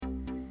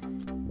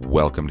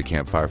Welcome to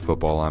Campfire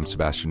Football. I'm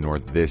Sebastian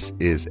North. This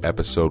is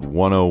episode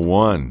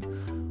 101,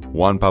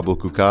 Juan Pablo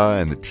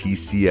Cuca and the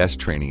TCS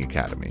Training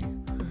Academy.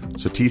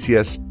 So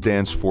TCS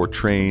stands for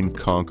Train,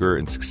 Conquer,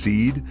 and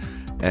Succeed.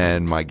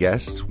 And my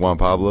guest, Juan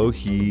Pablo,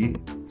 he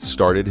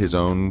started his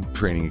own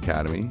training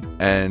academy.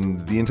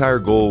 And the entire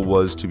goal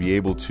was to be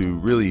able to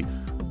really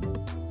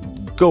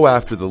go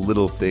after the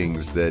little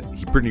things that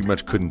he pretty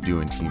much couldn't do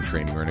in team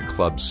training or in a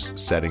club's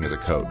setting as a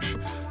coach.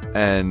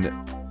 And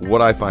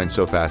what I find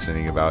so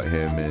fascinating about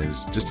him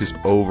is just his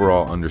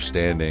overall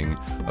understanding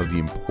of the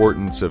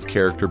importance of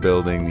character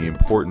building, the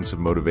importance of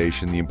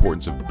motivation, the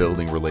importance of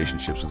building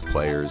relationships with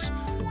players.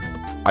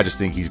 I just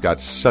think he's got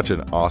such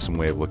an awesome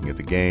way of looking at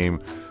the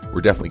game.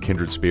 We're definitely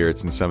kindred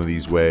spirits in some of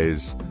these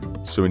ways.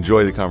 So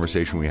enjoy the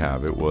conversation we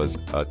have. It was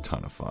a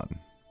ton of fun.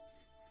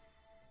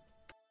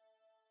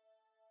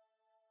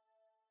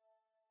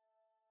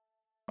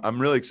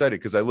 I'm really excited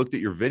because I looked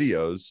at your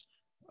videos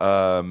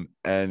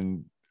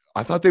and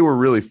I thought they were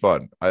really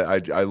fun.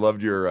 I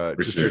loved your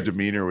your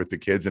demeanor with the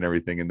kids and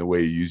everything and the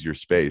way you use your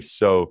space.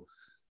 So,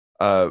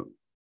 Juan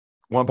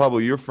Pablo,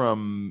 you're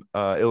from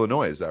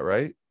Illinois, is that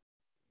right?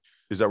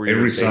 Is that where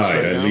you're reside?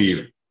 Right, I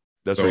live.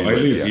 That's so where you I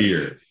live live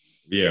here.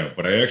 Yeah,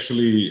 but I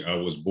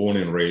was born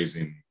and raised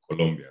in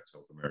Colombia,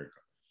 South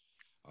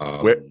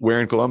America. Where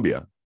in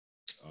Colombia?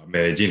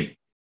 Medellin.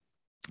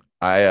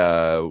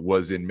 I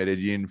was in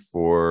Medellin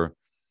for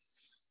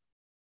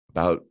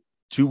about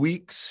 2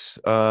 weeks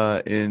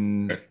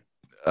in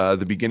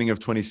the beginning of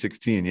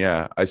 2016.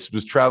 Yeah, I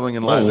was traveling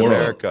in Latin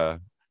America,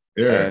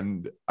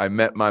 and I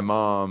met my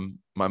mom.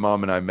 My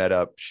mom and I met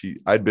up.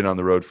 I'd been on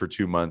the road for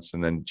 2 months,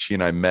 and then she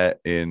and I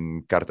met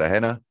in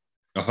Cartagena.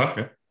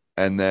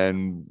 And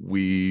then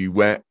we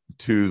went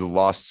to the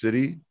Lost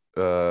City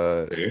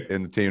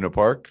in the Tejuna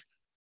Park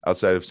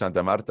outside of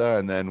Santa Marta,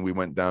 and then we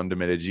went down to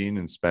Medellin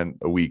and spent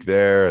a week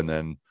there, and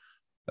then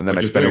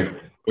I spent.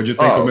 What'd you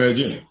think of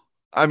Medellin?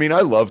 I mean,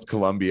 I loved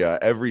Colombia,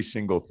 every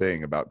single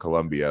thing about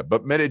Colombia,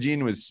 but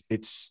Medellin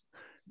it's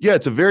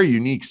a very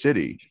unique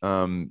city.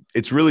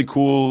 It's really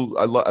cool.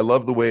 I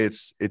love the way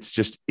it's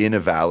just in a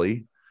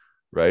valley,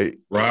 right?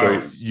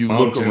 Right. So you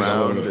look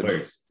around,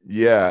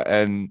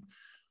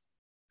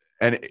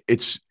 and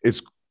it's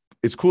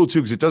cool too,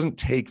 because it doesn't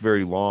take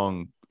very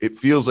long. It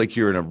feels like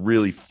you're in a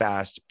really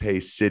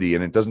fast-paced city,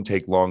 and it doesn't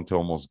take long to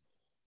almost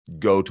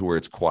go to where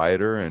it's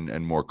quieter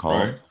and more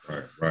calm.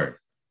 Right.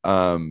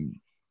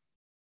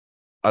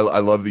 I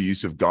love the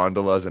use of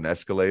gondolas and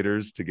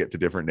escalators to get to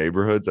different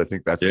neighborhoods. I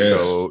think that's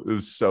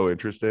so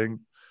interesting.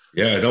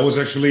 Yeah, that was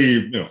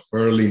actually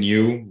fairly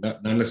new,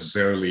 not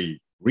necessarily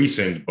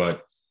recent,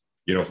 but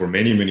for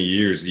many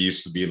years it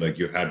used to be like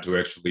you had to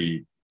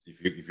actually,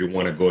 if you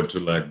want to go to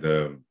like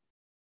the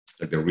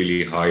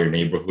really higher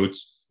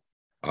neighborhoods,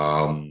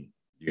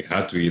 you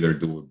had to either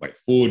do it by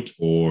foot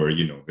or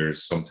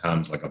there's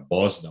sometimes like a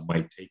bus that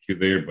might take you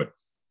there, but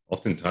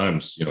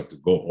oftentimes to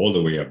go all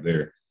the way up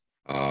there.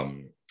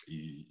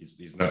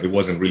 It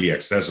wasn't really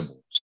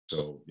accessible.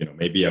 So,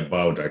 maybe I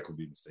could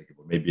be mistaken,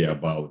 but maybe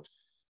about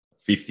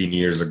 15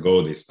 years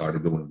ago, they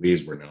started doing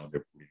this where now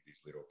they're putting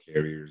these little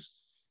carriers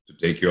to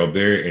take you up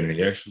there. And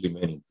it actually,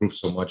 improved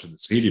so much of the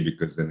city,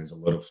 because then there's a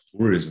lot of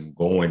tourism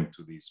going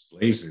to these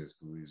places,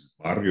 to these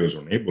barrios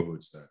or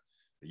neighborhoods that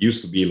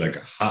used to be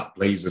like hot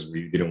places where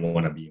you didn't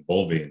want to be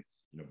involved in,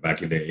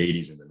 back in the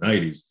 80s and the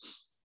 90s.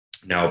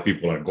 Now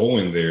people are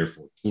going there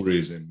for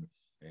tourism.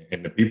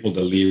 And the people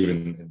that live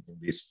in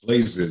these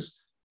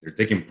places, they're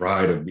taking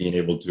pride of being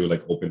able to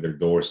like open their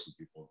doors to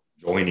people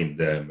joining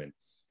them.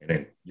 And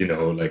then,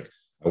 like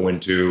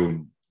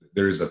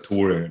there's a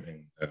tour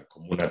in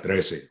Comuna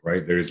 13,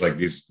 right? There's like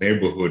this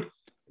neighborhood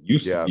that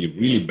used to be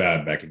really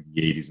bad back in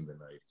the 80s and the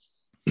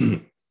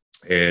 90s.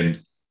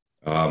 And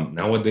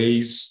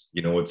nowadays,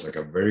 it's like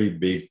a very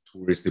big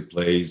touristy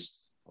place,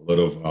 a lot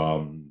of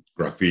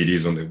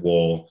graffitis on the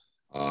wall,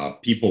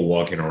 people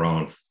walking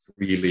around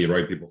freely,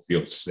 right? People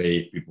feel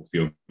safe, people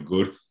feel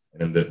good.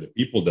 And then the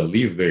people that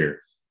live there,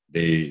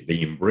 they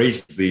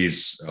embrace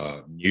these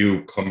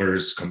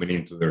newcomers coming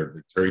into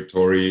their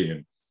territory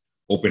and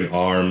open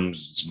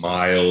arms,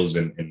 smiles,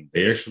 and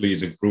they actually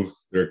improve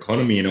their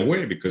economy in a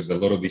way, because a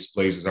lot of these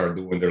places are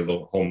doing their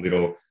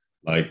little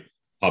like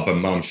pop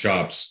and mom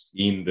shops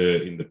in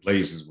the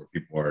places where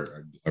people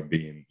are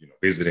being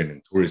visiting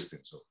and touristing.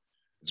 So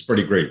it's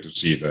pretty great to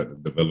see the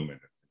development.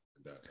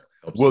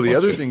 Well, the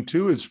other thing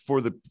too is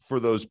for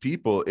those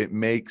people, it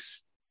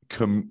makes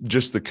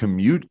just the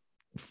commute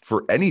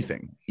for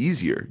anything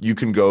easier. You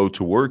can go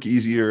to work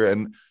easier,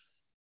 and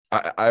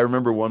I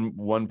remember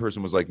one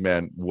person was like,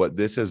 "Man, what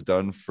this has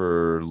done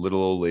for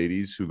little old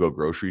ladies who go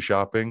grocery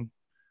shopping,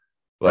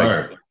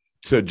 like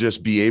to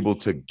just be able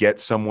to get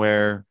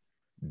somewhere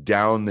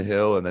down the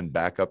hill and then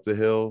back up the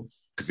hill,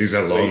 because these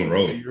are long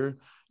road."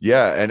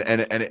 Yeah,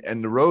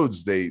 and the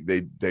roads they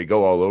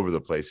go all over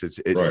the place.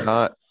 It's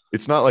not.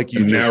 It's not like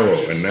you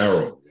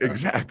narrow.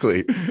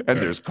 Exactly. And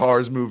there's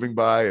cars moving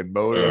by and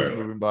motors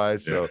moving by.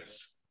 So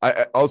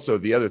I also,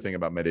 the other thing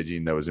about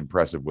Medellin that was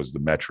impressive was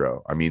the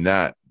metro. I mean,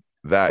 that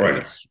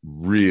is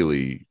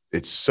really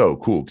it's so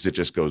cool because it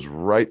just goes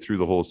right through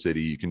the whole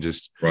city. You can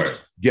just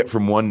Right. get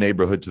from one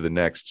neighborhood to the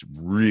next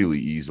really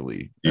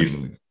easily.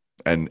 Easily.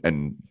 And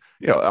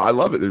you know, I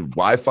love it. There's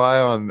Wi-Fi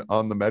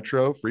on the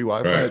metro, free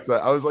Wi-Fi. Right. It's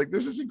I was like,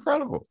 this is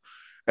incredible.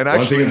 And One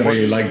actually, thing that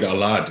I liked a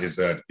lot is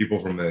that people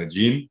from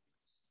Medellin,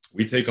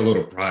 we take a lot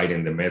of pride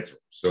in the metro.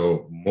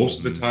 So most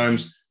of the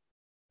times,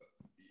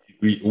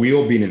 we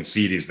all been in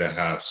cities that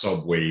have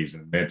subways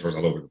and metros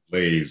all over the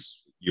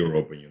place,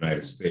 Europe and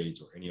United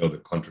States or any other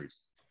countries.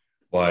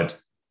 But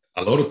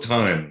a lot of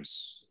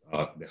times,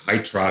 the high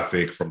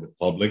traffic from the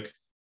public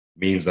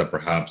means that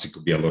perhaps it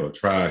could be a lot of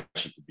trash,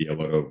 it could be a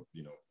lot of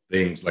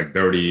things like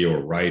dirty or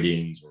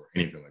writings or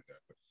anything like that.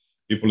 But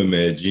people in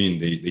Medellin,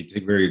 they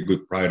take very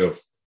good pride of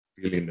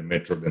feeling the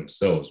metro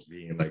themselves,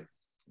 being like,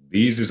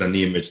 this is an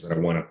image that I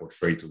want to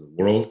portray to the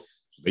world.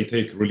 So they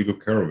take really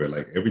good care of it.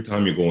 Like every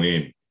time you go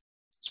in,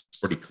 it's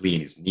pretty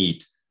clean, it's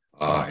neat.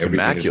 It's Everything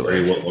immaculate. is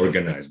very well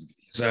organized.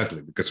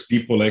 Exactly, because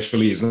people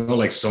actually, it's not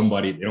like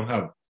somebody, they don't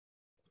have,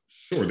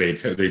 sure, they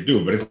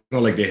do, but it's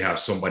not like they have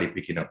somebody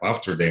picking up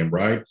after them,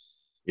 right?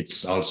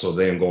 It's also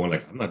them going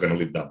like, I'm not going to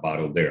leave that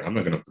bottle there. I'm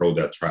not going to throw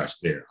that trash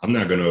there. I'm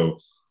not going to,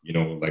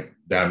 like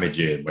damage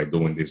it by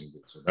doing this and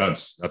this. So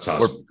that's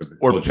awesome.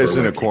 Or piss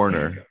in a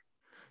corner.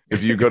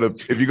 If you go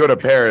to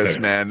Paris,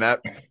 man,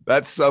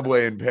 that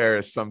subway in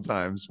Paris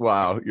sometimes,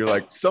 wow, you're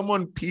like,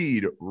 someone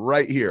peed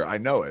right here. I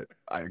know it.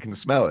 I can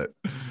smell it.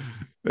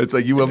 It's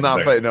like, you will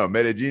not fight. No,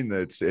 Medellin,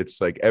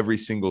 it's like every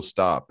single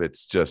stop.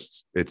 It's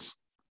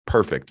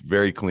perfect,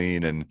 very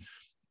clean. And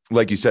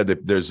like you said,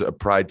 that there's a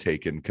pride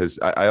taken, because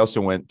I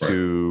also went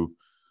to,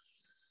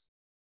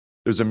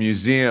 there's a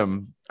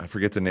museum, I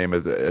forget the name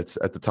of it. It's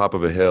at the top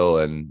of a hill,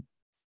 and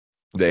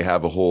they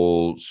have a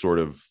whole sort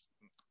of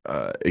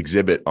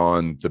exhibit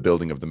on the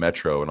building of the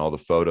metro and all the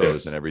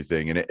photos and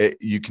everything. And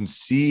you can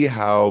see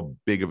how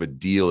big of a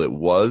deal it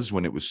was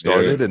when it was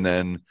started. And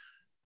then,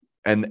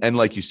 and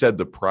like you said,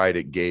 the pride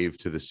it gave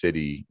to the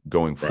city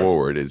going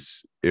forward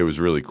it was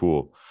really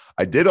cool.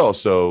 I did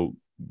also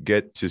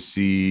get to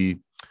see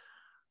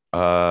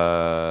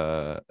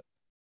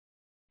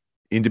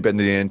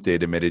Independiente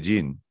de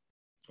Medellin.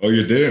 Oh,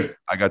 you did?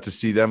 I got to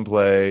see them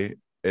play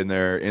in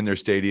their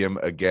stadium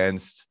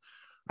against,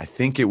 I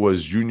think it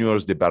was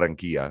Juniors de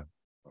Barranquilla.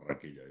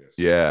 Yes.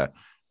 Yeah.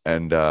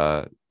 And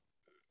I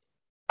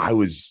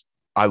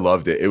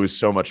loved it. It was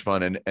so much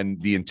fun.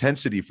 And the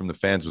intensity from the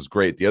fans was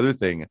great. The other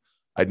thing,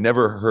 I'd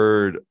never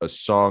heard a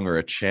song or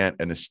a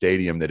chant in a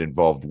stadium that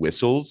involved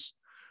whistles.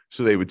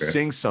 So they would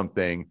sing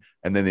something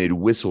and then they'd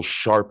whistle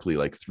sharply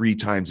like 3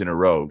 times in a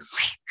row.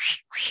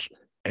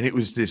 And it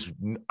was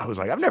I was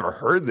like, I've never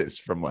heard this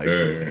from like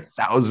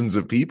thousands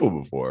of people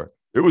before.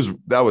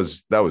 That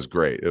was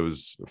great. It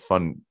was a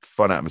fun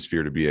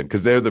atmosphere to be in,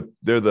 because they're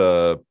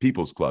the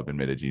People's Club in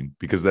Medellin,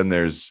 because then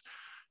there's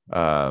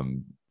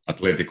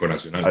Atlético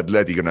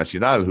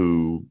Nacional,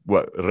 who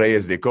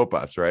Reyes de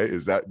Copas, right?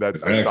 Is that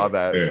exactly. I saw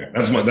that. Yeah.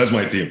 That's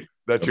my team.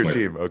 That's your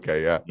team.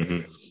 Okay, yeah.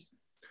 Mm-hmm.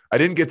 I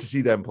didn't get to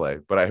see them play,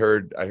 but I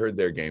heard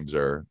their games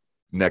are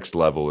next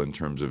level in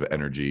terms of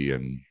energy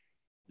and.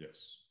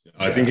 Yes,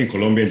 I think in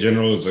Colombia in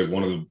general is like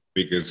one of the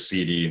biggest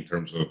city in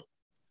terms of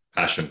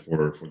passion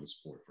for the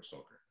sport, for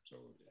soccer. So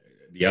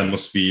the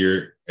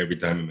atmosphere every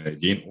time in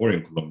Medellin or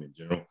in Colombia in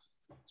general,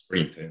 it's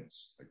pretty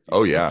intense. Like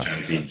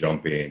chanting,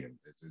 jumping, and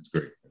it's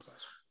great. It's awesome.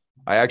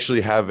 I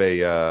actually have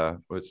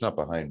it's not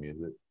behind me,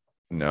 is it?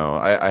 No,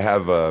 I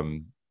have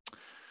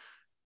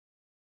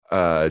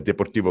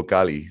Deportivo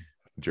Cali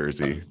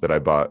jersey that I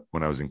bought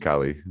when I was in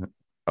Cali.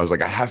 I was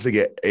like, I have to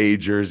get a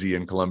jersey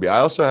in Colombia. I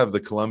also have the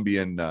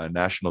Colombian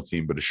national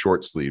team, but a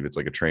short sleeve. It's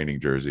like a training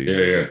jersey.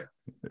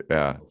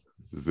 Yeah.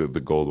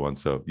 The gold one.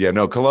 So yeah,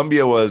 no,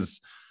 Colombia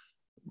was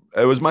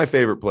my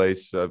favorite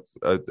place.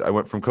 I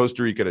went from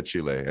Costa Rica to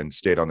Chile and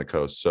stayed on the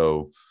coast.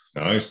 So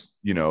nice,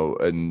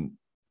 and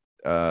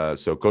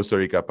so Costa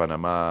Rica,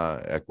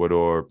 Panama,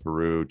 Ecuador,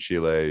 Peru,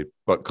 Chile,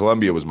 but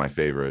Colombia was my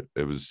favorite.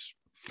 It was,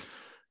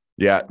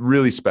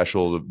 really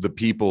special. The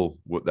people,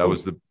 that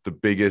was the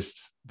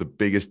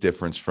biggest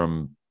difference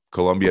from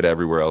Colombia to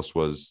everywhere else,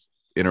 was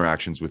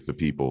interactions with the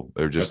people.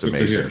 They're just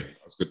amazing.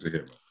 That's good to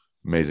hear.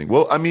 Amazing.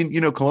 Well, I mean,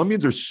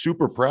 Colombians are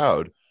super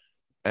proud.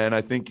 And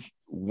I think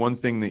one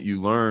thing that you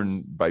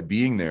learn by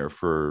being there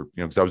for,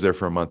 because I was there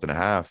for a month and a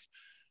half,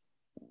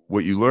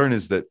 what you learn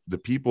is that the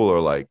people are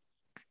like,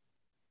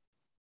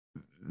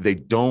 they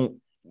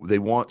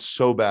want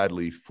so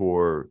badly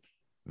for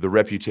the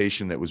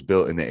reputation that was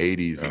built in the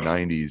 80s and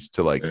 90s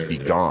to be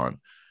gone.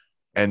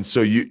 And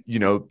so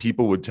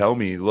people would tell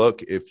me,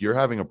 look, if you're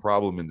having a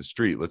problem in the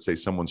street, let's say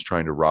someone's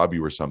trying to rob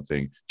you or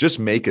something, just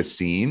make a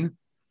scene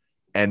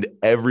and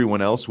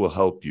everyone else will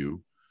help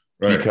you,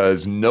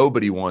 because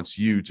nobody wants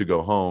you to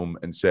go home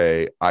and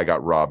say, I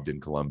got robbed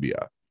in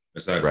Colombia.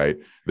 Exactly. Right.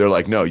 They're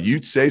like, no,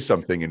 you say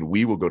something and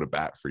we will go to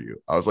bat for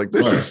you. I was like,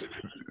 this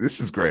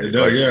is great.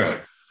 Yeah.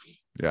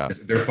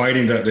 They're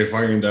fighting that.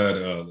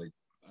 Like,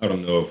 I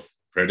don't know, if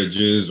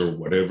prejudice or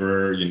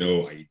whatever,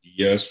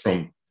 ideas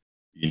from,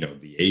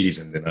 the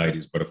 80s and the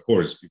 90s. But of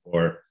course, people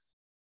are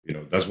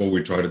that's what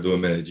we try to do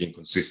in Medellin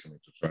consistently,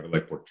 to try to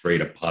like portray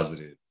a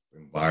positive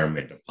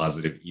environment, a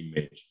positive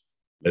image,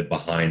 let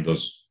behind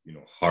those,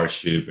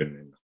 hardship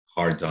and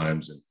hard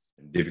times and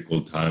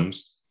difficult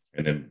times,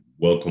 and then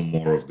welcome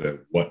more of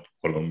the what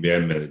Colombia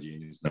and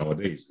Medellin is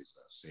nowadays. It's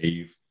a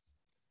safe,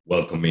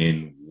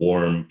 welcoming,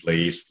 warm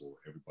place for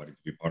everybody to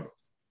be part of.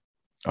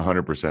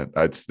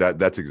 100%.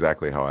 That's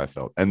exactly how I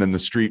felt. And then the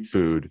street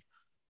food.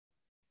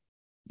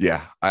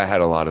 Yeah, I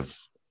had a lot of.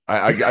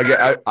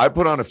 I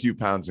put on a few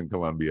pounds in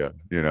Colombia.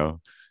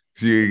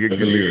 So you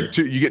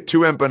get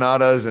two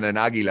empanadas and an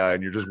aguila,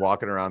 and you're just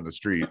walking around the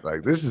street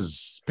like this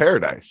is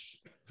paradise.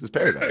 This is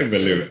paradise. I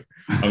believe it.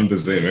 I'm the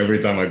same. Every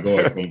time I go,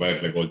 I come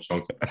back like old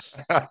chunk.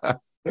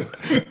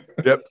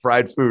 Yep,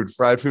 fried food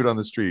on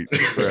the street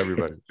for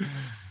everybody.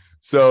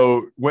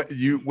 So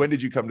when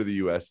did you come to the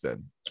U.S.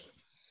 then?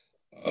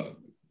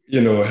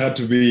 It had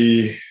to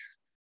be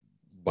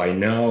by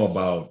now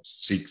about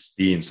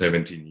 16,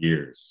 17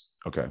 years.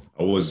 Okay.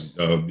 I was,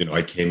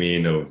 I came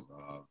in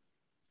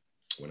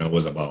when I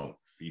was about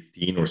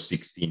 15 or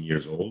 16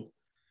 years old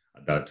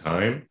at that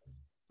time.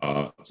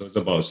 So it's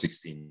about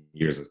 16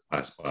 years has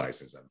passed by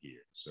since I'm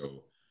here.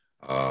 So,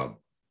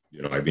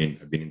 I've been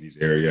in this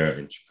area,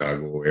 in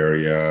Chicago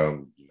area,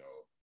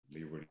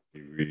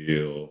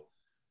 Libertyville,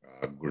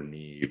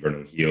 Gurnee,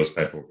 Vernon Hills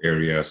type of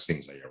area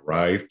since I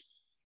arrived.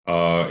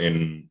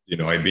 And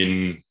I've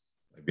been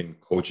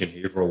coaching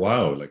here for a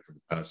while, like for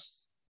the past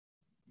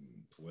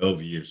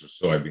 12 years or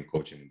so. I've been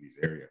coaching in this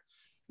area.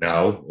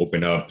 Now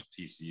open up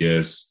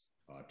TCS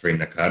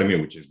Training Academy,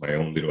 which is my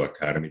own little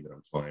academy that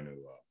I'm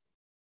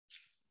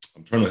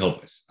trying to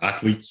help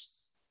athletes,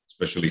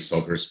 especially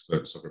soccer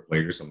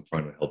players. I'm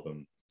trying to help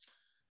them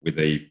with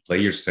a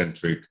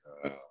player-centric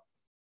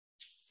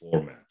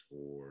format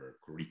or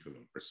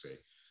curriculum per se.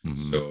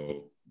 Mm-hmm.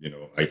 So,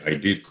 I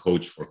did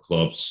coach for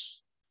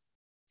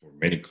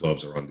many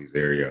clubs around this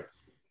area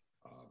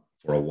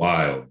for a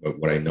while. But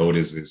what I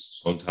noticed is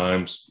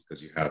sometimes,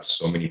 because you have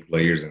so many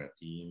players in a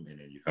team, and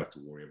then you have to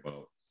worry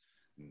about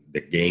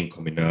the game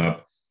coming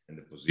up and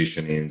the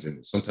positionings,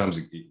 and sometimes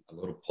a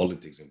lot of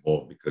politics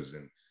involved, because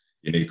then,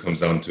 it comes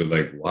down to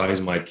like, why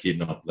is my kid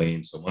not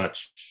playing so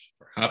much?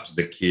 Perhaps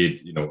the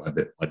kid,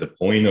 at the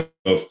point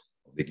of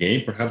the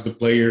game, perhaps the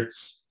player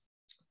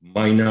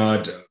might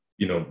not,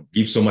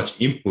 give so much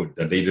input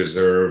that they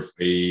deserve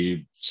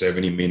a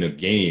 70-minute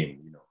game,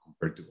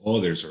 compared to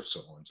others or so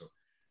on. So,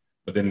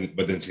 but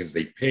then since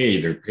they're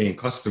paying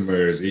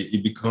customers,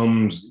 it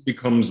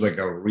becomes like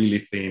a really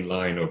thin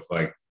line of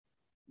like,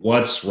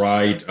 what's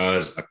right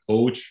as a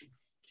coach?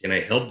 Can I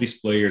help this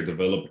player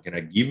develop? Can I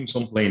give him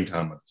some playing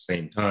time at the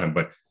same time?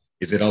 But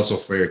is it also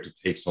fair to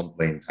take some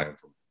playing time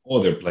from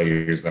other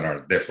players that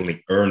are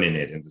definitely earning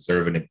it and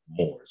deserving it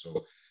more?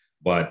 So,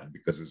 but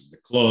because it's the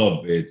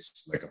club,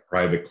 it's like a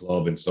private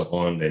club and so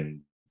on,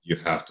 and you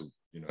have to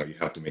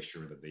make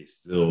sure that they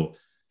still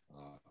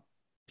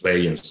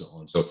play and so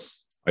on. So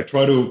I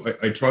try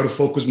to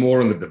focus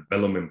more on the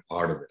development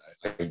part of it.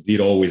 I did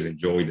always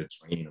enjoy the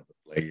training of the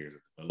players, the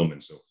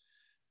development. So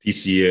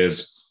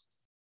TCS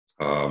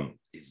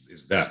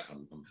is that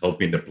I'm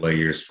helping the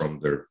players from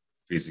their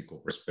physical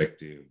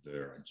perspective,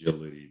 their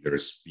agility, their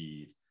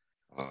speed,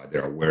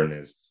 their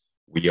awareness.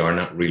 We are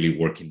not really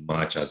working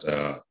much as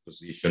a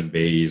position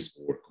based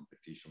or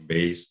competition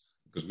based,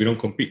 because we don't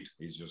compete.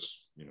 It's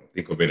just,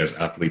 think of it as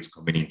athletes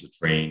coming in to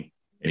train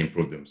and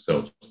improve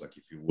themselves, like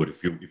if you would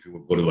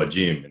go to a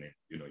gym and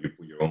you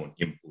put your own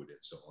input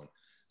and so on.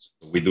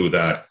 So we do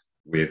that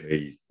with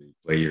a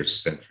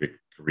player-centric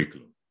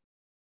curriculum.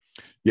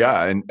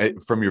 Yeah,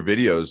 and from your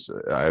videos,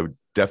 I would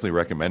definitely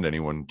recommend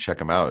anyone check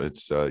them out.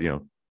 It's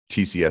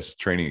TCS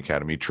Training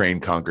Academy, Train,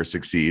 Conquer,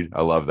 Succeed.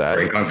 I love that.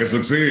 Train, Conquer,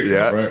 Succeed.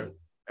 Yeah, right.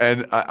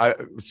 And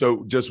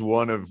so just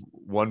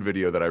one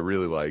video that I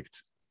really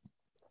liked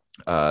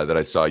that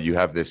I saw. You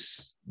have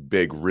this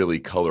big, really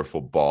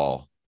colorful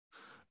ball.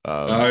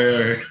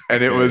 And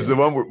it was the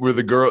one where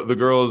the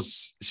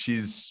girls,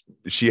 she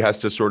has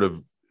to sort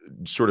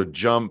of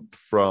jump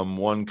from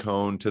one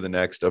cone to the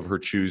next of her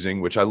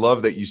choosing, which I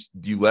love that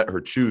you let her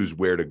choose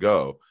where to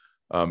go,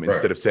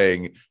 instead of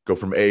saying go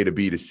from A to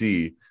B to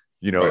C,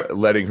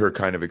 letting her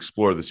kind of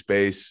explore the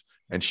space,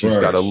 and she's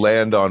got to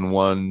land on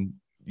one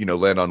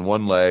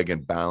leg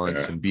and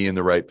balance and be in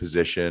the right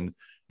position.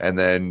 And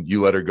then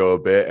you let her go a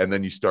bit, and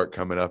then you start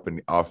coming up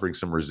and offering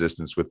some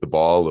resistance with the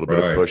ball, a little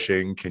bit of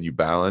pushing. Can you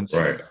balance?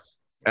 Right.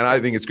 And I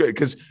think it's great,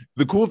 because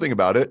the cool thing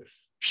about it,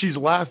 she's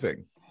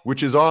laughing,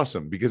 which is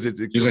awesome, because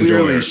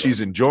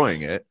she's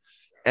enjoying it.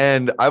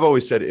 And I've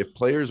always said, if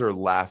players are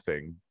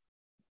laughing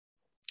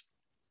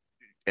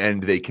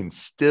and they can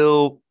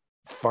still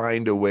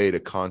find a way to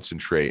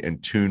concentrate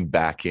and tune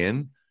back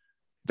in,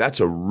 that's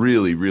a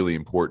really, really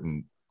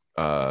important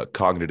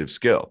cognitive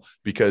skill,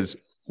 because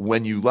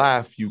when you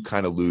laugh, you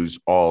kind of lose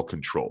all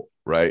control,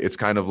 right? It's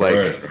kind of like,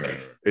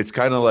 it's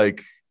kind of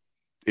like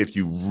if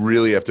you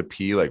really have to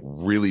pee like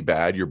really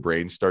bad, your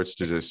brain starts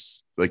to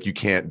just like, you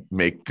can't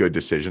make good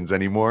decisions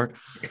anymore.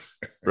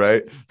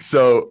 Right.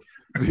 So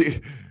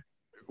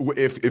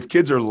if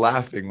kids are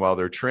laughing while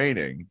they're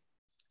training,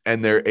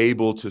 and they're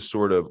able to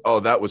sort of, oh,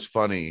 that was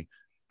funny.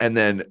 And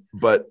then,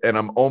 and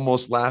I'm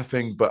almost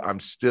laughing, but I'm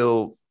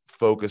still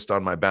focused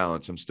on my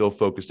balance. I'm still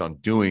focused on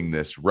doing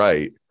this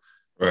right.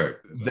 Right.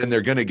 Then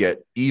they're going to get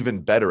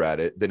even better at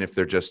it than if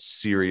they're just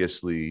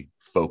seriously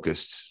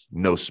focused,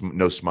 no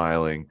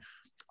smiling.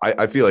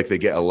 I feel like they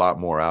get a lot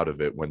more out of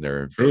it when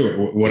they're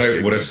true. What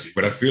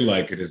I feel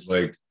like it is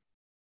like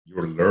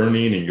you're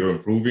learning and you're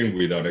improving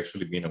without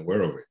actually being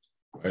aware of it,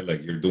 right?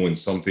 Like you're doing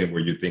something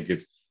where you think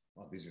it's,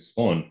 oh, this is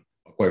fun.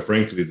 But quite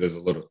frankly, there's a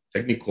lot of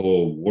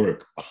technical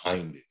work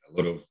behind it, a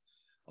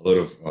lot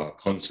of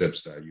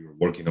concepts that you're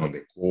working on: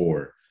 the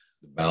core,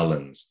 the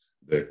balance,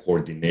 the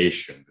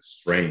coordination, the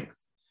strength,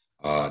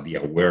 the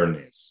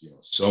awareness.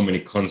 So many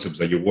concepts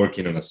that you're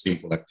working on a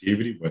simple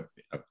activity, but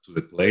to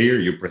the player,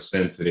 you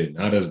presented it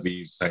not as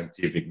the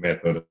scientific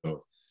method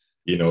of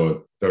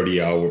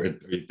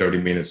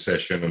 30-minute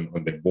session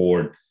on the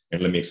board,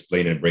 and let me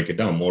explain and break it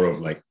down. More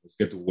of like, let's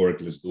get to work,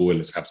 let's do it,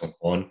 let's have some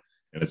fun,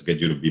 and let's get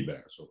you to be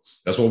better. So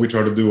that's what we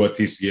try to do at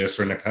TCS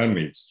Strength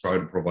Academy. It's try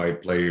to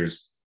provide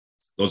players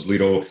those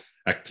little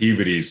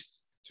activities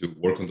to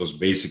work on those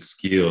basic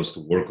skills,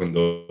 to work on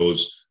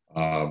those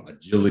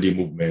agility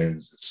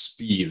movements,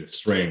 speed,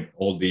 strength,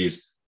 all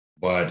these.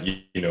 But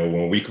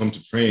when we come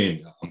to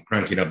train, I'm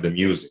cranking up the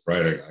music,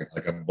 right?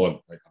 I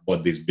bought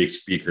this big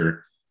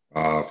speaker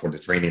for the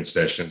training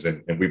sessions,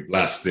 and we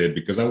blasted,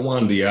 because I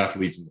want the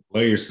athletes and the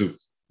players to,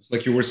 just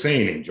like you were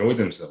saying, enjoy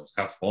themselves,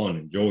 have fun,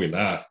 enjoy,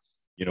 laugh.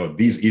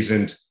 This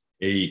isn't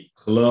a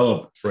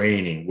club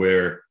training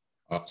where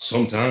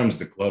sometimes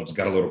the club's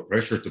got a lot of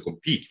pressure to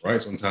compete,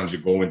 right? Sometimes you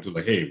go into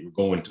like, hey, we're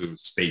going to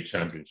state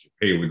championship.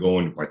 Hey, we're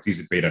going to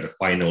participate at the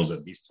finals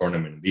at this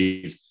tournament,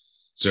 these.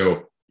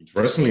 So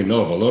interestingly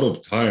enough, a lot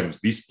of times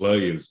these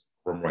players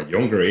from a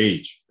younger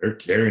age, they're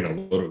carrying a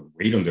lot of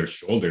weight on their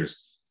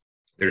shoulders.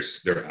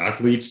 They're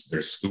athletes,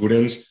 they're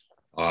students.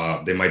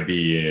 They might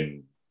be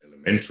in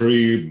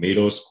elementary,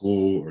 middle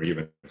school, or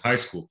even high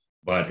school.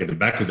 But in the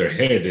back of their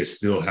head, they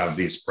still have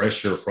this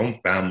pressure from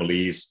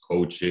families,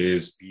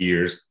 coaches,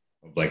 peers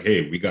of like,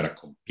 hey, we got to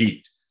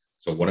compete.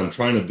 So what I'm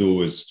trying to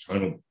do is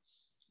trying to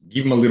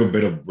give them a little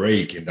bit of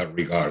break in that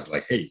regards.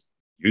 Like, hey,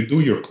 you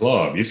do your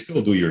club, you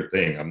still do your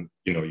thing.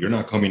 You're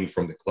not coming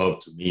from the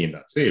club to me and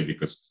that's it,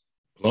 because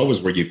club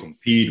is where you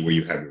compete, where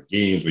you have your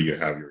games, where you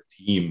have your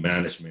team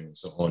management and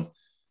so on.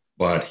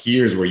 But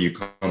here's where you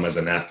come as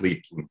an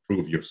athlete to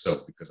improve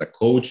yourself, because a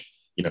coach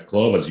in a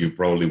club, as you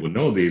probably would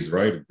know this,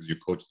 right? Because you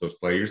coach those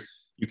players,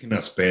 you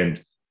cannot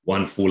spend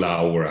a full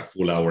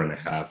hour and a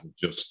half of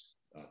just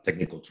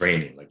technical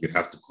training. Like you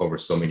have to cover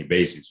so many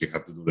basics. You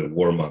have to do the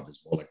warm-up, the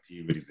small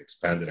activities, the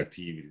expanded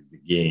activities, the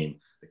game,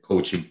 the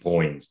coaching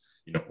points,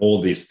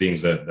 all these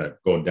things that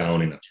go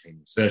down in a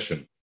training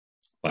session.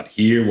 But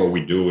here, what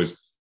we do is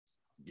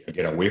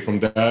get away from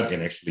that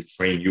and actually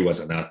train you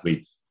as an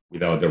athlete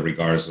without the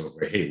regards of,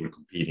 hey, we're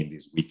competing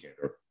this weekend,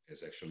 or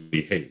it's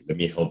actually, hey, let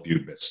me help you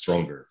get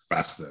stronger,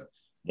 faster,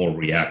 more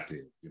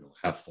reactive,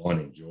 have fun,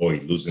 enjoy,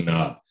 loosen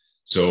up.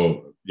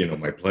 So,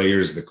 my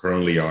players that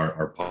currently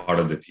are part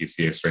of the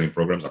TCS training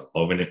programs are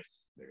loving it.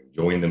 They're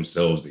enjoying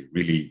themselves. They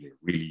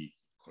really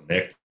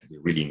connect. They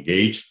really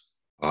engage.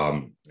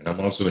 And I'm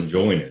also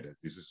enjoying it.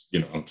 This is,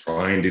 I'm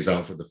trying this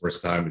out for the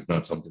first time. It's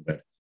not something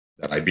that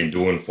I've been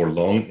doing for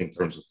long in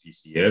terms of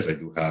TCS. I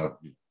do have,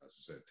 as I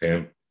said,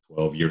 10,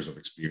 12 years of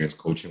experience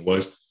coaching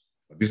wise.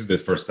 But this is the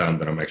first time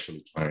that I'm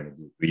actually trying to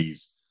do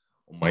these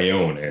on my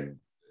own. And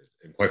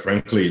quite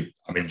frankly,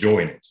 I'm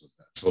enjoying it. So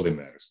that's all that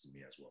matters to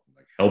me as well.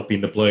 Like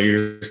helping the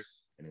players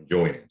and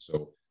enjoying it.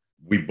 So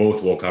we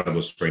both walk out of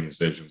those training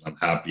sessions. I'm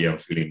happy. I'm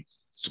feeling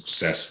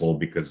successful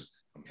because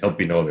I'm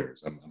helping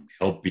others. I'm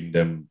helping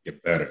them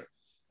get better.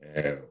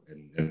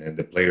 And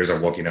the players are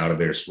walking out of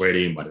there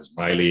sweating, but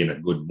smiling, in a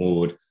good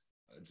mood.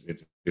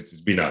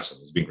 It's been awesome.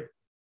 It's been great.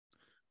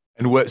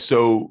 And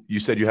so you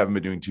said you haven't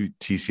been doing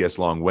TCS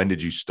long. When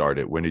did you start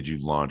it? When did you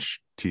launch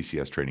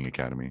TCS Training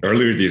Academy?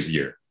 Earlier this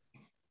year.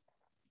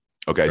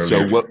 Okay.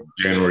 So what?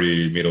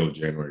 Middle of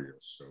January.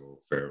 So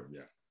fair.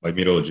 Yeah. By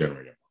middle of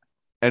January.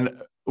 And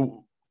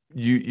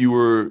you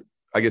were,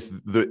 I guess,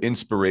 the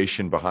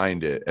inspiration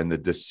behind it and the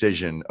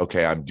decision,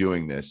 okay, I'm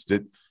doing this.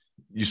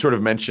 You sort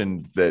of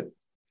mentioned that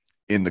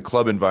in the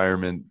club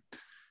environment,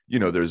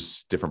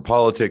 there's different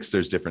politics,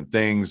 there's different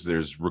things,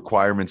 there's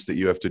requirements that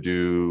you have to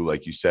do.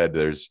 Like you said,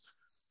 there's,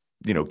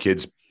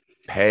 kids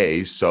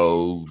pay,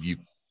 so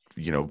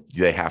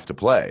they have to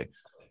play,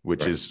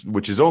 which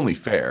is only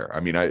fair. I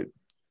mean,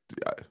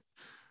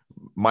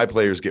 my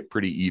players get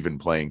pretty even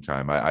playing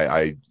time.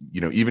 I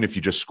even if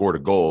you just scored a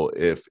goal,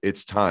 if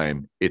it's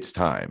time, it's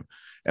time.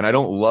 And I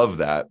don't love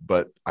that,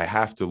 but I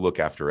have to look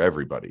after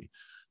everybody.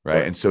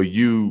 Right. And so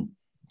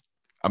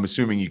I'm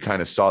assuming you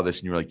kind of saw this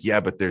and you were like, yeah,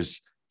 but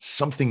there's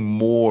something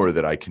more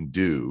that I can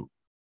do.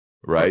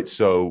 Right.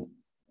 So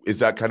is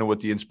that kind of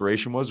what the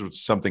inspiration was, or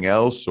something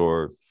else,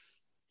 or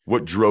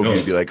what drove you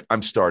to be like,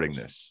 I'm starting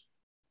this?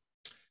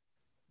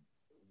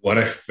 What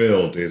I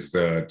felt is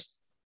that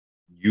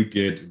you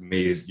get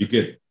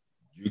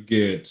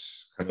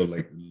kind of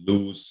like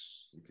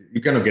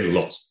you kind of get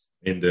lost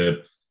in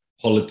the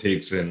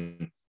politics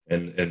and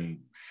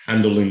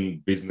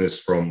handling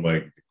business from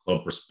like the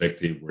club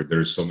perspective, where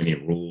there's so many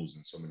rules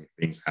and so many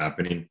things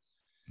happening.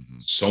 Mm-hmm.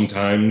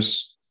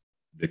 Sometimes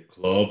the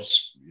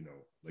clubs,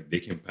 like they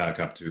can pack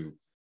up to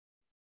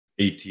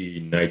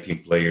 18,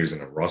 19 players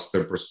in a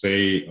roster per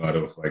se out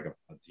of like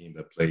a team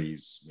that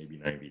plays maybe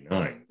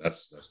 99.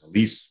 That's at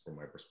least from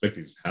my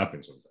perspective, it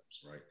happens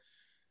sometimes, right?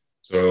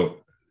 So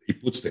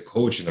it puts the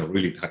coach in a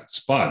really tight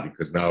spot,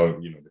 because now,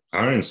 the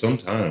parents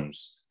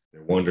sometimes they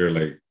wonder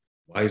like,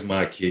 why is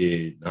my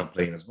kid not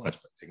playing as much?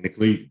 But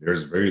technically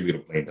there's very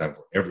little playing time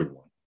for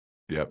everyone.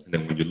 Yep. And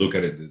then when you look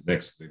at it, the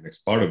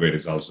next part of it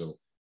is also,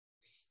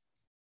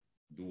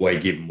 do I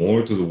give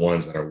more to the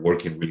ones that are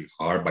working really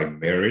hard by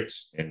merit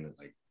and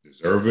like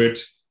deserve it,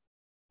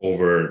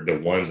 over the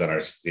ones that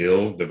are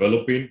still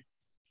developing?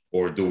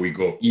 Or do we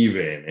go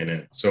even?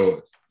 And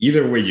so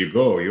either way you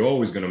go, you're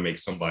always going to make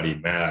somebody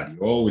mad.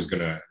 You're always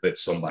going to let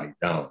somebody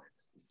down.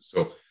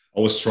 So I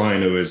was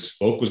trying to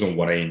focus on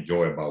what I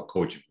enjoy about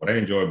coaching. What I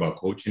enjoy about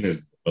coaching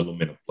is the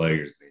development of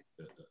players,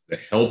 the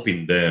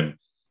helping them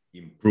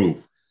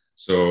improve.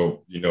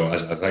 So,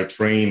 as I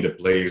train the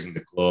players in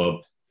the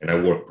club and I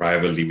work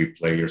privately with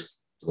players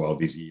throughout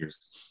these years,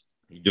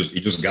 it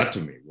just got to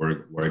me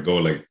where I go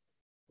like,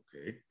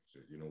 okay, so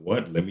you know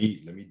what? Let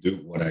me do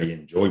what I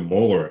enjoy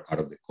more out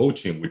of the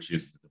coaching, which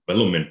is the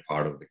development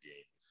part of the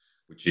game,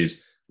 which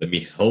is let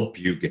me help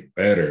you get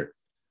better,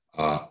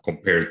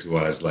 compared to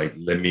us like,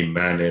 let me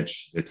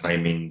manage the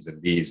timings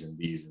and these and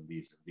these and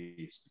these and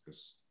these,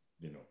 because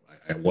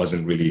I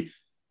wasn't really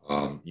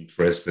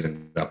interested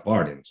in that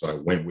part. And so I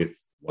went with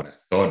what I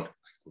thought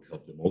I could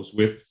help the most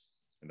with.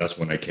 And that's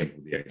when I came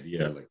with the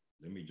idea, like,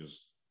 let me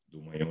just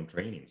do my own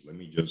trainings. Let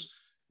me just,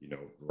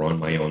 run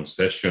my own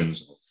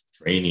sessions of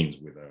trainings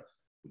with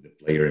the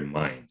player in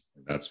mind.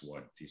 And that's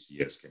what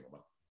TCS came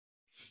about.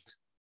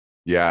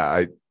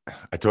 Yeah,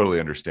 I totally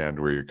understand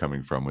where you're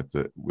coming from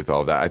with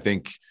all that. I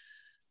think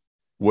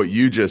what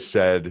you just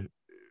said,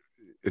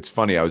 it's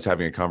funny. I was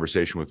having a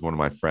conversation with one of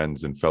my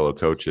friends and fellow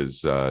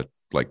coaches,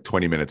 like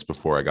 20 minutes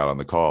before I got on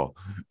the call.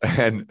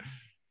 And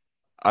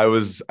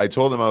I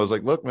told him, I was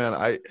like, look,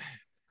 man,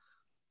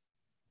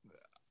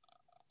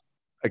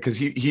 because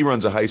he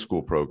runs a high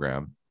school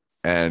program,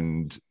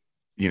 and,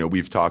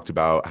 we've talked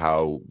about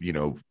how,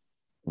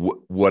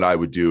 what I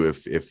would do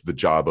if the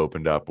job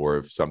opened up, or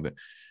if something,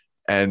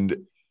 and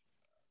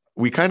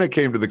we kind of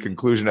came to the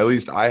conclusion, at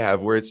least I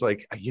have, where it's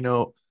like,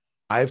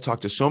 I've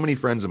talked to so many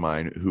friends of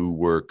mine who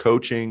were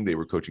coaching. They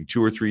were coaching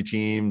 2 or 3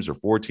 teams or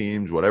 4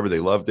 teams, whatever. They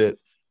loved it.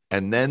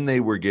 And then they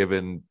were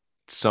given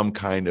some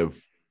kind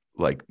of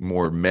like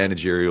more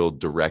managerial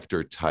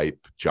director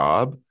type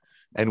job.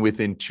 And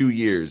within 2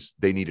 years,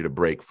 they needed a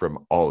break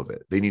from all of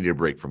it. They needed a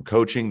break from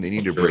coaching. They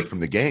needed a break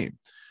from the game.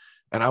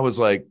 And I was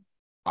like,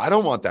 I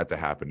don't want that to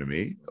happen to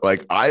me.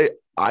 Like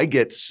I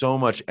get so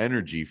much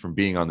energy from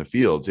being on the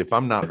fields. If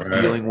I'm not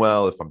feeling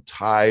well, if I'm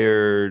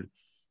tired,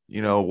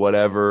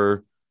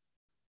 whatever,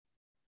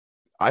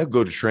 I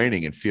go to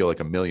training and feel like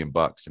 $1 million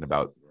in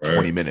about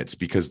 20 minutes,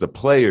 because the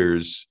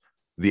players,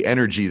 the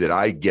energy that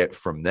I get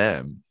from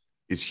them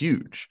is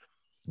huge.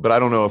 But I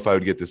don't know if I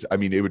would get this. I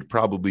mean, it would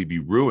probably be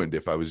ruined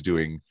if I was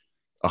doing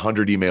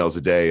 100 emails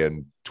a day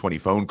and 20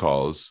 phone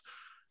calls,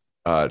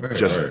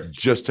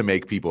 just to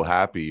make people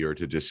happy or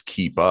to just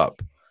keep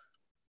up.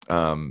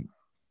 And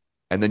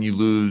then you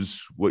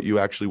lose what you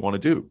actually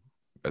want to do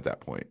at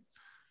that point.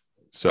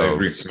 So I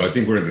agree. So I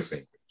think we're in the same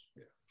page.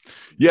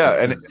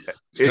 Yeah. And it's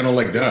kind of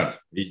like that.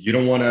 You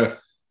don't want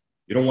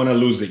to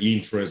lose the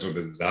interest or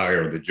the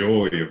desire or the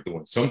joy of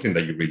doing something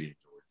that you really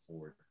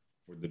enjoy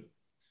for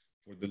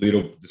the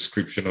little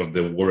description of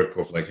the work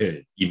of like,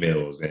 hey,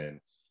 emails and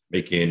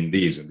making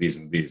these and these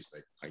and these.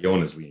 Like, I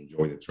honestly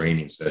enjoy the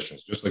training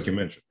sessions, just like you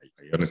mentioned.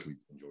 I honestly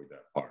enjoy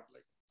that part.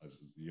 Like, as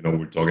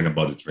we're talking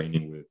about the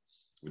training with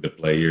the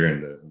player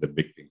and the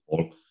big ping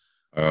pong.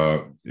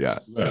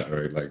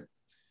 Right. Like,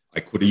 I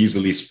could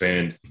easily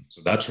spend.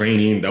 So that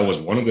training, that was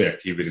one of the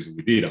activities that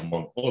we did,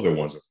 among other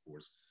ones, of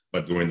course.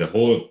 But during the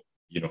whole,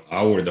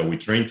 hour that we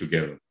trained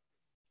together,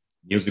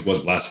 music was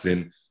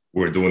blasting.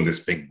 We were doing this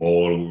ping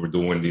ball. We were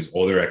doing these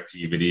other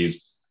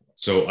activities.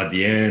 So at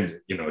the end,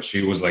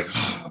 she was like,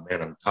 "Oh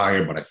man, I'm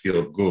tired, but I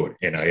feel good."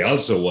 And I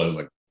also was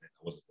like,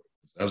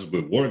 "That was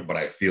good work, but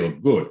I feel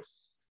good."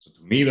 So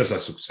to me, that's a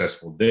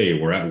successful day.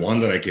 Where at one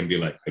that I can be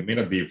like, I made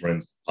a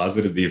difference,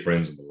 positive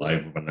difference in the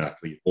life of an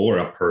athlete or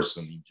a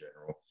person in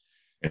general.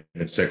 And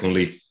then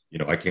secondly,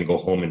 I can go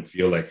home and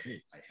feel like,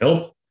 hey, I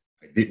helped.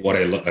 I did what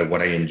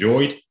I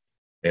enjoyed,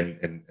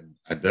 and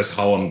that's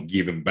how I'm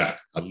giving back.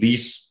 At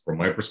least from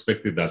my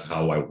perspective, that's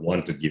how I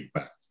want to give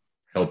back,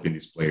 helping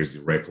these players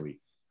directly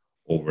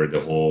over the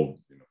whole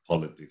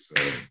politics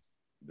of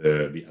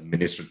the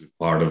administrative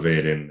part of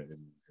it, and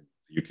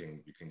you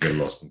can get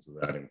lost into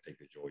that and take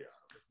the joy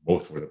out of it,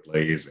 both for the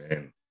players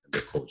and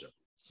the coach.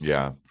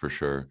 Yeah, for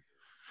sure.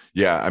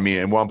 Yeah, I mean,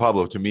 and Juan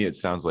Pablo, to me, it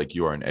sounds like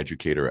you are an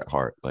educator at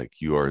heart. Like,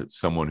 you are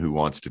someone who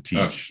wants to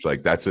teach.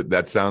 Like, that's it.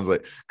 That sounds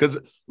like, because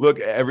look,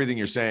 everything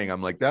you're saying,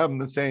 I'm like, I'm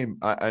the same.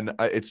 And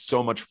it's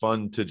so much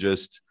fun to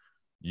just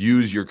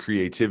use your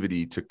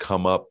creativity to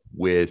come up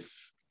with,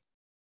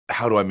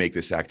 how do I make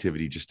this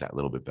activity just that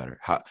little bit better?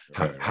 How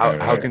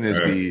can this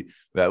be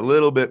that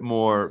little bit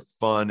more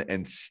fun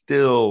and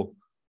still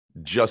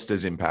just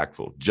as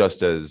impactful,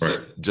 just as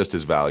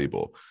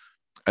valuable?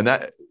 And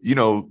that,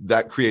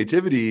 that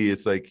creativity,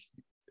 it's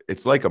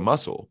like a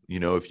muscle.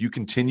 If you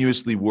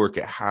continuously work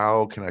at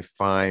how can I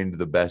find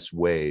the best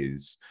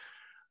ways,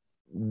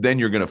 then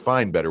you're going to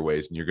find better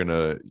ways, and you're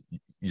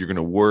going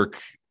to work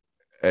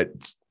at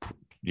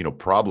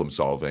problem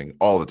solving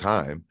all the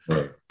time.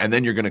 Right. And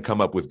then you're going to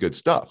come up with good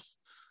stuff.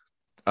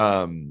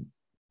 You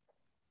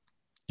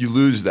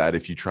lose that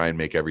if you try and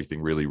make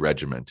everything really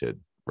regimented,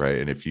 right?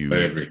 And if you, I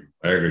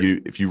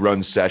agree. If you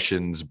run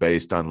sessions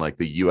based on like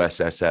the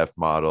USSF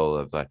model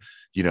of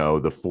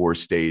the 4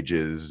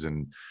 stages,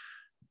 and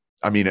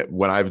I mean,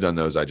 when I've done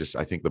those, I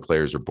think the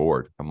players are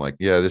bored. I'm like,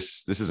 yeah,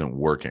 this isn't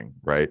working,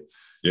 right?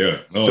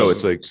 Yeah. No, so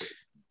it's like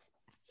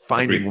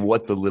finding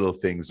what the little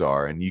things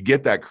are, and you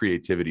get that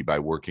creativity by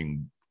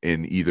working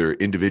in either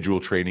individual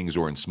trainings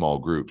or in small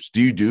groups.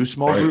 Do you do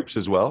small groups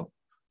as well?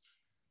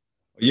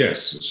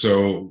 Yes.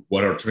 So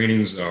what our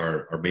trainings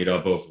are made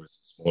up of is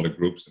smaller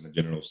groups in a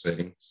general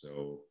setting.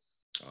 So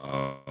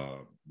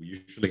we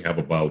usually have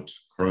about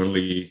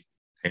currently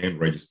 10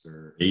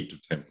 registered, 8 to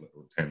 10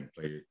 or 10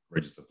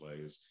 registered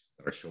players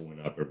that are showing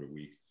up every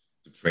week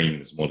to train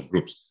in smaller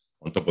groups.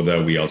 On top of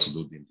that, we also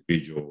do the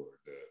individual,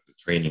 the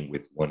training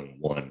with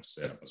one-on-one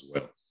setup as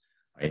well.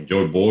 I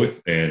enjoy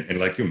both. And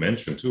like you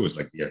mentioned too, it's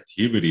like the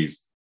activities,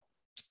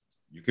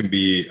 you can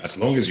be, as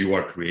long as you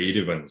are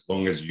creative and as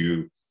long as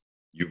you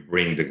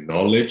bring the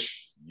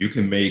knowledge, you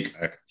can make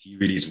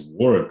activities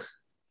work.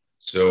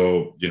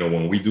 So,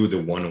 when we do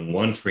the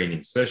one-on-one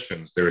training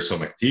sessions, there are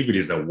some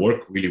activities that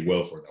work really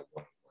well for that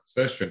one-on-one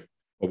session.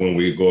 But when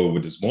we go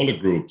with the smaller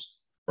groups,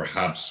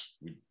 perhaps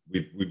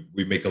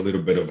we make a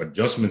little bit of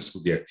adjustments to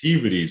the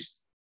activities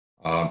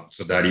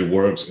so that it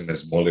works in a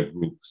smaller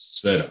group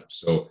setup.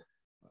 So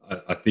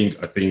I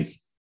think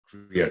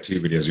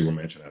creativity, as you were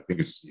mentioning, I think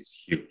is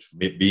huge.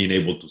 Being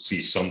able to see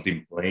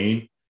something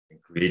playing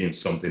and creating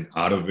something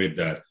out of it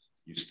that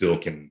you still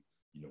can,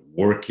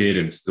 work it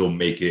and still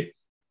make it,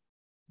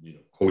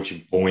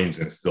 coaching points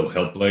and still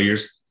help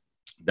players.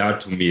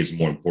 That to me is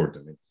more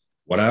important. And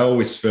what I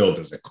always felt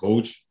as a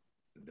coach,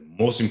 the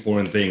most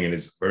important thing, and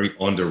it's very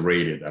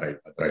underrated that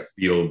I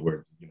feel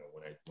where,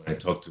 when I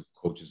talk to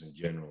coaches in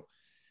general,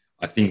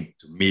 I think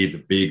to me,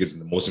 the biggest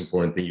and the most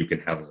important thing you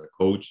can have as a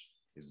coach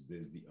is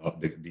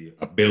the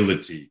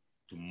ability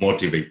to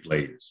motivate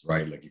players,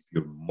 right? Like if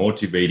you're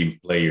motivating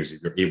players,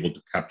 if you're able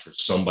to capture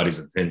somebody's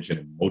attention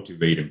and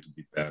motivate them to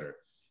be better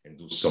and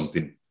do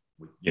something,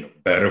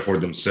 better for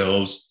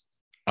themselves,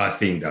 I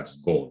think that's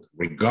gold.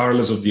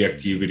 Regardless of the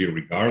activity,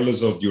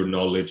 regardless of your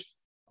knowledge,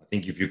 I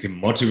think if you can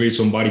motivate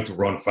somebody to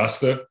run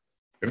faster,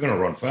 they're going to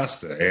run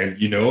faster. And,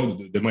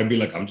 they might be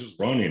like, I'm just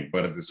running.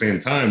 But at the same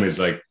time, it's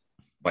like,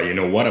 but you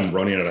know what? I'm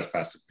running at a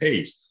faster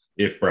pace.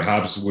 If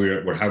perhaps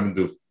we're having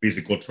to do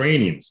physical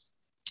trainings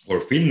or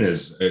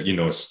fitness,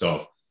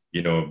 stuff,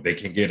 they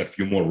can get a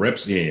few more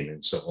reps in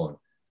and so on.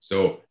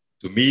 So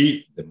to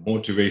me, the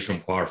motivation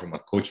part from a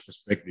coach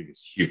perspective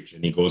is huge,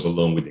 and it goes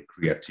along with the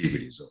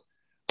creativity. So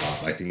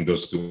I think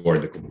those two are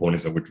the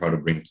components that we're trying to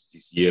bring to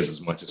TCS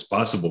as much as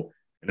possible.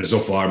 And so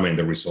far, man,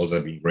 the results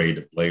have been great.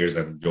 The players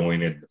have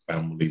enjoyed it. The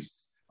families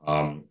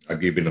are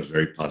giving us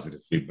very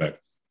positive feedback.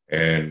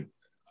 And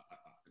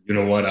you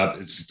know what?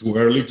 It's too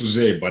early to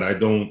say, but I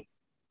don't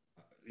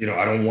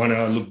want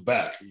to look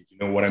back. If you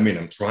know what I mean?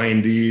 I'm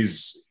trying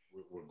these.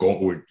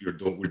 We're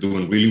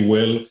doing really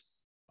well.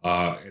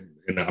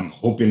 And I'm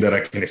hoping that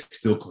I can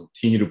still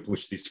continue to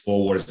push this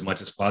forward as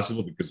much as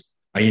possible because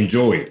I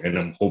enjoy it. And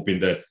I'm hoping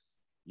that,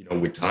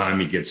 with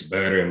time, it gets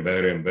better and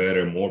better and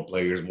better, more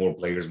players,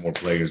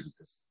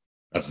 because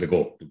that's the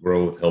goal, to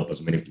grow, help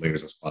as many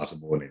players as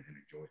possible and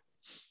enjoy it.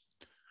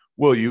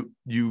 Well, you,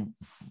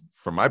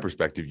 from my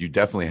perspective, you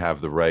definitely have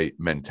the right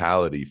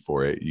mentality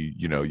for it.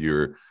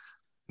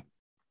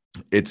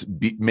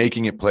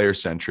 Making it player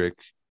centric,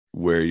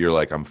 where you're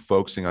like, I'm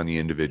focusing on the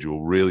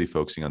individual, really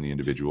focusing on the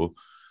individual,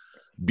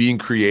 being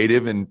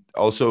creative. And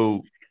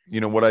also,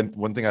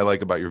 one thing I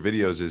like about your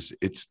videos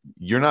is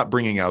you're not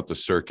bringing out the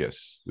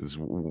circus. This is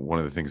one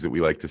of the things that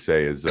we like to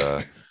say is,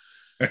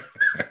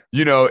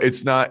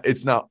 it's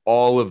not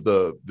all of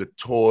the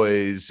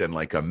toys and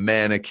like a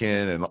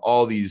mannequin and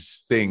all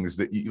these things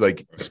that you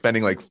like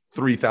spending like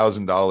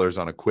 $3,000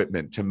 on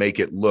equipment to make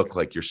it look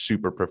like you're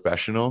super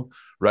professional,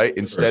 right?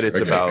 Instead, it's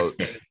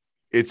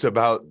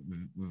about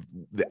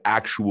the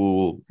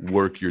actual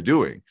work you're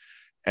doing.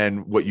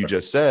 And what you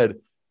just said,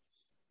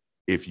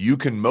 if you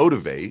can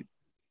motivate,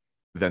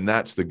 then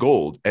that's the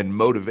gold. And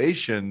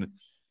motivation,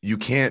 you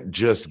can't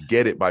just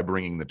get it by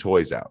bringing the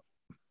toys out.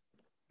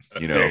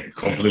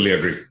 Completely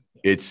agree.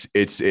 It's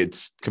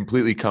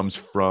completely comes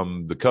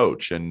from the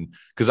coach. And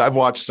because I've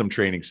watched some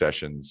training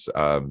sessions,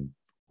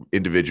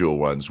 individual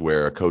ones,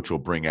 where a coach will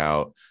bring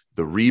out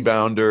the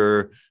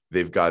rebounder.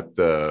 They've got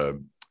the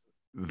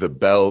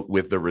belt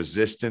with the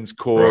resistance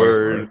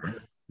cord. Right.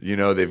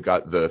 They've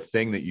got the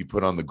thing that you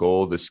put on the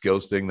goal, the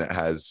skills thing that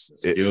has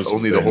it's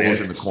only the the holes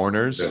nets, in the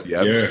corners.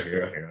 Yeah.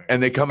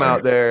 And they come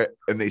out there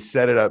and they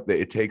set it up.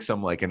 It takes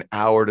them like an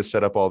hour to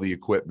set up all the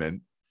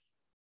equipment.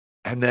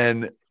 And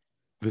then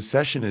the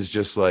session is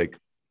just like,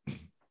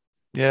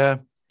 yeah,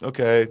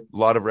 okay, a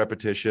lot of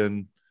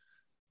repetition,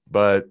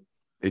 but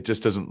it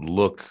just doesn't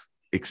look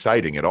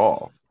exciting at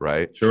all,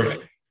 right? Sure.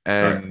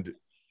 And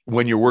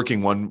when you're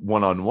working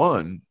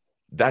one-on-one,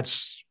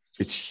 it's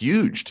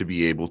huge to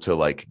be able to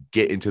like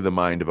get into the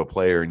mind of a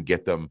player and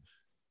get them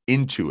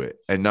into it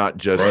and not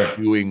just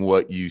doing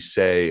what you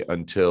say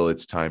until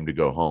it's time to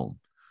go home.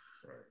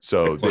 Right.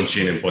 So like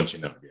punching and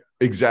punching out. Yeah.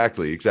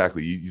 Exactly.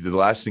 The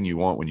last thing you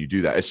want when you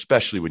do that,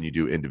 especially when you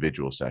do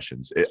individual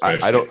sessions,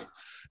 I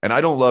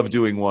don't love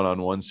doing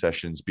one-on-one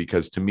sessions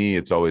because to me,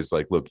 it's always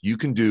like, look, you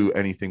can do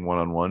anything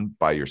one-on-one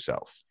by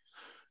yourself,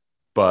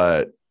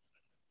 but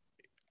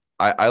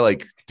I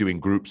like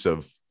doing groups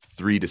of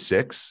 3 to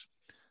 6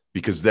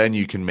 because then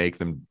you can make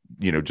them,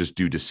 just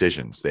do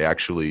decisions. They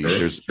actually,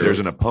 there's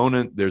an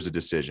opponent, there's a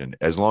decision.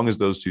 As long as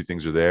those two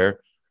things are there,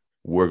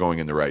 we're going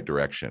in the right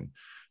direction.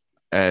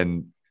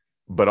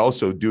 But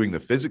also doing the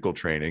physical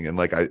training. And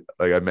like I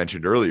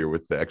mentioned earlier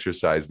with the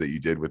exercise that you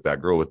did with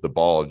that girl with the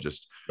ball and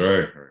just,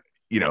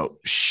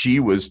 she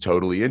was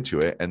totally into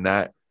it. And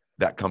that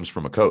comes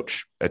from a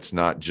coach. It's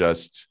not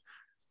just,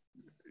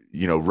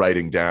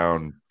 writing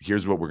down,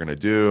 here's what we're going to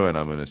do. And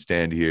I'm going to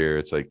stand here.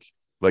 It's like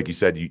you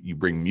said, you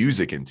bring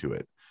music into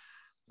it.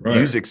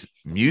 Right.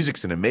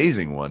 Music's an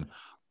amazing one.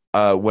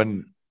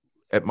 When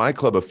at my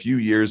club a few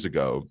years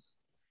ago,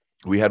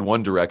 we had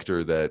one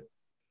director that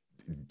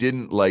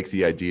didn't like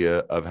the idea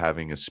of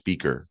having a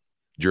speaker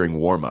during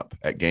warm-up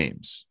at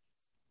games.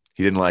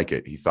 He didn't like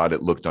it. He thought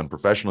it looked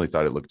unprofessional. He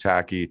thought it looked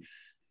tacky.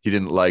 He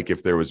didn't like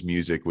if there was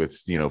music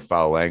with,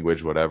 foul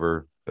language,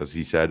 whatever, as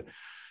he said.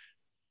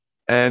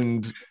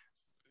 And,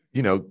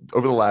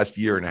 over the last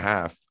year and a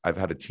half, I've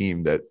had a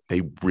team that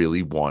they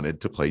really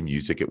wanted to play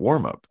music at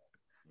warm-up.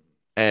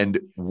 And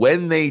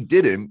when they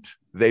didn't,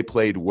 they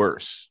played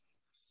worse.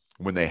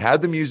 When they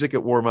had the music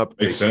at warm-up,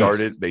 they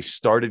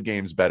started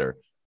games better.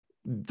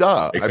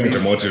 Duh.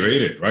 They're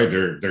motivated, right?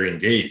 They're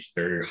engaged.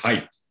 They're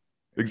hyped.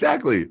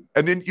 Exactly.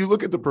 And then you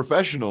look at the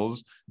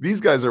professionals,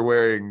 these guys are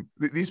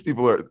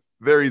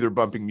they're either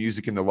bumping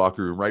music in the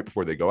locker room right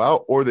before they go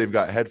out, or they've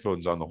got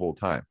headphones on the whole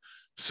time.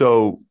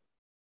 So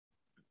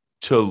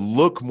to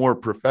look more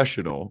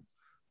professional,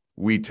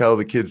 we tell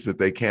the kids that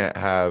they can't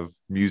have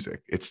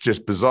music. It's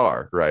just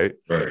bizarre, right?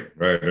 Right.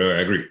 I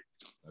agree.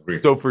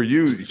 So for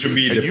you, it should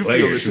be the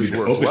player. It should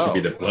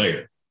be the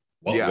player.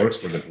 What works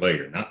for the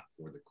player, not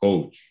for the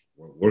coach.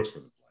 What works for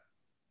the player.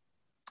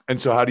 And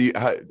so how do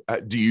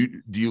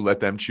you let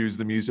them choose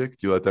the music?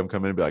 Do you let them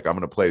come in and be like, I'm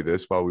going to play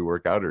this while we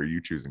work out, or are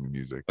you choosing the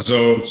music?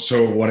 So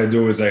what I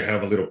do is I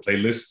have a little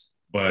playlist,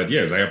 but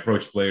yes, I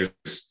approach players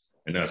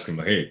and ask them,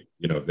 hey,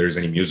 if there's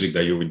any music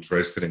that you're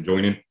interested in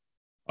joining.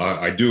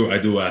 I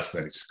do ask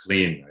that it's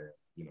clean.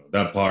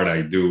 That part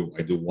I do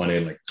want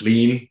it like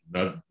clean,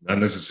 not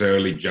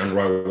necessarily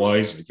genre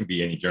wise. It can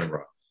be any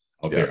genre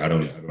out there. I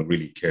don't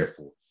really care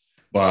for.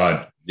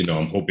 But,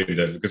 I'm hoping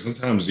that because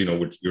sometimes,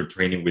 you're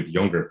training with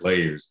younger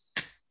players.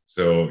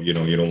 So, you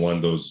don't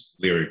want those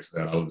lyrics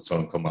that all of a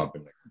sudden come up.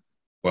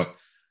 But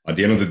at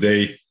the end of the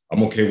day,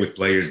 I'm okay with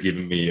players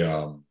giving me,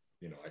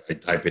 I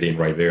type it in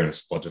right there on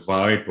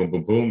Spotify, boom,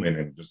 boom, boom, and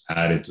then just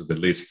add it to the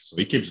list. So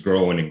it keeps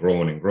growing and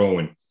growing and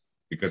growing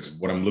because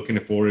what I'm looking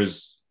for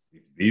is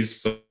if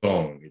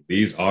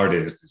these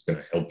artists is going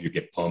to help you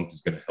get pumped,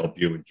 it's going to help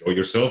you enjoy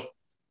yourself,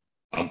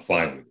 I'm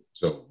fine with it.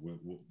 So,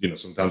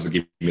 sometimes they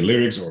give me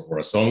lyrics or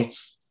a song,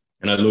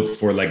 and I look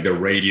for like the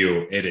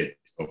radio edit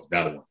of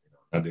that one,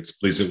 not the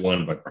explicit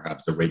one, but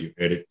perhaps the radio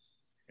edit,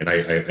 and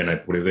I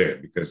put it there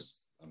because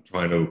I'm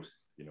trying to,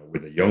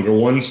 with the younger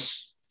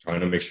ones,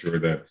 trying to make sure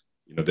that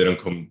they don't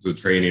come to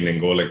training and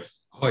go like,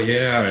 oh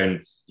yeah,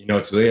 and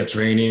today at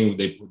training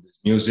they put this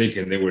music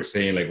and they were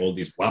saying like all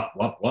these wop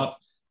wop wop.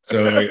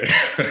 So,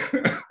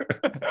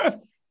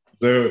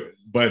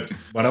 but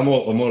I'm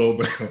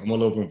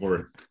all open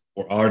for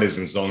artists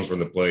and songs from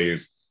the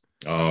players,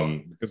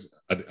 because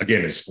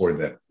again, it's for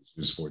them.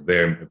 It's for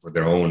them, for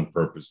their own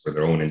purpose, for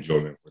their own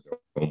enjoyment, for their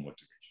own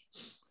motivation.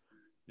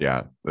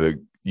 Yeah,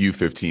 the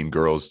U15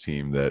 girls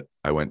team that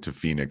I went to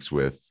Phoenix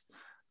with,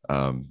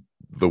 the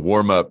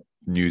warm-up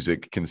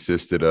music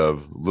consisted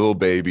of Lil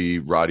Baby,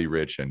 Roddy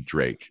Ricch, and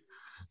Drake.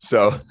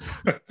 So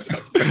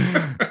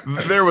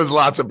there was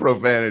lots of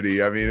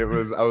profanity. I mean, I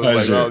was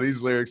like, oh,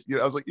 these lyrics,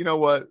 I was like, you know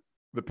what?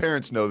 The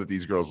parents know that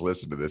these girls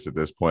listen to this at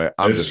this point.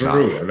 I'm just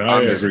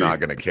not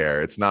going to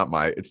care. It's not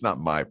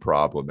my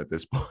problem at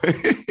this point.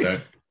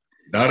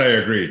 That I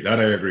agree.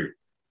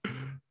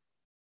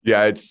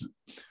 Yeah, it's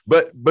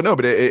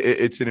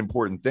an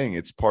important thing.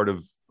 It's part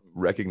of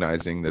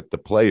recognizing that the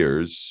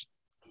players,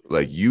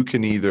 like, you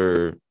can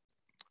either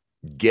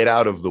get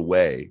out of the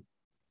way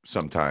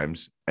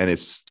sometimes, and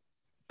it's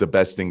the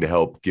best thing to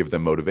help give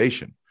them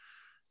motivation.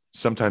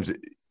 Sometimes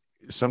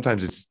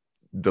it's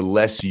the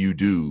less you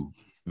do,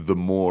 the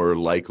more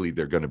likely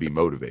they're going to be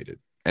motivated.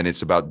 and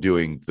it's about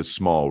doing the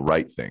small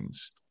right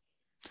things.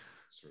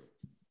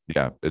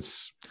 Yeah,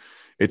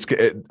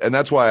 and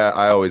that's why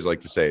I always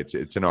like to say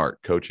it's an art.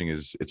 Coaching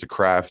it's a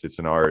craft. It's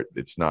an art.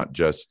 It's not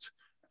just,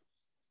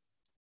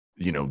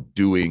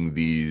 doing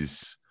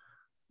these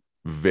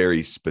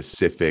very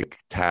specific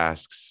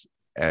tasks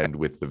and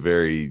with the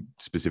very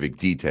specific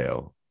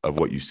detail of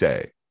what you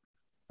say.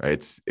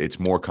 Right? It's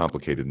more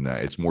complicated than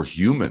that. It's more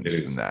human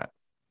than that.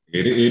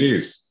 It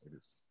is.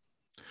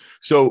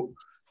 So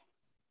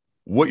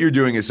what you're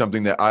doing is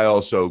something that I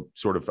also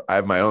I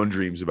have my own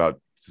dreams about.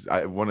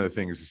 One of the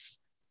things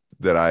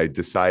that I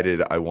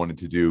decided I wanted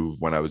to do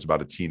when I was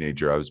about a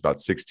teenager, I was about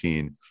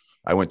 16.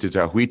 I went to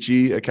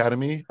Tahuichi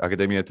Academy,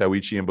 Academia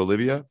Tahuichi in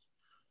Bolivia.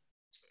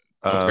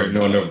 Okay,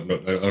 no,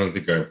 I don't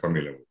think I'm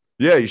familiar with it.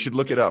 Yeah, you should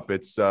look it up.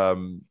 It's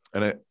an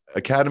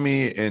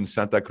academy in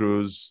Santa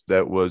Cruz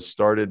that was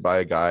started by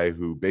a guy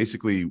who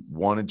basically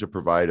wanted to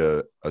provide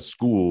a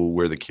school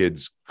where the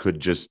kids could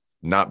just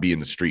not be in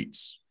the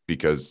streets,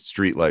 because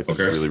street life is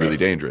really, really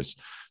dangerous.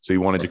 So he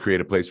wanted to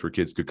create a place where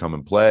kids could come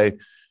and play.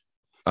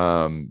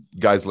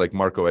 Guys like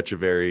Marco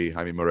Echeverri,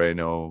 Jaime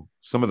Moreno,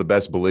 some of the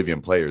best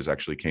Bolivian players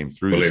actually came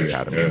through this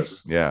academy.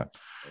 Yes. Yeah.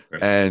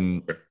 Okay.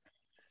 And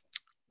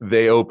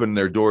they opened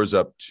their doors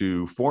up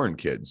to foreign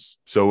kids.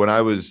 So when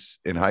I was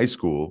in high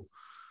school,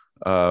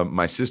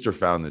 my sister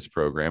found this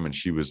program and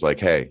she was like,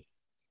 hey,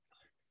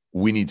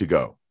 we need to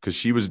go, because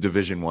she was a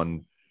Division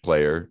I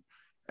player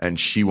and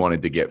she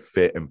wanted to get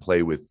fit and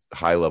play with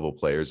high level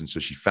players. And so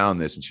she found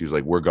this and she was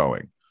like, we're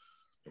going.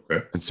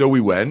 Okay. And so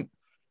we went,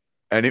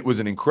 and it was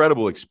an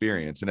incredible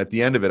experience. And at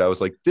the end of it, I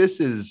was like, this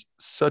is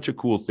such a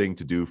cool thing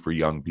to do for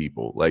young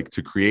people, like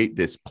to create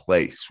this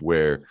place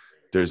where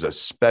there's a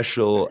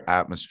special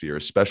atmosphere,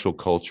 a special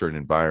culture and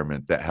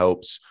environment that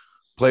helps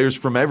players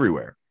from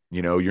everywhere.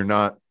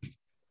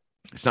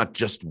 It's not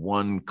just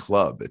one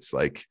club. It's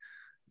like,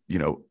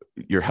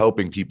 you're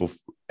helping people,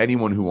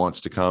 anyone who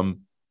wants to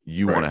come,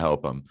 you want to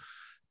help them.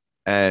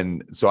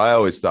 And so I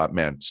always thought,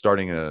 man,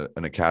 starting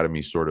an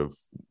academy sort of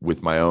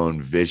with my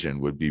own vision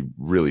would be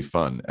really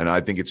fun. And I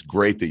think it's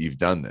great that you've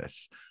done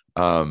this.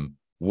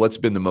 What's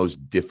been the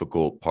most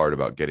difficult part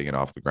about getting it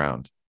off the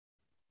ground?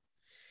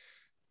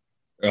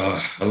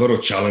 A lot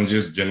of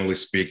challenges, generally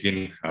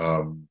speaking.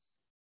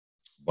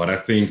 But I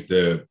think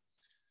the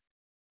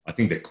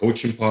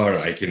coaching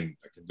part, I can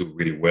do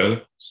really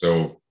well.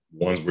 So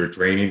once we're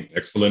training,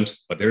 excellent.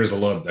 But there's a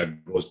lot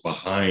that goes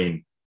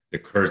behind the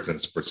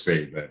curtains, per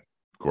se, that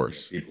of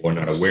course people are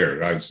not aware,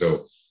 right?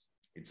 So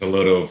it's a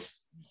lot of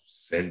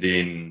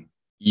sending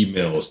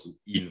emails to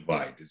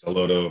invite. It's a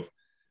lot of,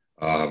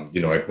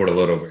 I put a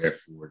lot of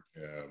effort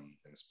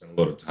and spend a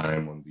lot of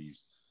time on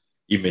these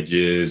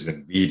images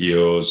and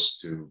videos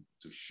to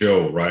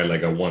show, right?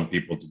 Like I want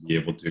people to be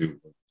able to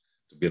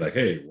be like,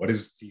 hey, what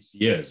is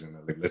TCS? And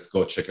like, let's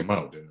go check them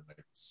out and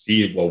like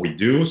see what we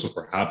do. So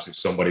perhaps if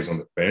somebody's on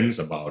the fence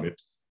about it,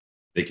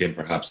 they can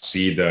perhaps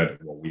see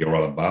that what we are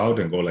all about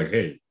and go like,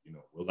 hey,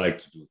 we'd like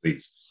to do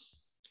this.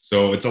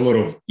 So it's a lot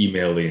of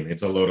emailing.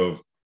 It's a lot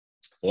of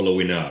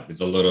following up. It's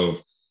a lot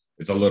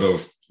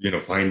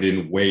of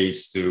finding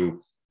ways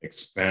to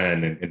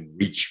expand and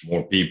reach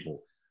more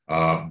people.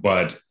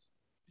 But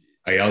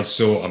I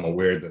also am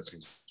aware that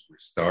since we're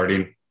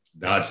starting,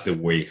 that's the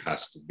way it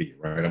has to be,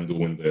 right? I'm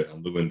doing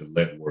the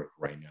lead work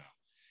right now.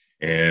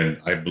 And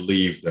I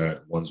believe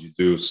that once you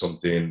do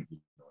something,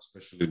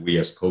 especially we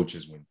as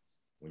coaches, when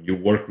you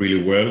work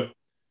really well,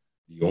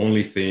 the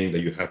only thing that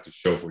you have to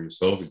show for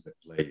yourself is the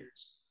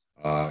players.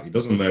 It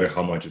doesn't matter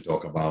how much you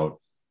talk about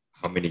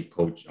how many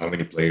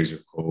players you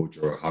coach,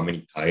 or how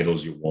many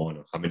titles you won,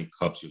 or how many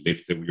cups you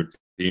lifted with your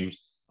teams.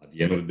 At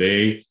the end of the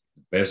day,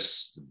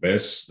 the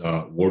best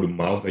word of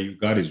mouth that you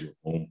got is your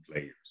own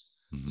players.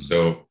 Mm-hmm.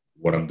 So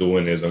what I'm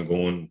doing is I'm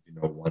going,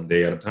 one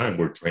day at a time.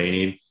 We're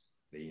training.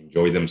 They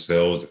enjoy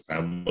themselves. The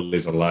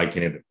families are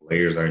liking it. The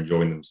players are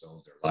enjoying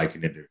themselves. They're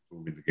liking it. They're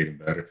improving. They're getting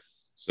better.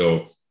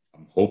 So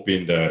I'm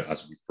hoping that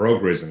as we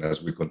progress and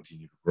as we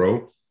continue to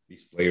grow,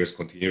 these players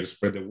continue to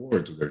spread the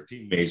word to their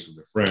teammates, to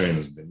their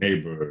friends, their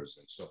neighbors,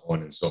 and so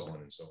on and so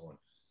on and so on.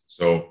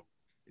 So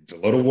it's a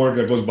lot of work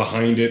that goes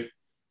behind it.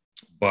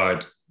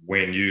 But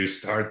when you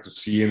start to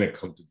see it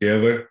come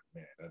together,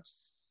 man,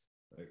 that's,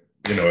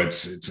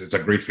 it's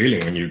a great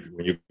feeling when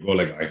you go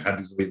like, I had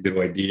this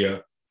little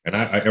idea, and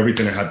I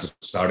everything I had to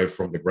start it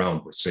from the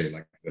ground, per se,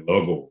 like the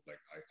logo,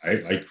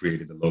 like I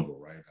created the logo,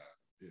 right?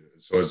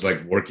 So it's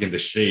like working the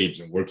shapes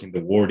and working the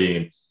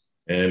wording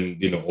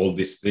and, all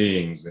these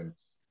things. And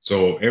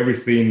so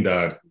everything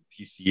that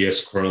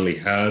TCS currently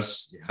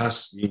has,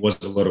 it was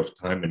a lot of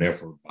time and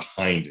effort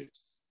behind it.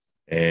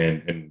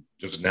 And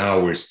just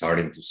now we're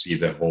starting to see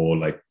the whole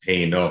like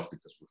paying off,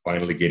 because we're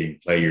finally getting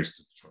players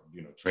to,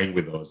 train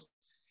with us.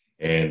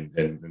 And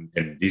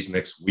this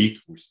next week,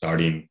 we're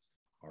starting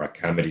our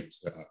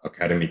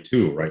academy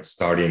 2, right?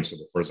 So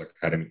the first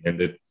academy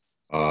ended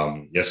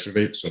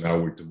yesterday. So now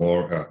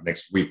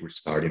next week, we're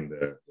starting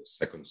the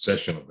second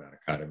session of that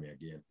academy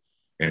again.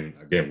 And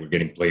again, we're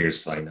getting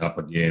players signed up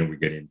again. We're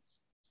getting,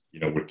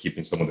 we're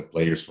keeping some of the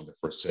players from the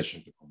first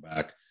session to come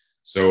back.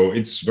 So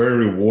it's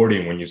very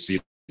rewarding when you see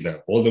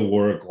that all the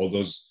work, all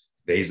those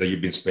days that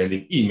you've been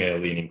spending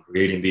emailing and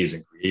creating this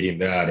and creating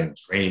that and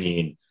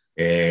training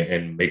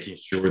and making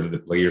sure that the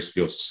players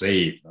feel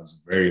safe.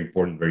 That's very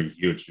important, very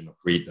huge.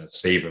 Create that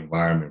safe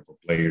environment for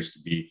players to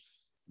be,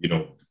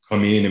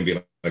 come in and be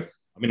like,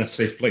 I'm in a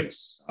safe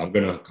place. I'm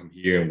gonna come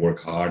here and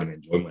work hard and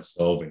enjoy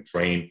myself and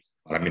train,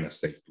 but I'm in a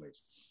safe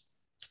place.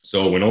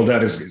 So when all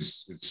that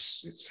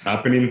is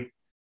happening,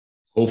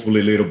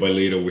 hopefully little by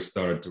little we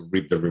start to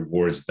reap the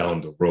rewards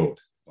down the road.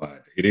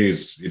 But it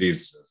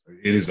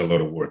is a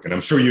lot of work, and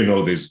I'm sure you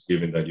know this,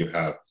 given that you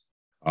have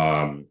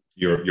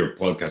your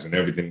podcast and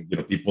everything.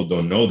 People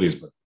don't know this,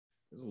 but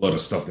there's a lot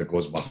of stuff that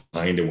goes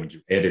behind it. When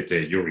you edit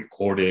it, you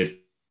record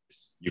it,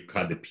 you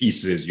cut the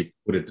pieces, you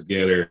put it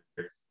together.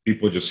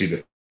 People just see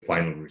the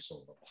final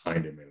result, but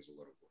behind it, man, is a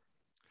lot of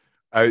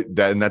work.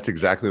 And that's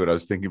exactly what I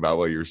was thinking about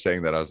while you were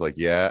saying that. I was like,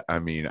 yeah, I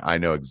mean, I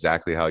know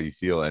exactly how you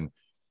feel. And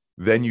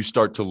then you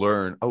start to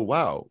learn, oh,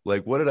 wow,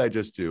 like, what did I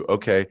just do?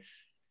 Okay.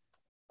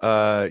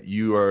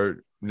 You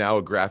are now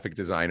a graphic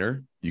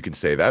designer. You can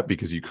say that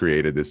because you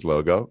created this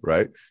logo,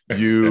 right?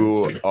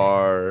 You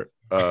are,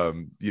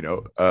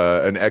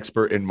 an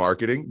expert in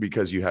marketing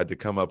because you had to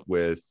come up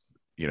with,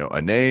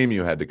 a name.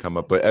 You had to come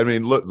up with, I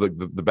mean, look,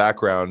 the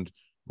background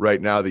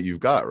right now that you've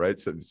got, right?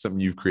 So it's something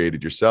you've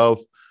created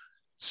yourself.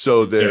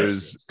 So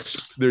there's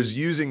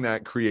using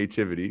that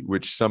creativity,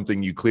 which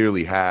something you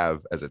clearly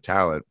have as a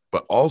talent,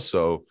 but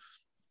also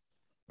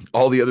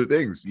all the other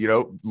things,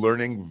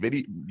 learning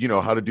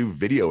video, how to do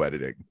video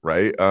editing,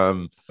 right?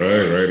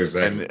 Right,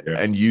 exactly.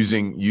 And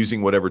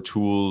using whatever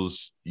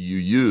tools you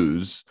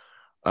use,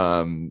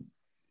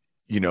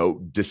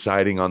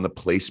 deciding on the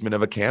placement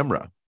of a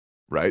camera,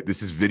 right?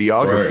 This is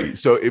videography. Right.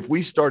 So if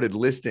we started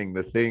listing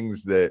the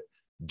things that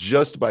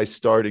just by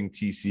starting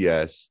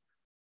TCS,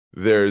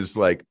 there's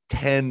like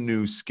 10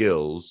 new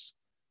skills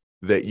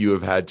that you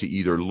have had to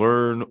either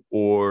learn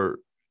or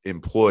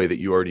employ that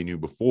you already knew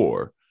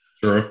before.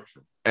 Sure.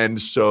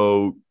 And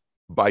so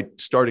by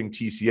starting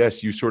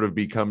TCS, you sort of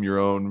become your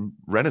own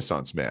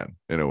Renaissance man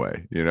in a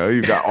way.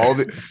 You've got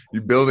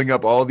you're building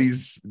up all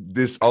these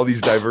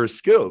diverse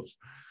skills.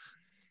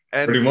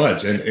 And pretty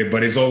much.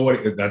 But it's all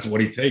that's what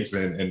it takes.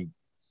 And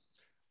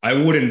I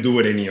wouldn't do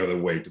it any other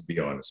way, to be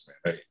honest,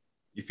 man.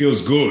 It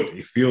feels good.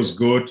 It feels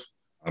good.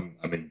 I'm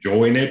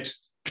enjoying it.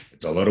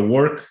 It's a lot of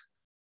work.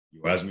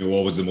 You asked me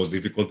what was the most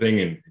difficult thing,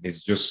 and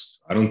it's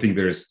just, I don't think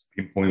there's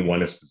pinpoint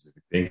one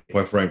specific thing.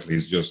 Quite frankly,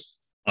 it's just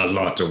a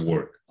lot of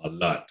work, a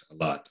lot,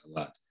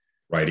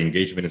 right?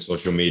 Engagement in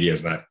social media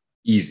is not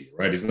easy,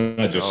 right? It's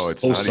not just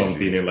post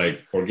something and like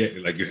forget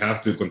it. Like you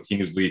have to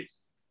continuously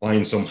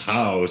find some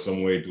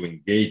way to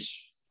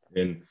engage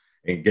and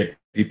get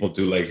people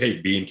to like,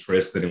 hey, be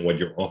interested in what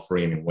you're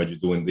offering and what you're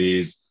doing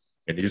this.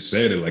 And you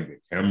said it, like the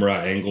camera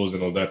angles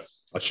and all that.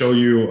 I'll show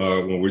you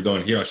when we're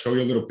done here. I'll show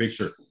you a little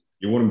picture.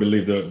 You wouldn't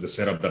believe the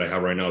setup that I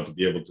have right now to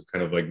be able to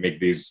kind of like make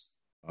these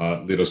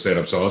little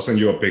setups. So I'll send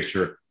you a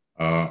picture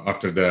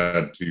after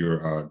that to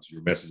your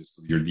messages,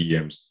 to your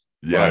DMs.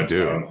 Yeah, I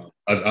do.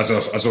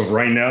 As of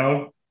right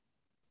now,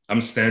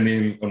 I'm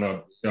sitting on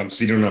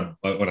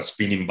a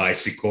spinning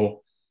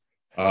bicycle.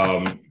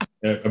 My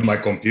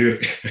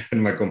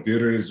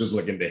computer is just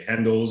like in the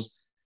handles.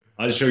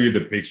 I'll show you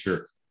the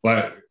picture,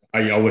 but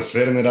I was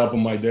setting it up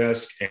on my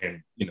desk,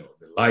 and the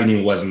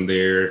lighting wasn't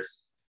there,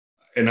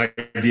 and I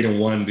didn't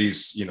want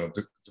this, to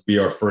be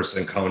our first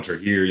encounter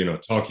here,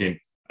 talking.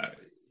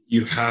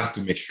 You have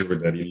to make sure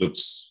that it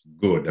looks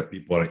good, that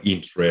people are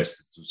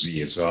interested to see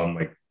it. So I'm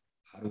like,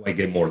 how do I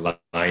get more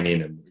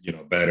lighting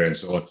and better and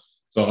so on.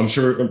 So I'm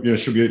sure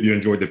you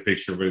enjoyed the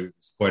picture, but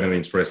it's quite an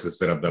interesting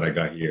setup that I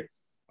got here.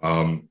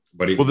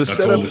 But that's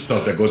setup, all the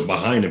stuff that goes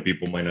behind it.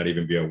 People might not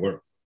even be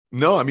aware.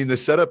 No, I mean, the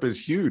setup is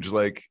huge.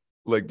 Like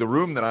the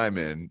room that I'm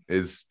in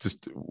is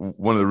just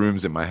one of the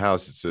rooms in my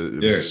house.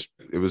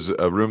 It was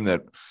a room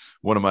that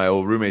one of my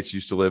old roommates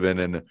used to live in.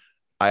 And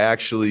I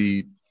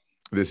actually,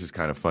 this is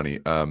kind of funny.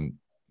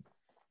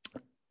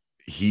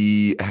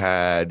 He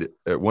had,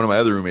 one of my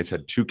other roommates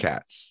had 2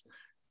 cats,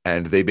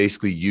 and they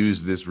basically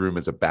used this room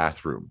as a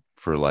bathroom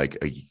for like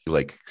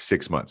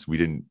 6 months. We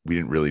didn't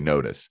really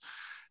notice.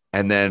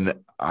 And then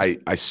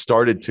I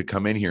started to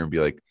come in here and be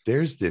like,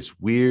 there's this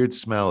weird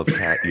smell of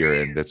cat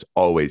urine that's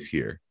always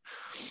here.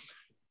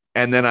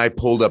 And then I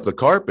pulled up the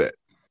carpet,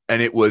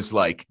 and it was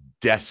like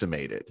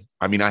decimated.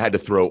 I mean, I had to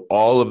throw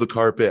all of the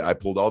carpet. I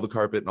pulled all the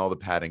carpet and all the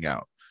padding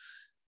out.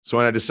 So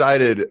when I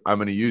decided I'm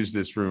going to use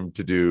this room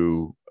to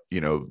do,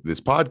 this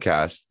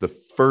podcast, the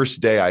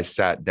first day I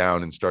sat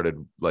down and started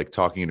like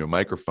talking into a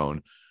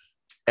microphone,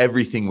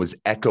 everything was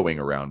echoing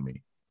around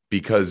me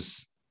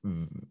because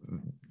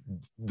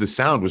the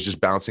sound was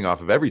just bouncing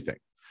off of everything.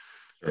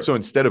 Sure. So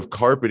instead of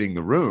carpeting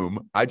the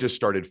room, I just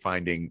started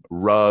finding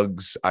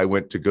rugs. I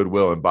went to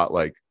Goodwill and bought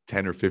like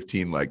 10 or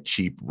 15 like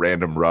cheap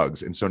random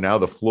rugs. And so now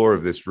the floor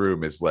of this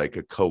room is like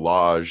a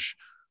collage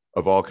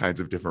of all kinds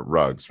of different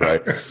rugs,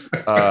 right?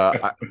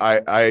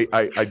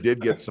 I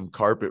did get some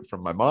carpet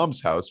from my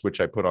mom's house, which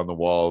I put on the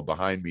wall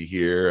behind me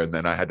here. And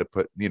then I had to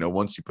put,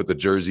 once you put the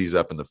jerseys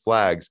up and the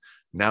flags,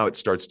 now it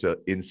starts to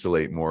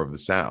insulate more of the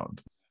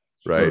sound,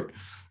 right? Sure.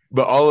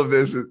 But all of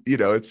this is,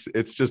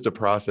 it's just a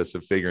process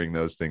of figuring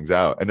those things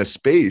out, and a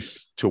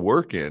space to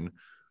work in.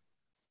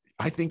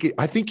 I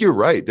think you're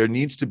right. There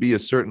needs to be a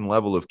certain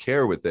level of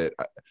care with it.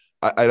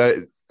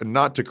 I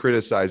not to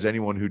criticize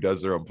anyone who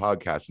does their own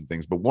podcasts and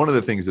things, but one of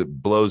the things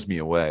that blows me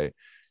away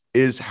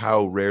is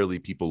how rarely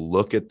people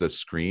look at the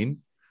screen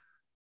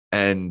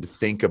and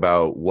think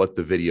about what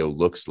the video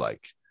looks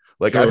like.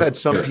 Like, sure, I've had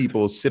some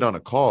people sit on a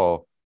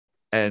call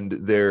and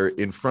they're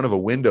in front of a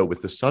window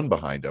with the sun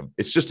behind them.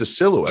 It's just a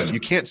silhouette. You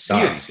can't see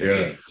anything.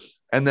 Yeah.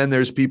 And then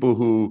there's people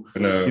who,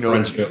 and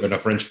a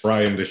French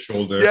fry in the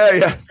shoulder.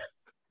 Yeah.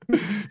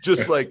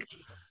 Just like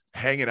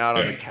hanging out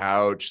on the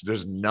couch.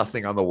 There's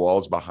nothing on the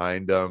walls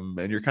behind them.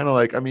 And you're kind of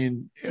like, I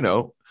mean,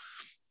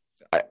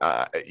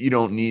 you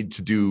don't need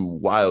to do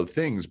wild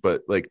things,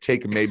 but like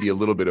take maybe a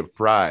little bit of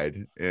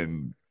pride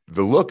in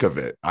the look of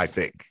it, I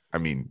think. I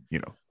mean,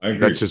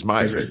 that's just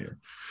my opinion.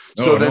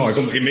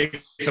 It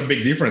makes a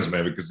big difference,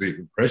 man, because the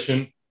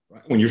impression,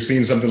 when you're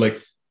seeing something like,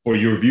 for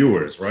your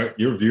viewers, right?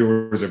 Your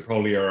viewers that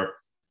probably are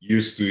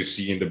used to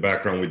seeing the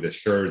background with the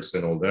shirts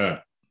and all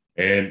that.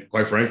 And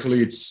quite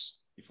frankly,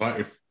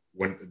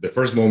 when the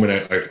first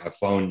moment I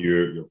found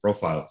your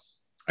profile,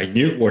 I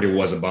knew what it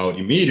was about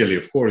immediately.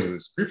 Of course, the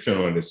description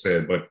on it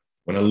said, but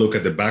when I look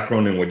at the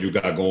background and what you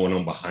got going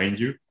on behind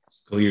you,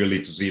 it's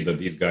clearly to see that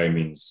this guy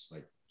means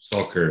like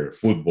soccer,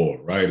 football,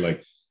 right?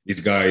 Like,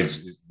 these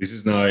guys, this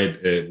is not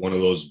one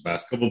of those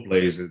basketball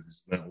plays.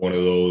 It's not one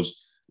of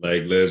those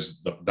like let's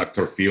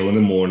Dr. Phil in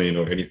the morning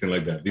or anything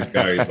like that. This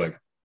guy is like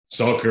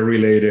soccer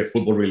related,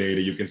 football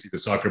related. You can see the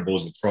soccer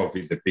balls, the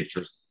trophies, the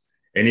pictures.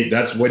 And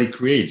that's what it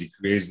creates. It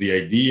creates the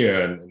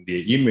idea and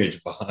the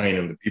image behind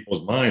in the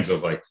people's minds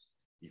of like,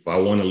 if I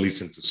want to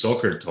listen to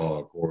soccer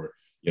talk or,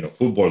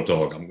 football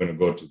talk, I'm going to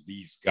go to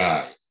this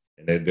guy.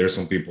 And then there's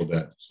some people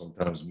that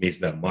sometimes miss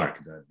that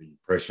mark, that the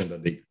impression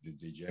that they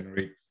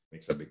generate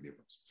makes a big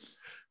difference.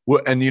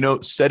 Well, and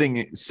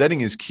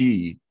setting is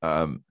key.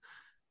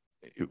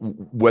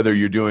 Whether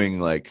you're doing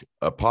like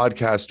a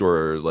podcast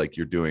or like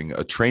you're doing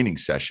a training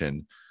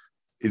session,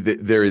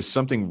 there is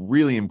something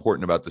really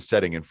important about the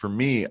setting. And for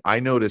me,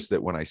 I notice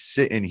that when I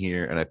sit in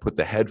here and I put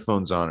the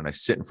headphones on and I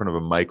sit in front of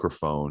a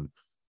microphone,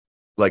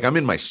 like I'm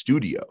in my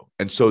studio.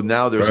 And so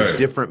now there's a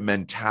different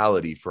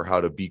mentality for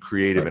how to be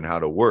creative and how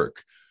to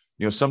work.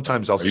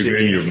 Sometimes I'll sit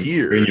in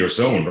here in your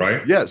zone,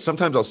 right? Yeah.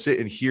 Sometimes I'll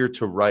sit in here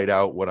to write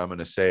out what I'm going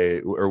to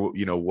say or,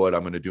 what I'm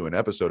going to do an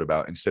episode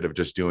about instead of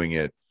just doing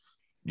it,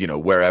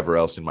 wherever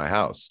else in my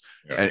house.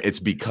 Yeah. And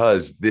it's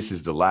because this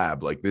is the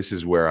lab. Like, this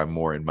is where I'm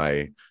more in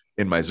my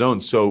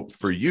zone. So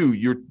for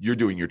you're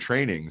doing your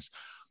trainings.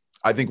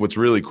 I think what's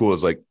really cool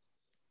is like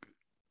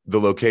the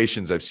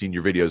locations I've seen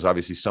your videos,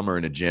 obviously some are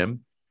in a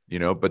gym,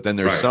 but then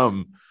there's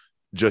some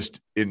just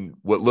in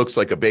what looks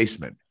like a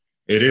basement.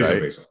 It is a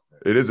basement.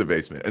 It is a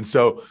basement. And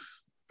so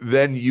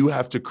then you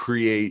have to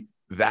create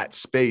that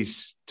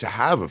space to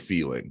have a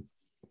feeling,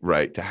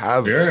 right? To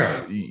have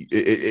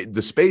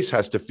the space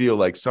has to feel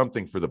like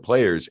something for the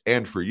players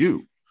and for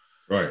you.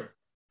 Right.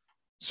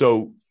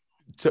 So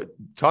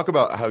talk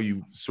about how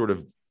you sort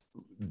of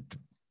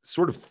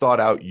thought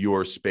out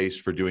your space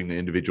for doing the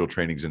individual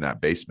trainings in that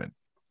basement.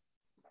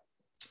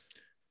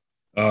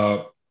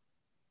 So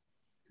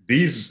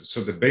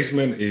the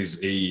basement is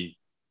the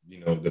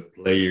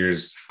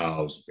player's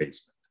house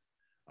basement.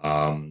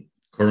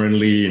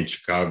 Currently in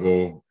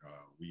Chicago,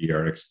 we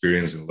are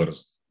experiencing a lot of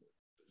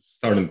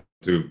starting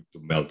to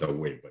melt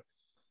away. But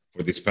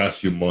for these past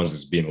few months,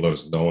 it's been a lot of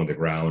snow on the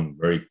ground,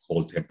 very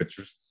cold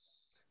temperatures.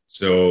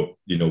 So,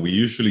 we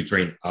usually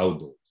train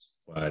outdoors,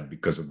 but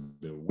because of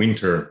the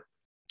winter,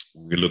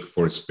 we look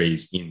for a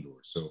space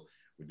indoors. So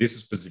with this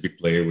specific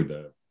player with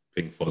the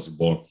pink fuzzy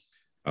ball,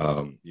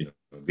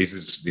 this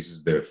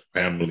is their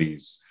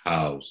family's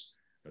house.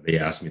 They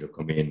asked me to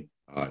come in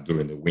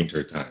during the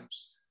winter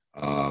times.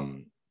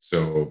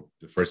 So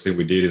the first thing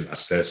we did is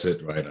assess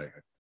it, right?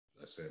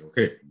 I said,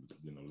 okay,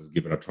 let's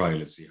give it a try.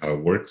 Let's see how it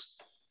works.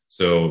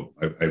 So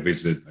I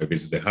visit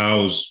the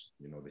house,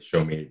 they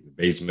show me the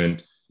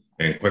basement,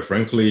 and quite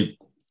frankly,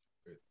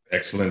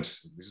 excellent.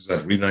 This is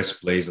a really nice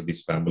place that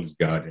these families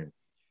got, and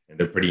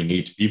they're pretty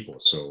neat people.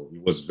 So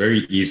it was very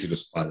easy to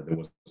spot that there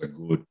was a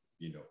good,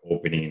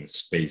 opening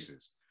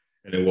spaces.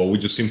 And then what we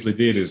just simply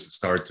did is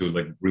start to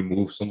like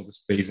remove some of the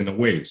space in a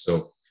way.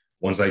 So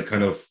once I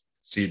kind of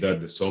see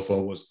that the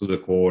sofa was to the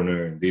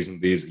corner and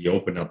this, he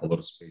opened up a lot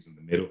of space in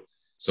the middle.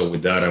 So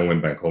with that, I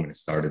went back home and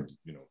started,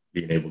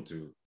 being able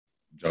to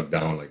jot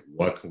down like,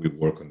 what can we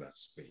work on that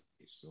space?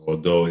 So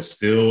although it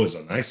still is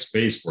a nice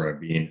space for it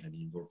being an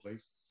indoor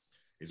place,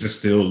 it's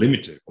still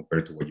limited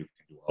compared to what you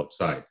can do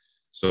outside.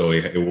 So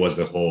it was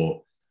the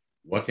whole,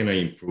 what can I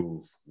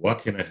improve?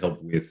 What can I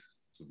help with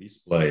to this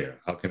player?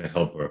 How can I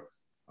help her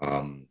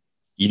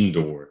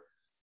indoor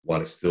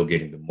while still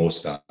getting the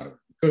most out of it?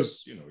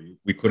 Because,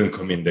 we couldn't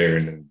come in there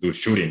and do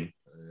shooting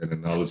and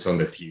then all of a sudden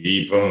the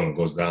TV boom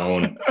goes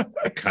down,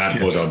 the cat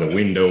goes out the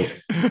window.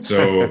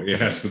 So it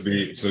has to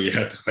be. So you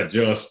have to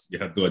adjust. You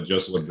have to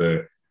adjust what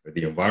the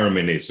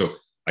environment is. So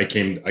I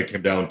came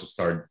down to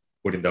start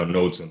putting down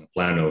notes on the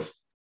plan of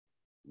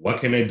what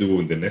can I do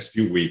in the next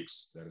few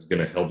weeks that is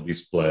going to help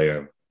this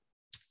player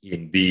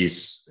in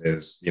this,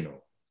 as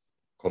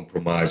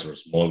compromise or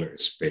smaller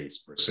space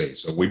per se.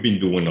 So we've been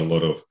doing a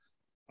lot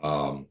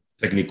of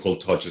technical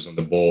touches on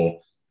the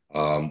ball.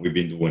 We've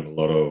been doing a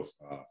lot of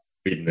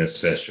fitness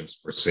sessions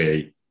per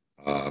se.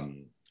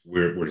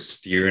 We're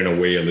steering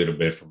away a little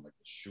bit from like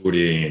the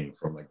shooting,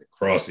 from like the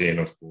crossing,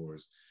 of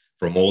course,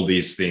 from all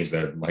these things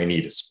that might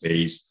need a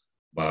space.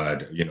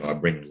 But I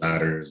bring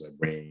ladders, I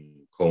bring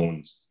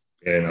cones,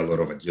 and a lot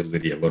of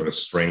agility, a lot of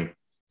strength,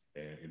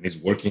 and it's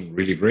working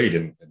really great.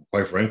 And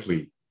quite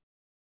frankly,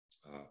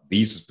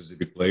 this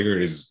specific player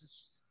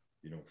is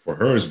for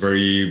her is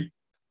very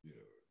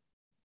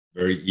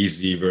very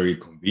easy, very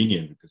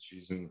convenient because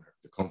she's in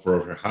the comfort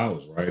of her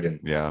house, right? And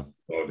yeah,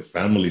 the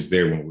family's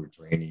there when we're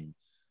training.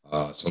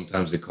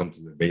 Sometimes they come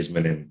to the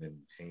basement and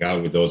hang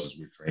out with us as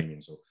we're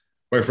training. So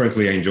quite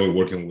frankly, I enjoy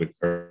working with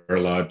her a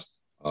lot.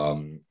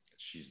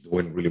 She's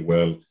doing really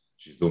well.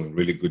 She's doing a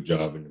really good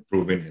job in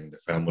improving. And the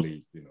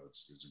family,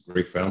 it's a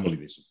great family.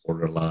 They support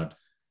her a lot.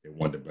 They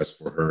want the best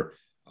for her.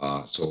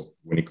 So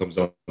when it comes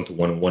down to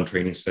one-on-one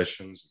training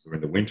sessions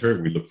during the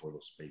winter, we look for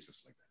those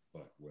spaces like that.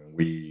 But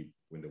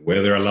when the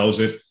weather allows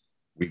it,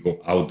 we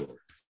go outdoor.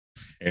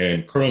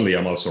 And currently,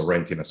 I'm also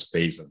renting a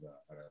space at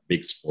a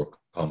big sport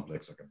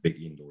complex, like a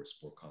big indoor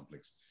sport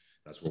complex.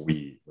 That's where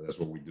we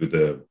do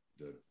the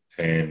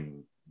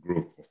 10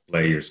 group of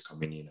players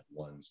coming in at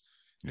once.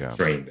 Yeah.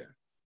 Train there.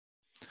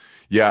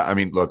 Yeah, I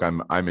mean, look,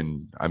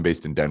 I'm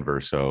based in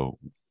Denver, so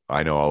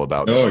I know all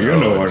about. Oh, you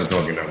know what I'm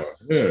talking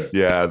about.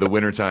 Yeah, the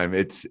wintertime.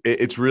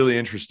 It's really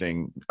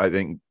interesting. I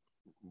think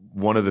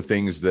one of the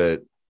things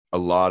that a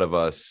lot of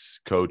us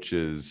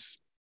coaches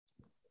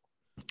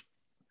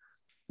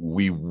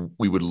we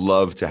would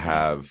love to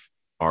have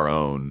our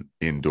own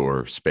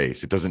indoor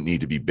space. It doesn't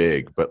need to be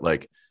big, but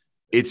like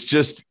it's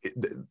just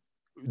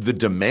the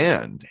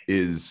demand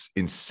is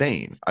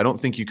insane. I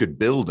don't think you could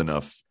build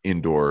enough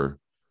indoor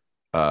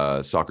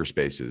soccer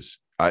spaces.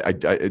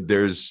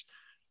 There's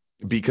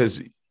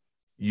because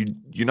you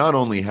not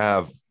only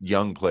have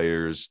young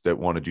players that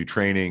want to do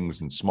trainings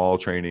and small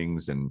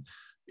trainings and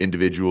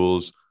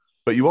individuals,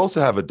 but you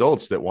also have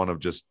adults that want to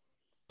just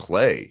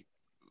play.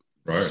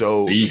 Right.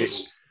 So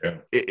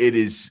it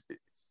is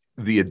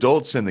the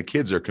adults and the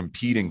kids are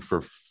competing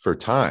for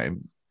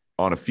time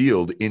on a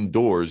field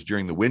indoors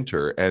during the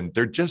winter, and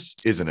there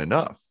just isn't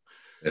enough.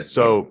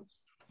 So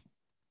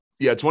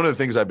yeah, it's one of the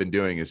things I've been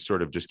doing is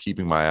sort of just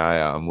keeping my eye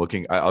out. I'm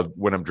looking,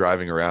 when I'm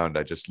driving around,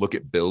 I just look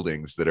at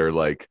buildings that are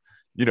like,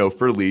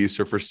 for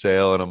lease or for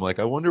sale. And I'm like,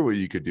 I wonder what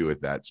you could do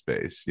with that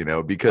space,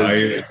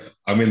 because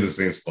I'm in the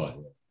same spot.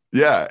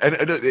 Yeah. And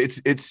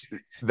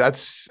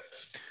that's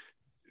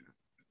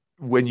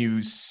when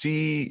you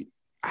see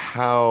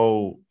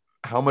how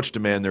much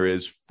demand there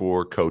is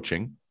for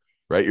coaching,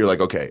 right? You're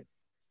like, okay,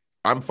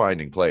 I'm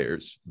finding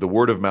players. The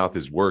word of mouth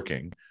is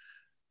working.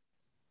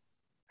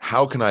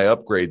 How can I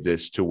upgrade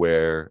this to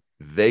where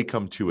they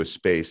come to a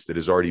space that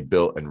is already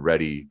built and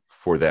ready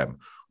for them?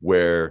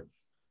 Where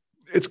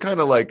it's kind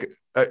of like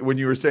when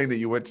you were saying that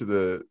you went to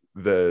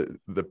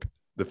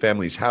the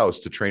family's house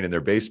to train in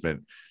their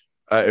basement,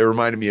 it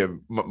reminded me of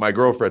my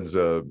girlfriend's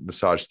a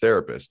massage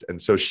therapist.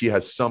 And so she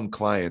has some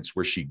clients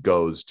where she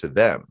goes to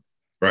them.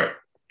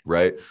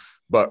 Right.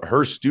 But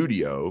her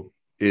studio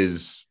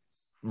is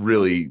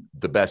really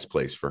the best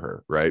place for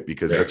her. Right.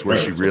 Because that's where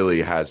she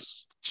really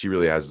has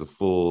the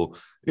full,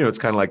 it's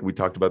kind of like we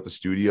talked about the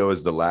studio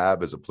as the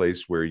lab, as a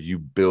place where you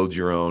build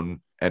your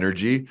own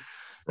energy.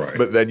 Right.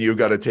 But then you've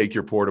got to take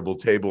your portable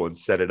table and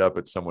set it up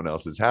at someone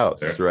else's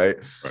house. Right.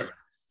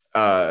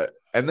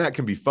 And that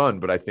can be fun.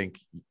 But I think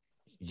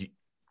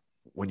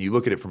when you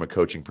look at it from a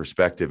coaching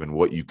perspective and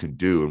what you can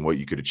do and what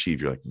you could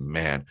achieve, you're like,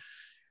 man,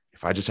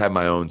 if I just had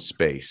my own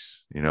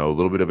space, a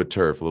little bit of a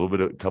turf,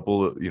 a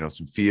couple of,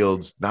 some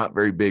fields, not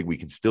very big, we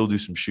can still do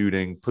some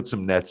shooting, put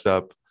some nets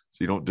up so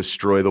you don't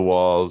destroy the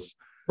walls.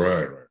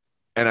 Right.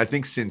 And I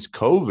think since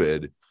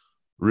COVID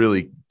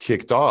really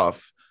kicked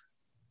off,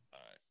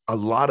 a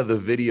lot of the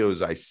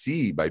videos I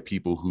see by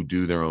people who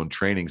do their own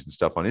trainings and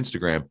stuff on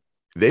Instagram,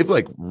 they've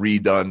like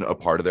redone a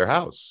part of their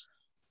house.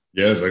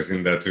 Yes, I've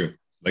seen that too.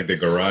 Like the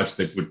garage,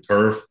 they put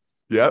turf.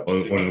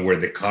 On where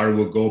the car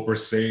will go per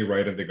se,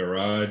 right in the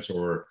garage,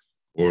 or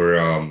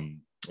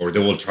they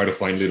will try to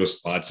find little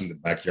spots in the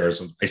backyard.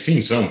 So I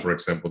seen some, for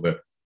example, that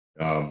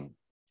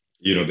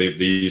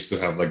they used to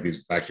have like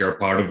this backyard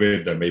part of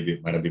it that maybe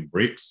it might have been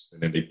bricks,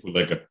 and then they put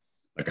like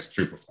a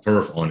strip of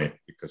turf on it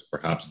because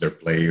perhaps their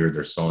player,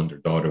 their son, their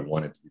daughter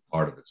wanted to be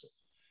part of it. So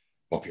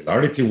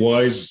popularity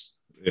wise,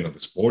 the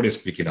sport is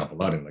picking up a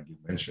lot, and like you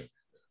mentioned,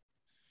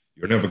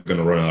 you're never going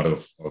to run out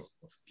of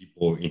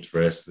people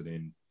interested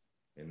in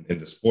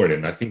the sport.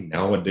 And I think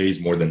nowadays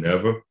more than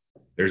ever,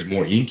 there's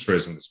more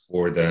interest in the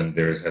sport than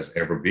there has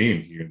ever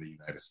been here in the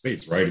United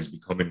States, right? It's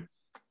becoming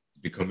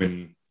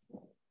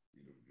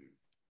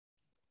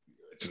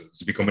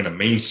it's becoming a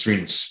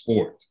mainstream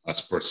sport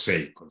as per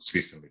se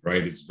consistently,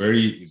 right? It's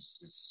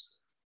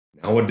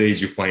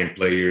nowadays you find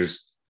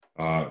players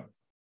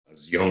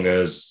as young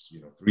as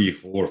 3,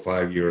 4,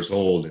 5 years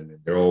old, and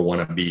they all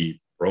want to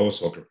be pro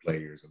soccer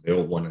players, and they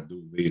all want to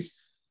do this.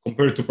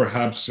 Compared to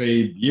perhaps say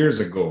years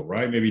ago,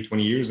 right? Maybe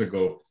 20 years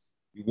ago,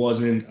 it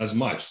wasn't as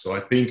much. So I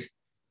think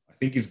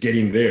it's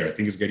getting there. I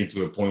think it's getting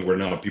to a point where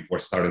now people are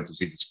starting to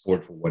see the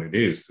sport for what it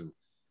is,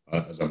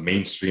 as a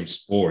mainstream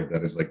sport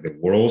that is like the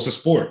world's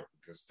sport,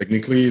 because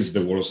technically it's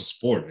the world's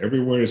sport.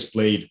 Everywhere it's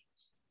played,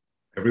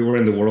 everywhere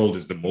in the world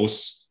is the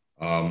most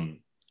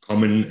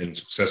common and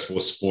successful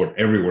sport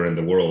everywhere in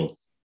the world,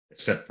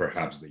 except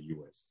perhaps the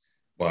US.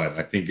 But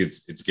I think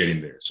it's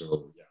getting there.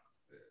 So yeah,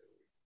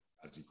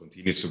 as it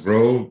continues to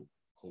grow,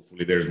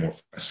 hopefully there's more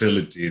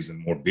facilities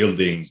and more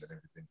buildings and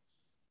everything,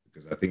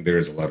 because I think there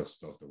is a lot of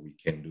stuff that we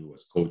can do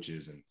as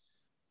coaches and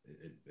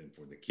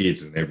for the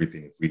kids and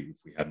everything if we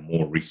had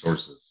more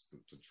resources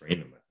to train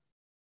them at.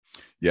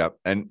 Yeah.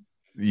 And,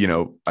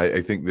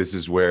 I think this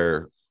is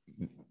where,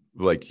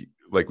 like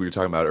we were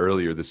talking about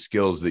earlier, the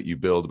skills that you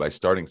build by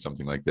starting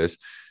something like this,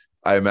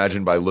 I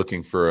imagine by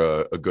looking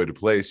for a good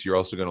place, you're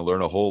also going to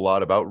learn a whole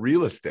lot about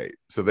real estate.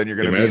 So then you're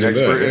going to be an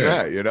expert in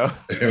that,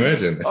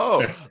 Imagine.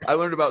 Oh, I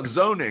learned about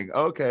zoning.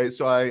 Okay.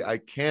 So I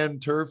can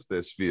turf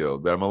this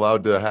field. I'm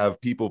allowed to have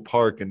people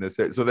park in this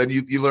area. So then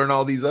you learn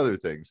all these other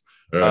things.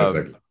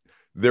 Exactly.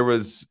 There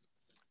was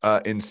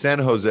in San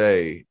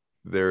Jose,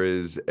 there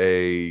is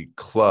a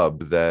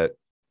club that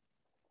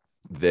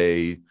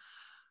they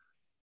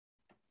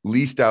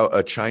leased out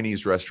a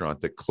Chinese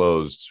restaurant that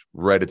closed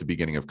right at the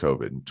beginning of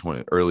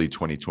COVID, early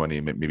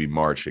 2020, maybe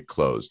March, it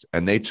closed.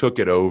 And they took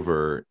it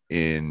over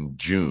in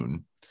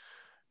June.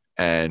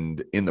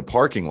 And in the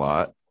parking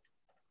lot,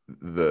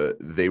 the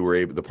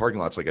parking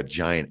lot's like a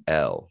giant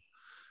L.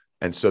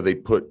 And so they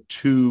put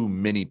 2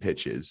 mini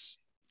pitches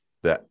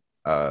that,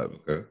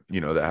 that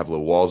have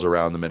little walls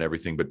around them and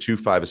everything, but 2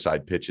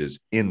 5-a-side pitches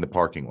in the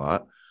parking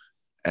lot.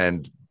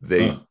 And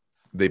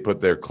they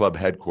put their club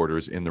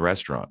headquarters in the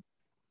restaurant.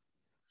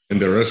 In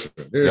the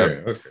restaurant. Yeah.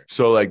 Yep. Okay.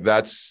 So like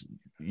that's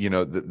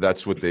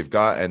that's what they've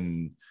got,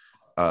 and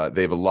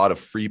they have a lot of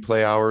free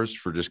play hours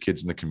for just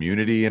kids in the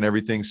community and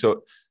everything.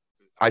 So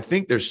I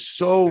think there's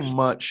so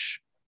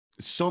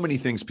many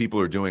things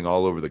people are doing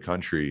all over the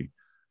country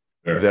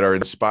that are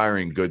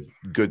inspiring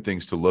good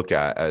things to look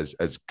at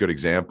as good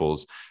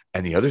examples.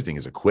 And the other thing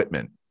is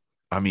equipment.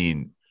 I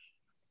mean,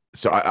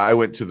 so I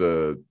went to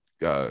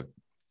the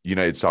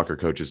United Soccer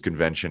Coaches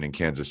Convention in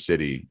Kansas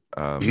City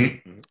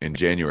in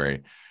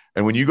January.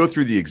 And when you go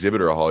through the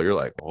exhibitor hall, you're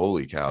like,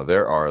 holy cow,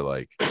 there are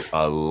like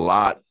a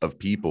lot of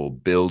people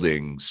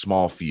building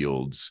small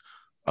fields,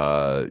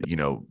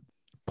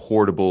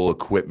 portable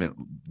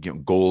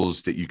equipment,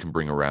 goals that you can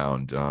bring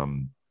around,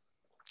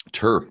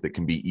 turf that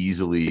can be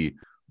easily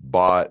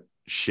bought,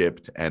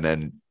 shipped,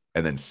 and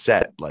then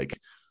set. Like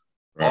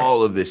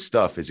all of this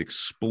stuff is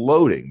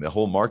exploding. The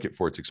whole market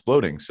for it's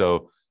exploding.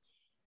 So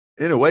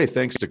in a way,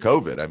 thanks to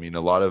COVID, I mean,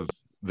 a lot of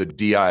the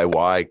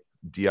DIY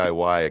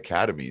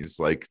academies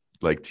like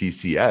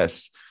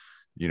TCS,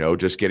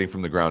 just getting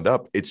from the ground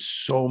up, it's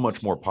so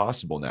much more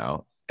possible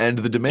now. And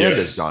the demand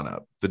has gone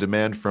up. The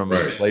demand from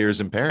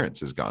players and parents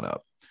has gone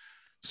up.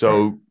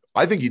 So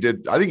I think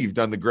you've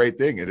done the great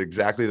thing at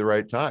exactly the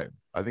right time.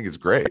 I think it's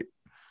great.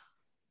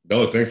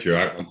 No, thank you.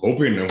 I'm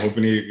hoping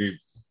it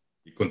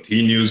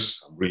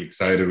continues. I'm really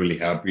excited, really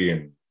happy.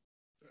 And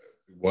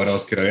what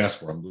else could I ask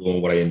for? I'm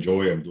doing what I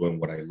enjoy. I'm doing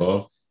what I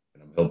love,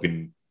 and I'm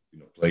helping,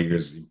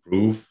 players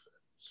improve.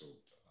 So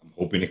I'm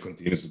hoping it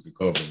continues to pick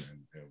up,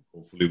 and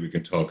hopefully we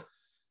can talk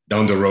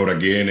down the road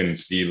again and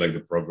see like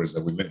the progress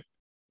that we made.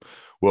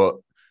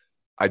 Well,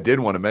 I did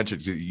want to mention,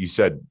 you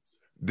said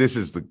this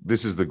is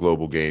the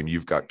global game.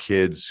 You've got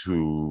kids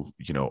who,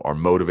 are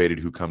motivated,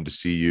 who come to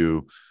see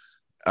you.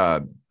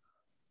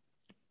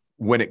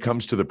 When it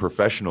comes to the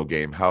professional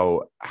game,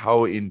 how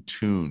in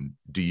tune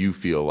do you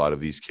feel a lot of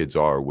these kids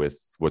are with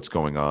what's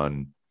going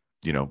on,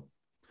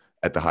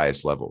 at the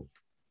highest level?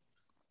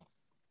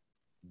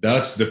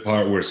 That's the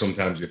part where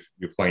sometimes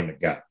you find a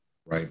gap,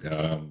 right?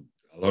 A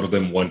lot of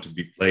them want to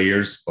be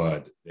players,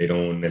 but they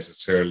don't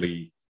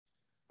necessarily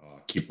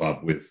keep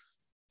up with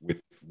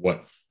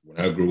what. When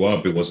I grew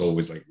up, it was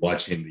always like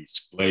watching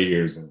these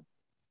players, and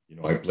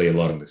I play a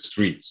lot on the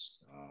streets.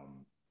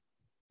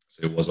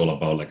 So it was all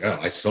about like,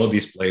 I saw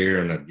this player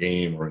in a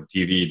game or on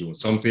TV doing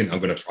something, I'm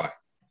gonna try.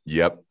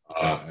 Yep.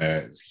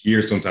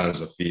 Here,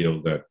 sometimes I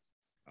feel that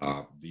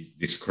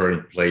these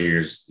current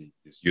players,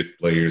 these youth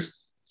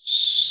players,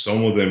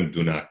 some of them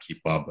do not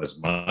keep up as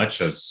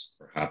much as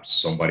perhaps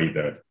somebody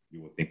that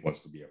you would think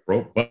wants to be a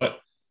pro. But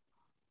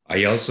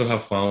I also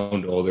have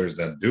found others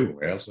that do.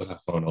 I also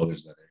have found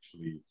others that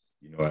actually,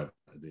 at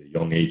the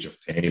young age of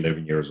 10,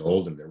 11 years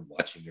old, and they're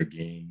watching their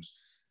games.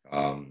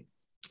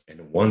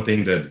 And one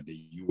thing that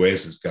the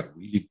US has got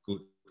really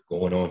good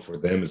going on for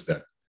them is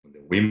that on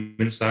the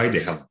women's side, they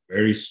have a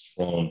very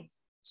strong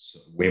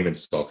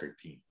women's soccer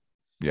team.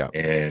 Yeah.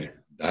 And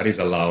that is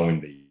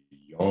allowing the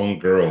young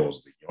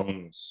girls, the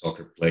young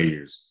soccer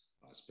players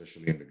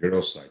especially in the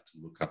girls' side,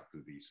 to look up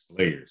to these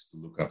players, to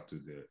look up to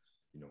the,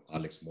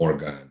 Alex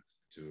Morgan,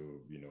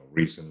 to,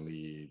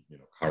 recently,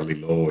 Carly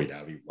Lloyd,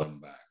 Abby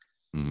Wambach,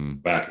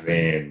 back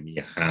then,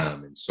 Mia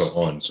Hamm, and so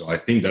on. So I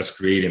think that's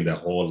creating the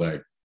whole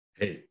like,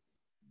 hey,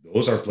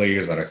 those are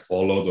players that I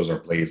follow, those are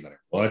players that I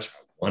watch. I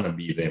want to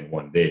be them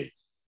one day.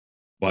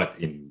 But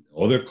in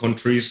other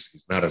countries,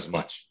 it's not as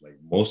much. Like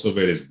most of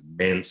it is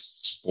men's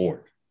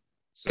sport.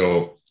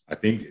 So I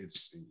think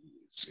it's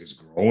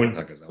growing.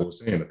 Like as I was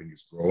saying, I think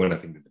it's growing. I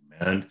think the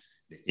demand,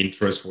 the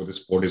interest for the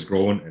sport is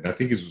growing, and I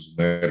think it's just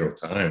a matter of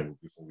time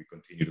before we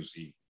continue to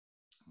see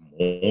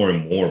more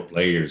and more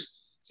players,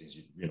 since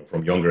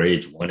from younger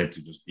age, wanted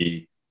to just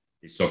be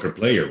a soccer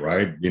player,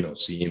 right?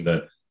 Seeing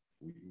that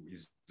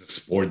it's a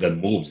sport that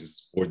moves, it's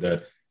a sport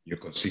that you're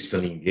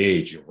consistently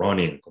engaged, you're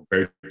running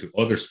compared to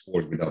other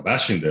sports without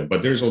bashing them.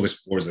 But there's other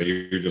sports that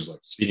you're just like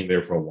sitting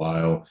there for a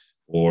while,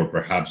 or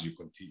perhaps you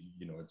continue,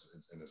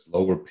 it's in a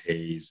slower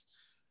pace.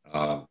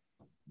 Our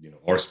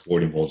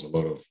sport involves a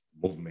lot of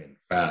movement,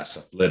 fast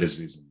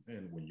athleticism.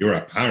 And when you're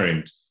a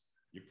parent,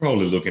 you're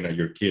probably looking at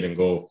your kid and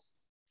go,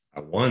 I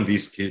want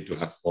this kid to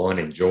have fun,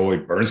 enjoy,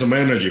 burn some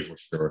energy for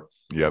sure.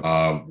 Yep.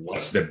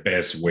 What's the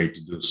best way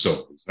to do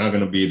so? It's not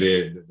going to be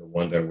the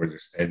one that where they're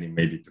spending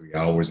maybe 3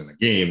 hours in a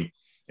game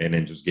and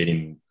then just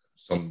getting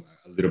a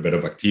little bit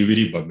of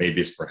activity, but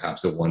maybe it's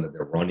perhaps the one that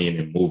they're running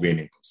and moving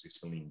and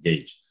consistently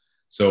engaged.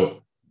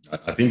 So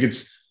I think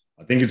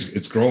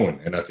it's growing.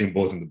 And I think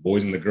both in the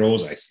boys and the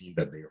girls, I see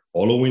that they are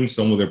following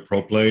some of their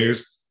pro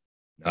players,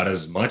 not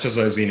as much as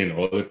I've seen in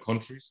other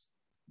countries.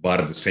 But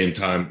at the same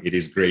time, it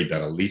is great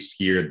that at least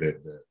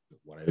here,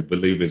 what I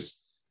believe is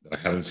that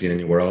I haven't seen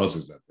anywhere else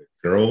is that the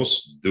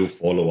girls do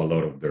follow a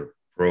lot of their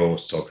pro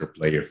soccer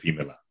player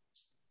female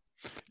athletes.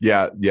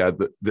 Yeah.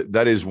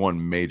 That is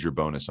one major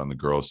bonus on the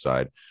girls'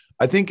 side.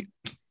 I think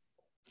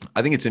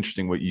it's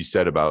interesting what you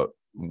said about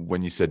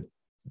when you said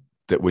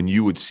that when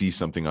you would see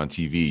something on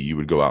TV, you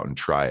would go out and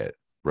try it,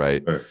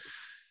 right? Right.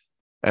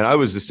 And I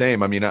was the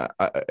same. I mean,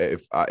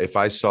 if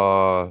I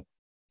saw,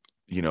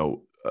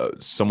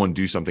 someone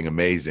do something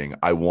amazing,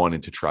 I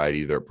wanted to try it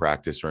either at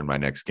practice or in my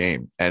next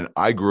game. And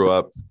I grew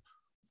up,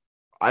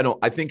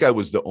 I think I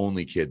was the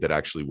only kid that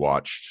actually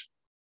watched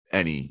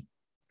any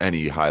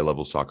high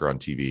level soccer on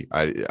TV.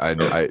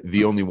 I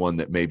the only one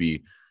that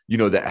maybe,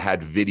 that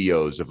had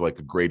videos of like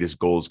a greatest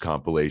goals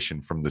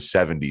compilation from the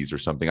 70s or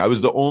something. I was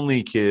the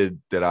only kid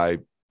that I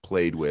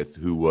played with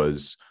who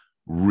was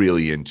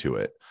really into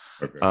it.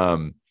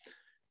 Okay.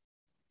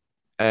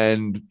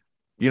 And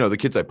the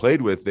kids I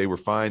played with, they were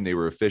fine. They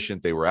were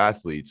efficient. They were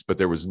athletes, but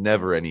there was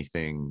never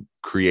anything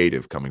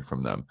creative coming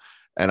from them.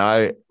 And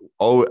I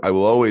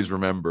will always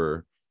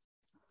remember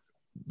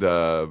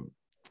the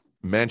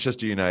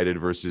Manchester United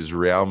versus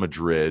Real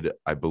Madrid.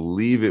 I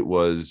believe it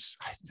was,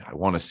 I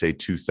want to say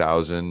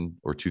 2000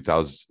 or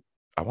 2000.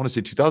 I want to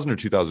say 2000 or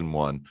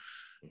 2001.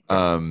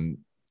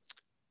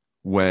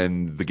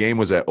 When the game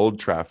was at Old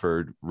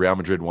Trafford, Real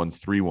Madrid won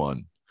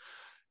 3-1.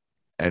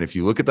 And if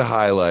you look at the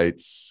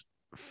highlights,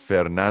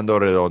 Fernando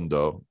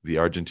Redondo, the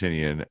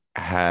Argentinian,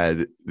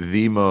 had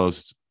the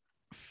most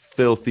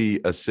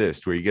filthy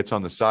assist where he gets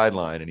on the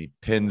sideline and he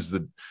pins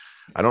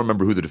I don't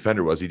remember who the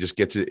defender was. He just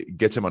gets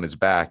him on his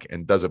back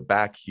and does a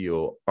back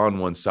heel on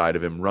one side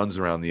of him, runs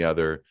around the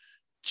other,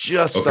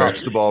 just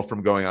stops the ball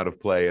from going out of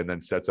play, and then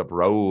sets up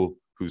Raul,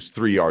 who's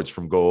 3 yards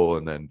from goal,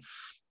 and then,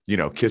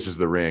 kisses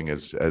the ring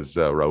as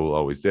Raul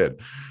always did.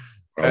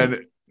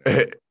 And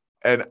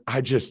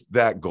I just,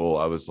 that goal,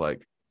 I was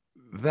like,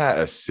 that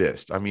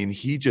assist. I mean,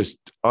 he just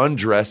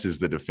undresses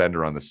the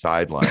defender on the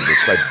sideline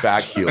just by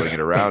back heeling it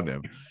around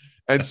him.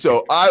 And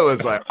so I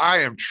was like, I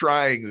am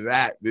trying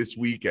that this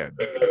weekend.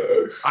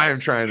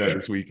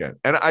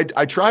 And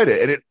I tried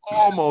it and it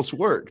almost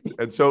worked.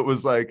 And so it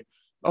was like,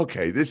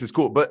 okay, this is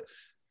cool. But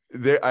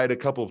I had a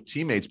couple of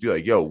teammates be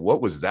like, yo, what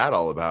was that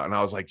all about? And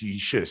I was like, you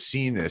should have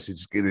seen this.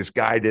 This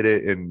guy did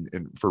it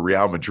for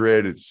Real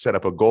Madrid. It set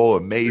up a goal.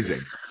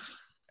 Amazing.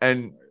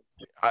 And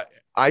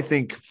I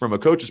think from a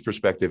coach's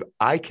perspective,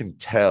 I can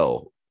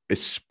tell,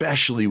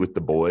 especially with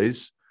the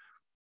boys,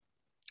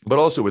 but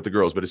also with the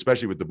girls, but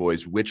especially with the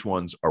boys, which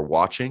ones are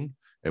watching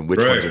and which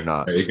ones are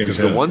not. Because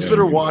the ones that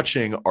are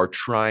watching are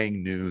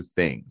trying new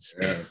things.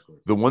 Yeah,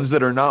 the ones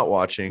that are not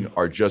watching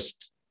are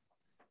just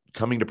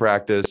coming to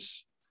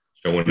practice,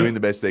 doing the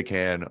best they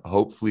can.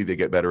 Hopefully they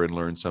get better and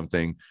learn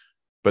something,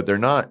 but they're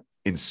not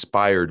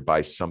inspired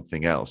by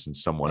something else and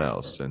someone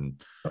else. And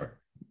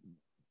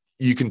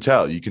you can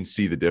tell, you can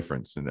see the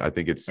difference. And I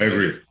think I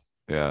agree.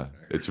 Yeah,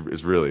 it's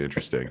really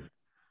interesting.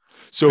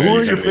 So who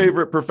are your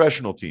favorite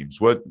professional teams?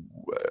 Who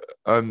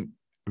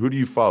do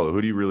you follow?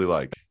 Who do you really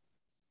like?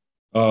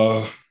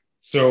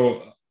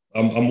 So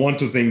I'm one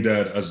to think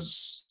that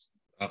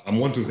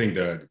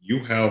you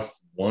have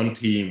one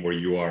team where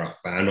you are a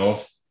fan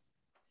of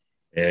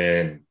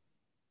and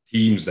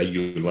teams that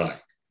you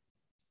like.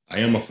 I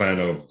am a fan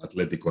of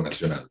Atlético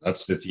Nacional.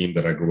 That's the team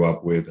that I grew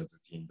up with. That's the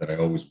team that I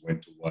always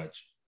went to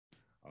watch,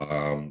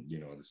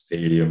 the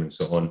stadium and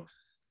so on.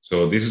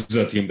 So this is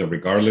a team that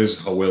regardless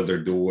how well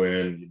they're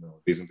doing,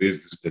 this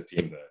is the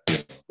team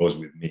that goes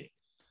with me,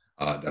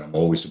 that I'm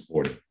always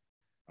supporting.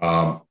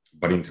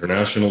 But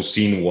international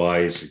scene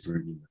wise,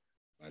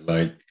 I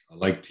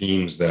like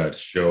teams that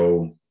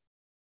show.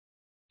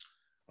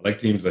 I like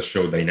teams that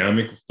show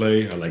dynamic of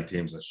play. I like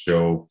teams that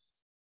show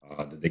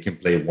that they can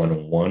play one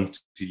on one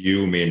to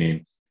you,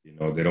 meaning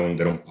they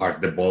don't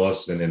park the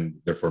bus and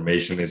then their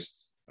formation is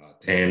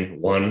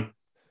 10-1,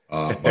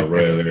 but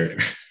rather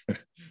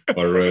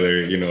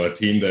a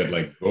team that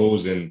like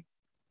goes and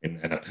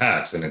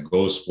attacks and it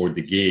goes for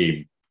the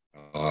game.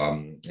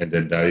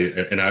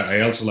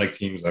 I also like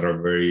teams that are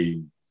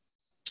very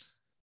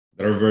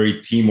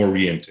team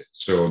oriented,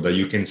 so that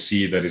you can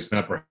see that it's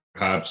not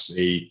perhaps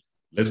a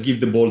let's give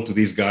the ball to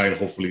this guy and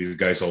hopefully this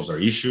guy solves our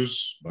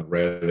issues, but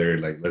rather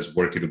like let's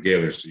work it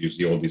together. So you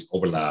see all these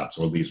overlaps,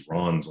 all these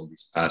runs, all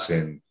these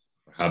passing,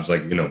 perhaps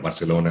like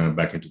Barcelona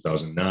back in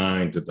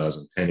 2009,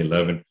 2010,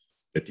 11,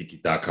 the tiki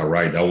taka,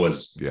 right? That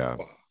was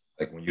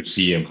like when you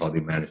see him how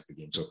they manage the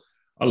game. So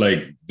I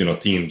like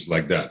teams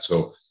like that.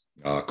 So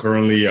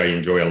currently I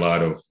enjoy a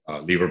lot of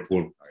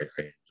Liverpool. I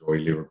enjoy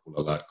Liverpool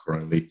a lot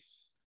currently.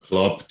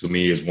 Klopp to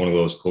me is one of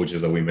those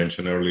coaches that we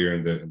mentioned earlier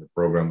in the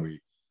program.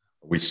 We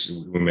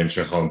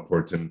mentioned how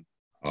important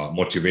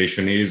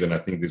motivation is, and I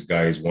think this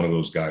guy is one of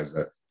those guys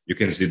that you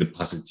can see the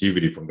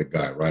positivity from the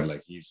guy, right?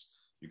 Like you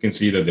can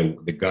see that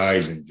the guy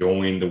is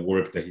enjoying the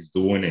work that he's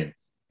doing,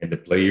 and the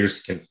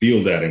players can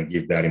feel that and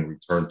give that in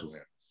return to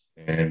him.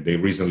 And they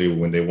recently,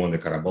 when they won the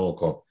Carabao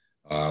Cup,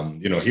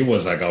 he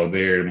was like out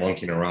there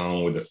monkeying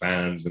around with the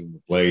fans and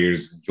the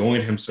players,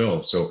 enjoying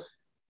himself. So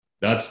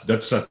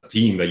that's a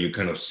team that you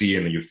kind of see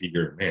and you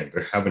figure, man,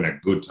 they're having a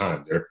good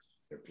time. They're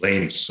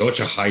playing such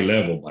a high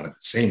level, but at the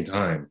same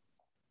time,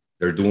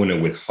 they're doing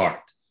it with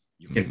heart.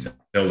 You can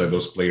tell that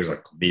those players are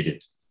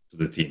committed to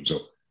the team. So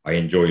I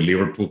enjoy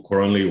Liverpool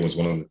currently. It was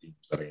one of the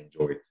teams that I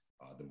enjoyed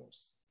the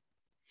most.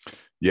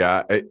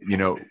 Yeah,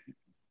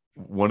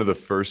 one of the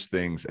first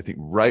things, I think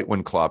right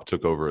when Klopp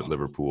took over at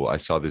Liverpool, I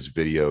saw this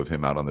video of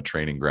him out on the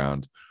training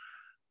ground.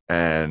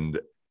 And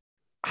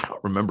I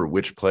don't remember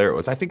which player it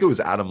was. I think it was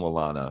Adam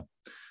Lallana.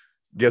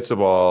 Gets the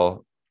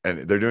ball,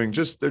 and they're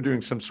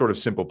doing some sort of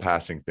simple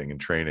passing thing in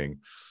training.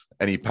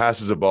 And he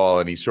passes a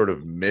ball and he sort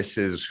of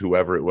misses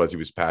whoever it was he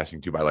was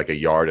passing to by like 1.5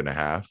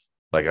 yards.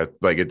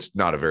 Like it's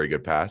not a very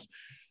good pass.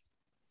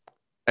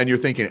 And you're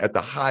thinking at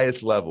the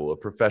highest level, a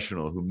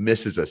professional who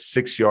misses a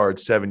 6-yard,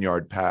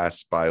 7-yard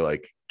pass by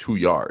like 2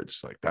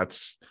 yards, like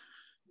that's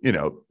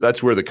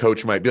where the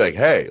coach might be like,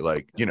 hey,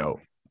 like,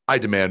 I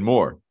demand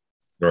more.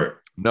 Right.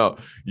 No,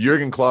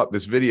 Jurgen Klopp,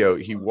 this video,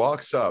 he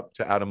walks up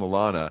to Adam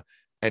Lallana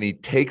and he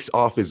takes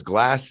off his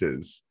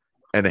glasses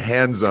and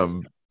hands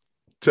them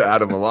to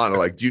Adam Lallana.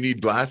 Like, do you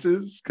need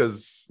glasses?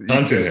 Because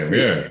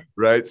yeah.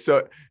 Right.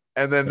 So,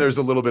 and then there's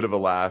a little bit of a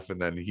laugh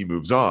and then he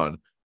moves on.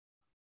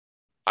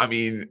 I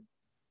mean,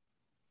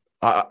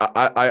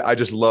 I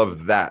just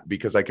love that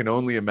because I can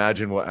only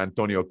imagine what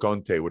Antonio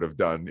Conte would have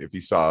done if he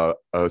saw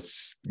a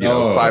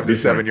 5 to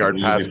 7 yard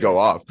pass go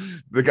off.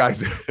 The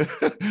guys,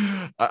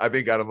 I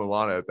think Adam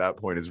Lallana at that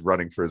point is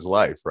running for his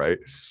life, right?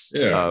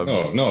 Yeah,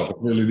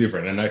 completely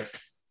different.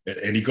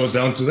 And he goes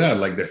down to that,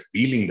 like the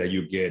feeling that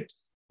you get,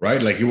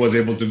 right? Like he was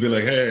able to be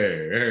like,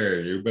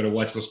 hey, you better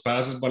watch those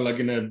passes, but like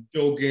in a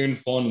joking,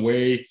 fun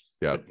way.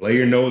 Yeah. The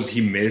player knows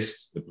he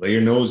missed. The player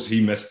knows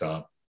he messed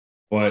up.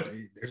 But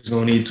there's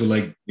no need to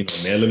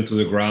nail him to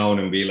the ground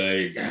and be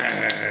like,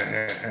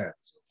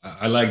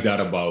 I like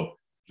that about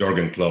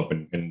Jurgen Klopp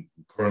and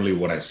currently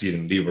what I see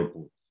in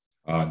Liverpool.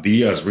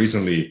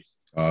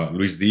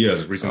 Luis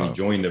Diaz recently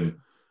joined him.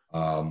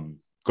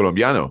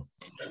 Colombiano.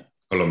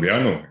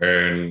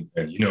 And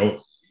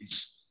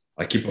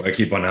I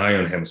keep an eye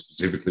on him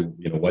specifically,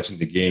 watching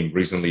the game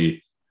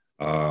recently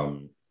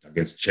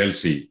against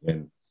Chelsea.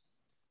 And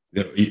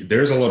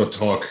there's a lot of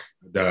talk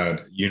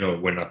that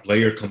when a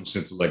player comes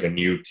into like a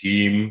new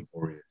team,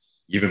 or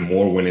even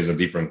more when it's a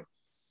different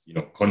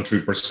country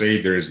per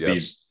se, there's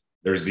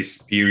this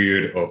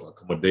period of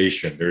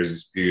accommodation. There's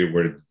this period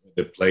where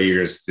the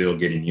player is still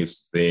getting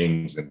used to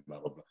things and blah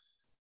blah blah.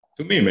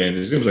 To me, man,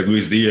 it seems like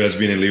Luis Diaz has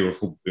been in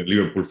Liverpool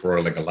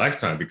for like a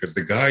lifetime, because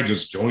the guy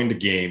just joined the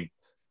game,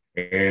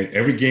 and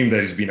every game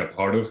that he's been a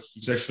part of,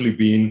 he's actually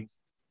been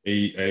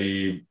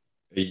a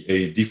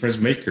difference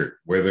maker,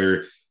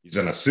 whether it's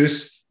an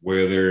assist,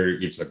 whether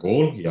it's a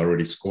goal, he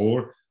already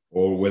scored,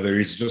 or whether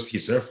it's just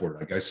his effort.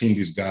 Like I've seen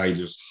this guy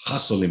just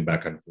hustling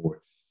back and forth.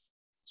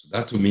 So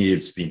that to me,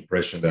 it's the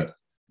impression that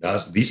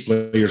these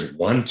players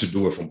want to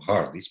do it from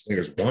heart. These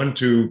players want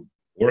to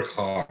work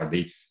hard.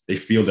 They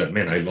feel that,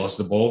 man, I lost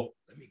the ball.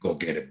 Let me go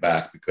get it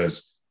back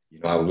because,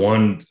 I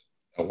want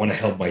to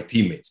help my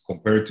teammates,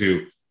 compared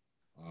to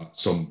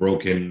some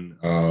broken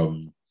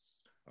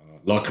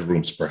locker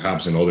rooms,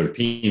 perhaps in other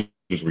teams,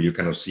 where you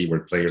kind of see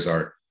where players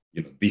are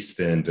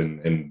distant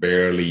and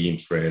barely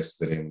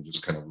interested in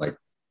just kind of like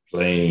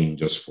playing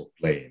just for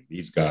playing.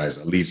 These guys,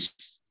 at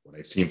least what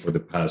I've seen for the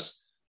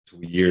past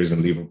 2 years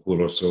in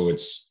Liverpool or so,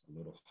 it's a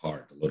lot of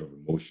heart, a lot of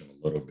emotion,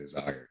 a lot of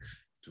desire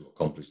to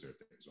accomplish their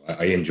things. So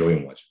I enjoy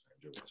watching.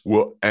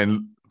 Well,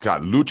 and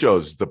God,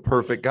 Lucho's the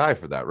perfect guy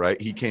for that, right?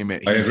 He came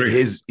in. I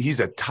agree. He's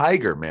a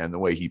tiger, man. The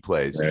way he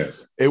plays,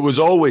 Yes. it was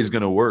always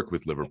going to work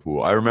with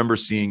Liverpool. I remember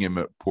seeing him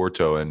at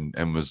Porto, and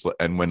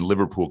when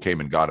Liverpool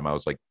came and got him, I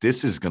was like,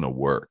 this is going to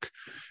work.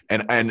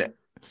 And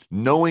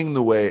knowing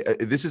the way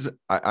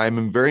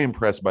I'm very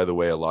impressed by the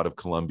way a lot of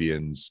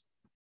Colombians.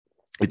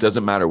 It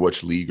doesn't matter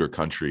which league or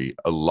country.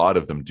 A lot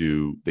of them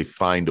they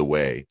find a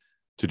way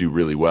to do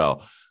really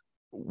well.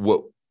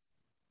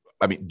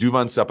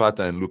 Duvan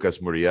Zapata and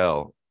Lucas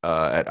Muriel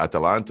at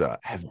Atalanta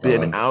have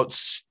been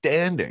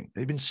outstanding.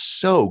 They've been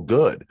so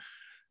good.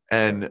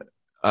 And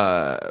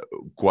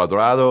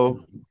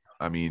Cuadrado,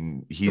 I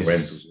mean,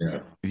 he's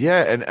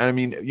and I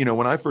mean,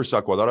 when I first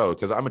saw Cuadrado,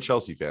 because I'm a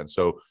Chelsea fan,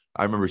 so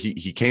I remember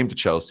he came to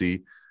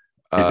Chelsea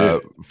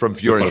from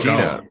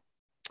Fiorentina,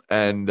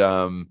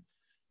 and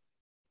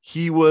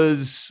he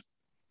was,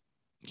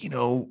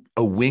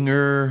 a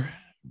winger,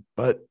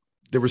 but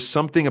there was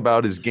something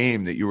about his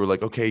game that you were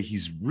like, okay,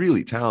 he's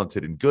really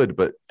talented and good,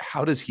 but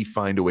how does he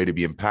find a way to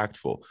be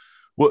impactful?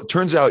 Well, it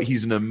turns out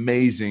he's an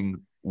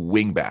amazing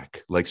wing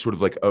back, like sort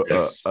of like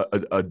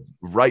a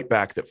right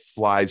back that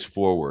flies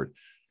forward.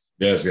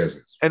 Yes.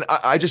 And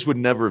I just would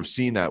never have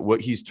seen that.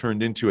 What he's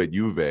turned into at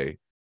Juve,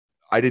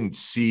 I didn't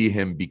see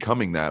him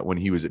becoming that when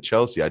he was at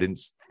Chelsea. I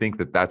didn't think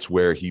that that's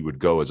where he would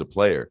go as a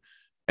player.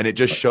 And it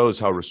just shows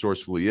how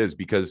resourceful he is,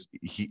 because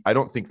I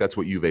don't think that's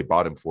what Juve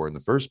bought him for in the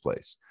first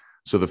place.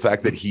 So the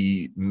fact that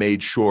he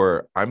made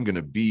sure I'm going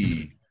to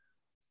be,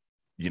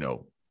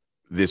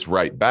 this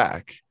right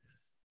back,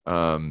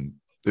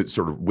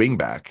 sort of wing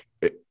back,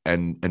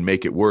 and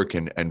make it work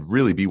and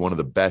really be one of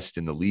the best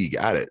in the league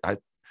at it. A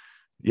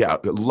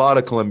lot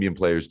of Colombian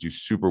players do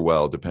super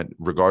well,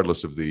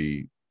 regardless of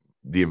the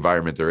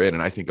environment they're in.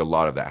 And I think a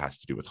lot of that has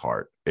to do with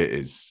heart. It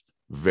is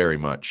very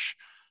much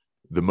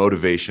the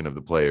motivation of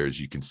the players.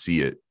 You can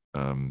see it.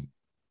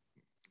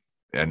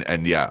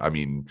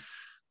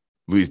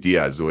 Luis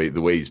Diaz,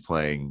 the way he's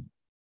playing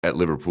at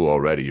Liverpool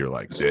already, you're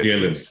like,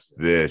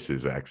 this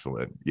is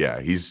excellent.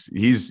 Yeah, he's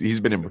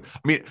been.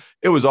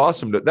 It was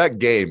awesome. That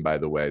game, by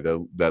the way,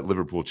 that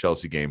Liverpool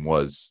Chelsea game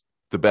was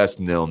the best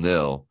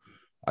 0-0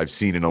 I've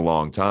seen in a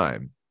long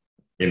time.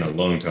 In a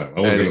long time, I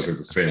was going to say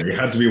the same. It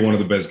had to be one of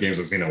the best games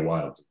I've seen in a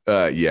while.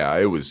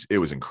 It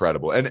was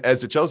incredible. And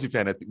as a Chelsea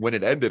fan, when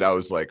it ended, I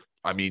was like,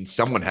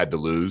 someone had to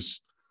lose.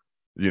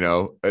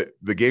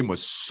 The game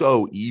was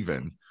so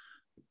even.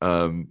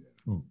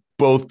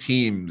 Both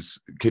teams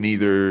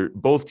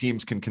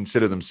can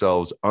consider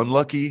themselves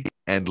unlucky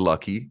and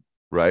lucky,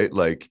 right?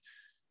 Like,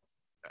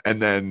 and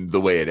then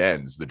the way it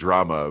ends, the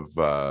drama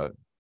of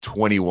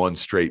 21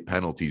 straight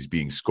penalties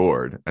being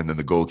scored and then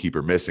the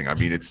goalkeeper missing.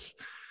 It's,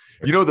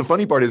 the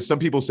funny part is some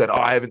people said,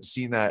 I haven't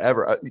seen that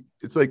ever.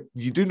 It's like,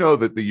 you do know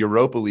that the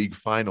Europa League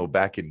final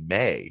back in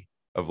May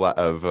of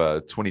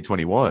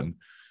 2021,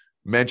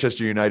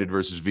 Manchester United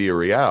versus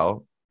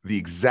Villarreal, the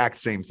exact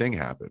same thing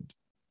happened.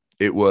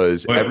 It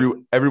was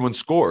everyone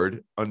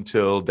scored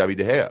until David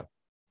De Gea.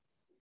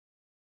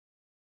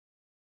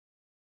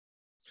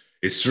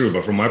 It's true,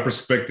 but from my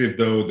perspective,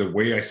 though, the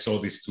way I saw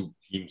these two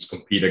teams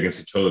compete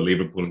against each other,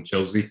 Liverpool and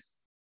Chelsea,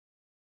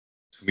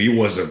 to me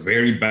was a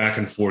very back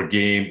and forth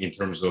game in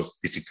terms of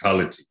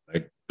physicality.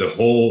 Like the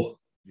whole,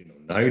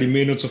 90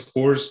 minutes, of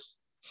course,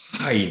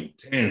 high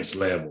intense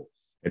level,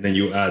 and then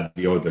you add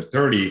the other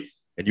 30,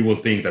 and you will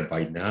think that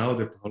by now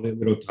they're probably a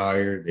little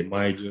tired. They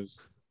might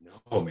just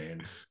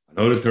man.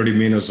 Another 30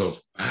 minutes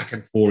of back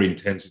and forth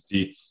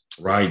intensity,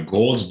 right?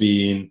 Goals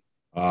being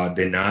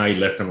denied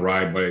left and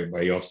right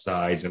by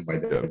offsides and by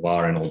the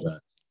VAR and all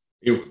that.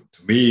 To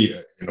me,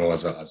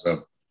 as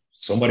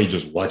somebody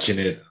just watching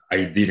it,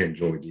 I did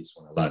enjoy this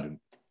one a lot. And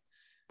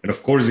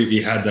of course,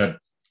 he had that.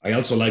 I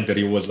also like that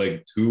it was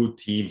like two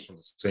teams from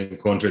the same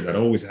country that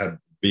always had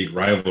big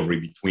rivalry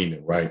between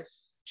them, right?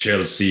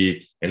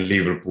 Chelsea and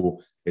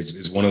Liverpool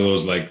is one of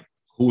those, like,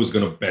 who is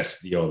going to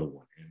best the other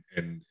one?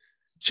 And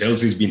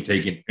Chelsea's been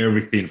taking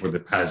everything for the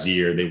past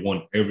year. They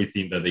won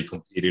everything that they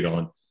competed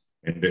on,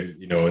 and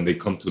they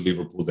come to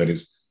Liverpool that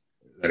is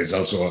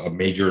also a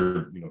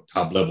major,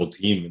 top level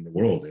team in the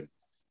world. And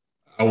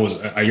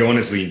I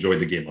honestly enjoyed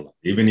the game a lot,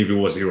 even if it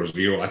was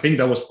 0-0. I think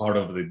that was part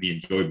of the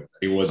enjoyment.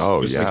 It was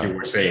like you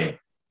were saying,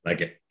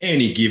 like at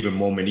any given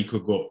moment, it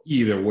could go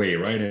either way,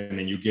 right? And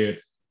then you get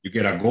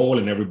a goal,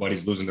 and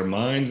everybody's losing their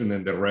minds, and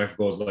then the ref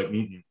goes like,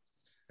 mm-mm.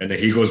 And then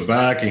he goes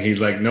back, and he's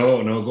like,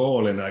 no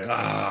goal, and like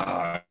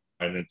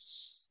and it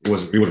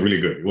was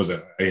really good.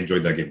 I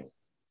enjoyed that game.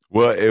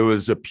 Well, it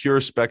was a pure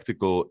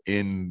spectacle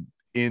in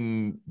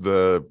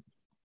the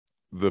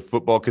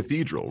football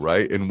cathedral,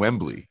 right? In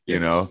Wembley,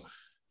 yes.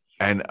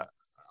 And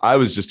I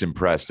was just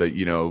impressed that,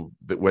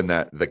 that when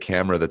the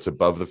camera that's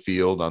above the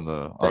field on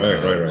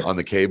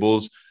the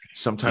cables,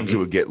 sometimes it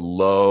would get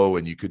low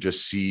and you could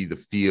just see the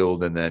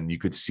field, and then you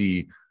could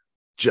see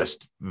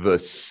just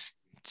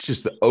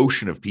the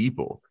ocean of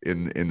people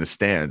in the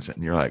stands,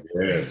 and you're like,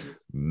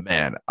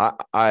 man,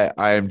 I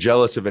am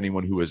jealous of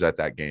anyone who was at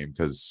that game,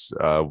 because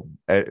I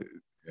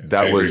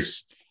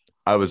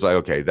was like,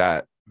 okay,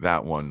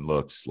 that one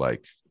looks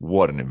like,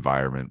 what an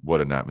environment,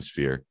 what an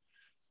atmosphere.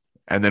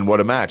 And then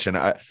what a match. And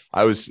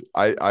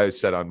I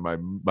said on my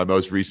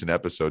most recent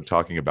episode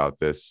talking about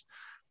this,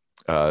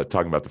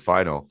 talking about the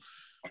final,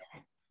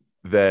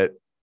 that,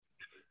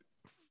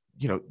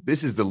 you know,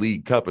 this is the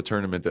League Cup, a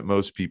tournament that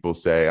most people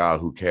say,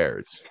 who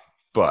cares?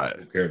 But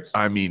Who cares?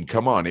 I mean,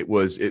 come on. It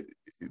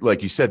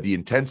like you said, the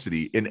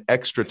intensity in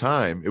extra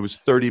time, it was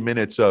 30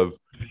 minutes of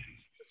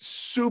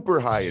super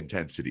high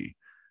intensity.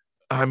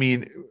 I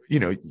mean, you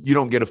know, you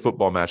don't get a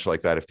football match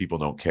like that if people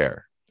don't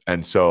care.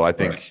 And so I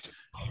think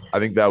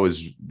that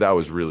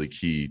was really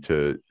key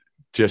to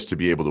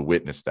be able to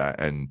witness that.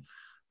 And,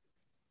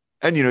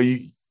 you know,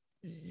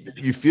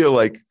 you feel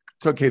like,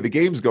 okay, the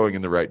game's going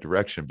in the right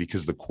direction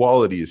because the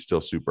quality is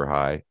still super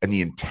high and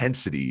the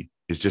intensity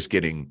is just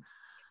getting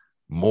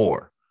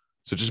more.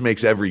 So it just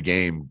makes every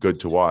game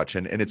good to watch.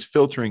 And it's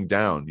filtering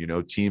down, you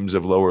know, teams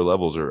of lower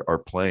levels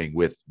are playing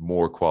with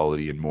more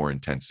quality and more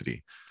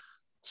intensity.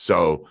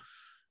 So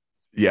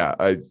yeah,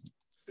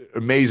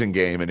 amazing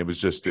game. And it was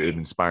just an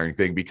inspiring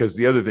thing, because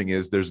the other thing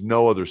is there's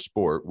no other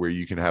sport where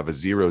you can have a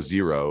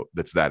 0-0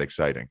 that's that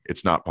exciting.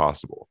 It's not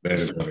possible. That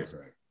is not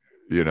exciting.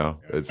 You know,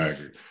 I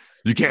agree.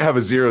 You can't have a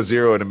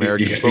 0-0 in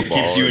American football.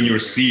 It keeps you in your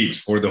seat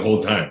for the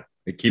whole time.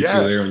 It keeps you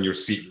there on your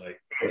seat, like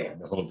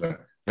the whole time.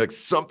 Like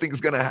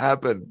something's gonna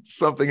happen.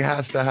 Something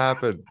has to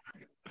happen.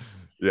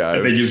 Yeah.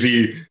 And then you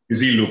see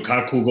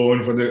Lukaku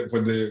going for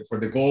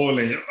the goal,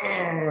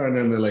 and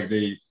then they're like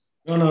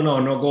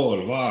no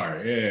goal,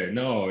 VAR,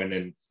 no, and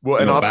then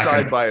and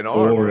offside by an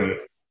arm.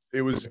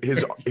 It was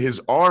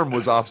his arm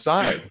was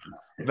offside,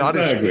 not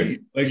his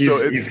feet. Like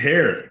his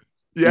hair.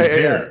 Yeah, his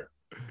yeah. Hair.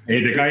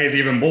 Hey, the guy is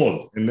even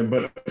bald,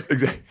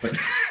 Exactly.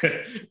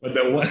 but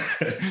the one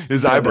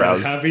his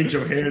eyebrows, half inch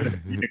of hair that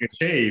he can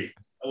shave,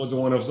 that was the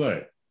one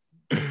offside.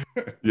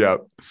 Yeah.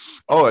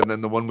 Oh, and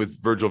then the one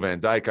with Virgil van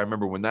Dijk. I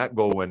remember when that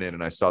goal went in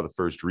and I saw the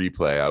first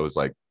replay, I was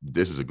like,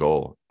 this is a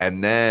goal.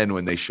 And then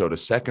when they showed a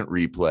second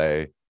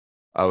replay,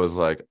 I was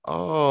like,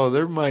 oh,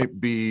 there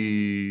might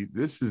be,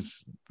 this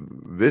is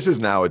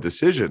now a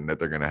decision that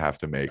they're going to have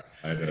to make.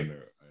 I don't know.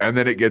 And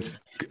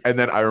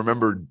then I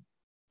remember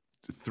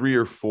 3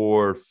 or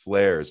 4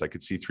 flares. I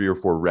could see 3 or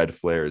 4 red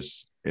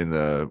flares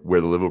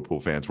where the Liverpool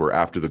fans were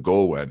after the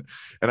goal went.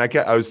 And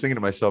I was thinking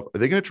to myself, are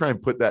they going to try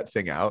and put that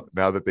thing out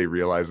now that they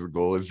realize the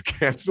goal is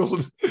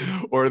canceled?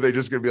 Or are they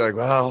just going to be like,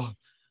 well,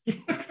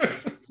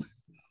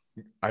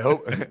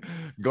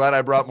 glad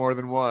I brought more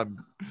than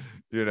one,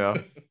 you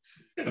know?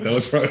 That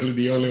was probably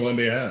the only one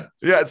they had.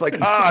 Yeah. It's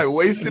like, I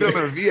wasted him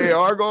in a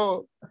VAR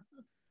goal.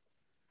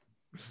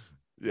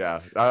 Yeah.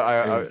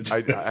 I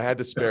had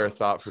to spare a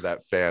thought for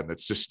that fan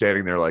that's just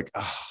standing there like,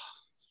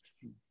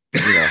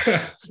 you know,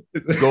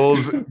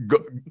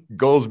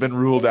 goals been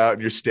ruled out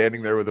and you're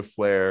standing there with a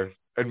flare,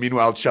 and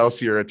meanwhile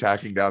Chelsea are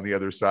attacking down the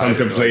other side,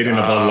 contemplating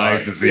about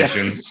life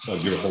decisions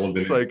as you're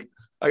holding it's like,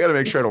 I got to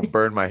make sure I don't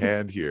burn my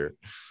hand here.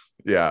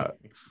 Yeah,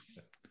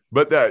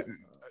 but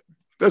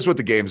that's what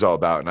the game's all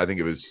about, and I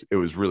think it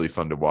was really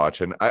fun to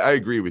watch. And I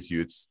agree with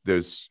you.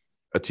 There's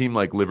a team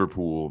like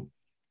Liverpool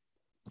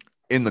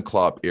in the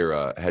Klopp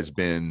era has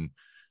been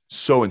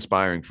so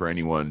inspiring for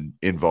anyone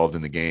involved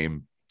in the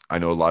game. I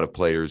know a lot of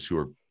players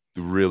who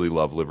really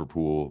love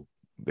Liverpool.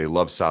 They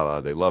love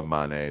Salah. They love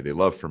Mane. They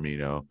love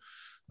Firmino.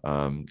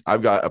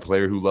 I've got a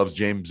player who loves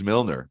James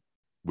Milner,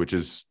 which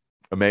is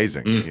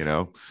amazing, you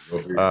know?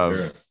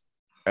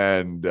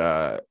 And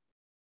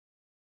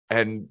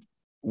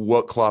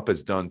what Klopp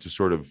has done to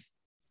sort of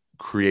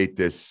create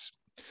this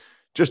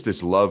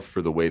love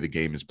for the way the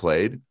game is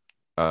played.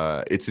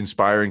 It's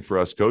inspiring for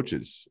us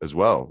coaches as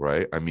well,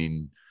 right? I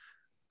mean,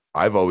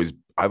 I've always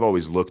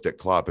looked at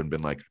Klopp and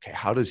been like, okay,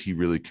 how does he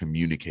really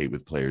communicate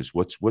with players?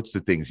 What's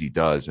the things he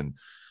does? And,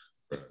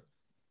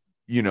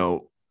 you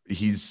know,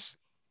 he's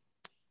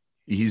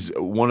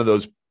one of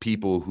those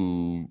people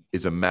who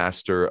is a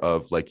master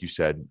of, like you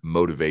said,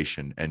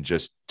 motivation and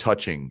just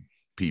touching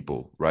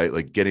people, right?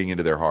 Like getting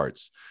into their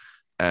hearts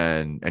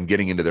and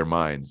getting into their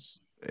minds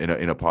in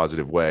a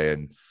positive way.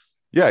 And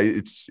yeah,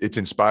 it's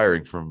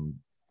inspiring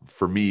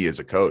for me as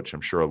a coach.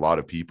 I'm sure a lot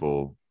of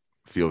people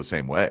feel the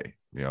same way,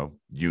 you know,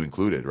 you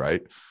included,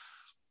 right?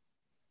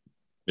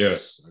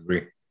 Yes, I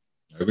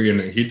agree.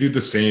 And he did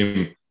the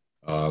same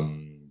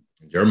in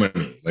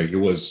Germany. Like he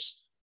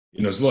was,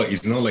 you know,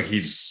 it's not like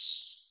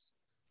he's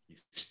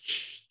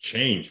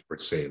changed per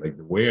se. Like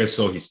the way I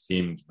saw his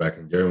teams back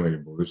in Germany,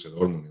 Borussia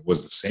Dortmund, it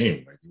was the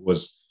same. Like it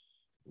was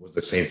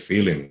the same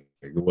feeling.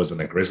 Like it was an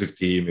aggressive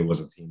team. It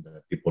was a team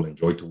that people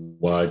enjoyed to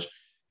watch.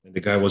 And the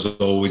guy was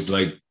always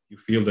like, you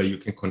feel that you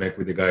can connect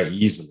with the guy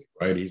easily,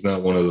 right? He's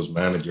not one of those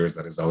managers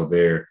that is out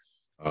there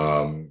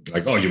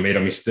like, oh, you made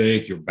a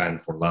mistake, you're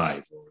banned for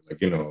life, or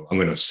like, you know, I'm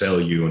going to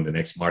sell you in the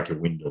next market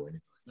window. And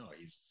no,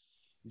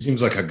 he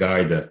seems like a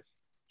guy that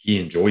he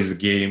enjoys the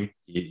game.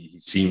 He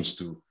seems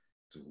to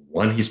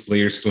want his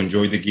players to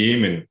enjoy the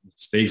game, and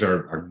mistakes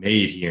are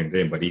made here and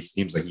there, but he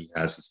seems like he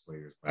has his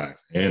players'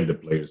 backs and the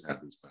players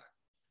have his back.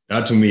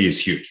 That to me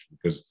is huge,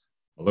 because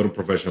a lot of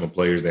professional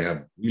players, they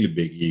have really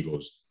big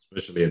egos,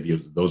 especially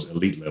at those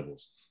elite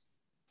levels.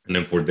 And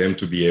then for them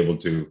to be able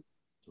to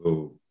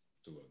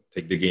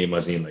take the game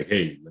as in like,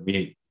 hey, let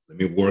me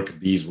work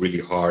these really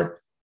hard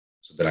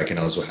so that I can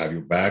also have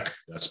your back.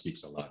 That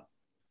speaks a lot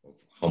of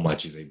how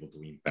much he's able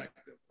to impact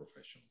the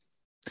profession.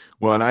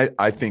 Well, and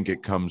I think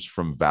it comes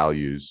from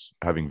values,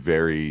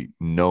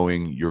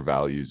 knowing your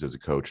values as a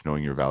coach,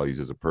 knowing your values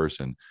as a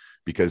person,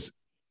 because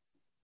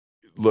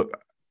look,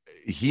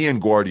 he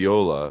and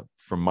Guardiola,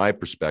 from my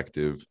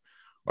perspective,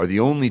 are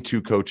the only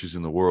two coaches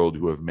in the world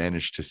who have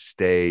managed to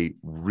stay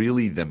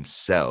really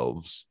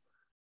themselves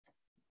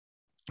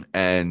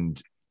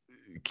and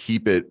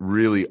keep it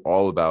really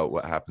all about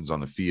what happens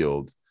on the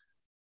field.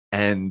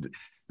 And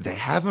they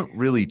haven't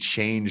really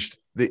changed.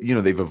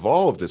 They've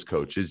evolved as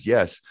coaches,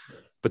 yes,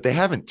 but they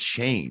haven't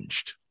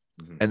changed.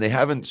 And they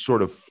haven't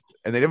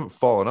they haven't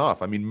fallen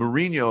off. I mean,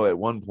 Mourinho at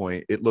one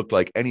point, it looked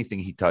like anything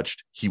he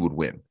touched, he would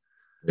win.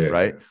 Yeah,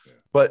 right. Yeah.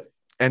 But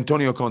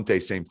Antonio Conte,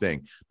 same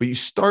thing. But you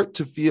start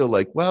to feel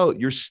like, well,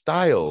 your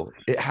style,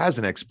 it has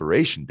an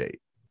expiration date.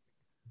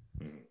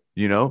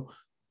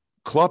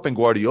 Klopp and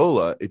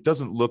Guardiola, it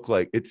doesn't look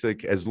like, it's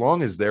like as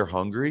long as they're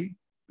hungry,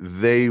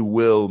 they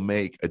will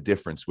make a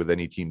difference with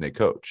any team they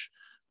coach.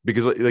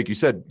 Because like you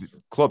said,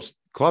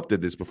 Klopp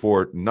did this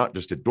before, not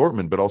just at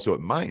Dortmund, but also at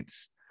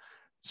Mainz.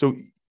 So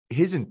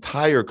his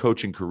entire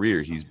coaching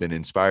career, he's been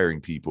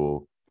inspiring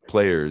people,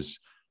 players,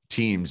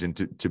 teams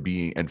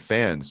and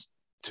fans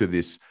to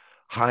this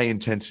high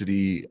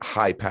intensity,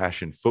 high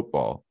passion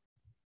football.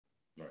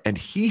 And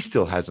he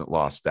still hasn't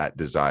lost that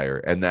desire,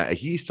 and that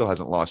he still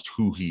hasn't lost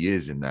who he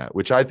is in that,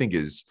 which I think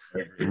is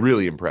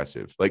really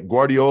impressive. Like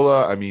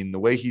Guardiola, I mean, the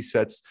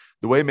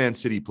way Man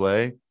City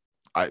play,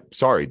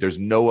 there's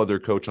no other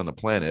coach on the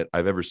planet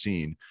I've ever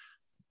seen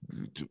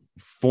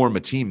form a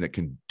team that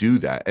can do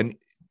that. And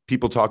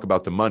people talk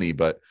about the money,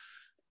 but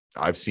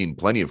I've seen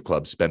plenty of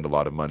clubs spend a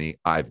lot of money.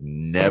 I've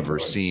never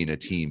seen a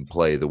team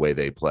play the way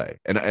they play.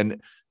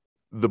 And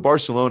the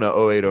Barcelona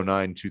 08,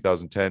 09,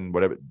 2010,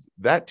 whatever,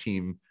 that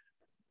team,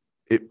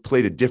 it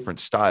played a different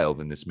style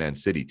than this Man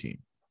City team.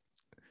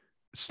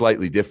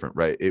 Slightly different,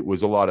 right? It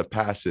was a lot of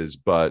passes,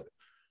 but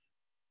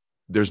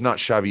there's not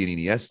Xavi and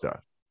Iniesta.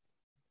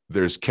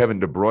 There's Kevin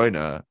De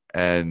Bruyne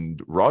and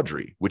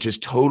Rodri, which is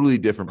totally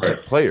different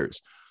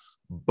players.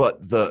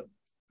 But the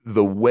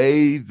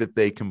way that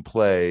they can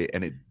play,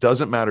 and it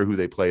doesn't matter who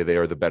they play, they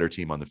are the better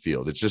team on the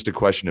field. It's just a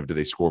question of, do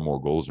they score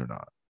more goals or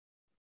not?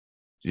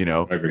 I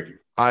agree.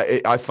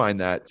 I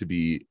find that to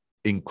be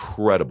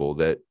incredible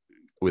that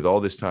with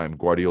all this time,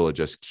 Guardiola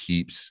just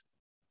keeps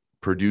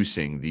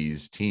producing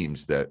these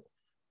teams that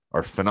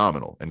are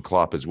phenomenal, and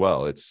Klopp as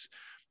well.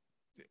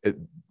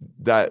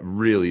 That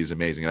really is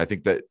amazing. And I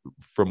think that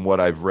from what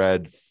I've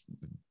read,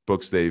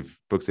 books they've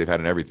had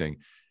and everything,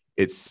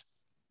 it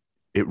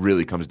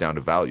really comes down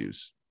to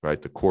values, right?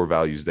 The core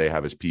values they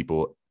have as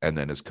people and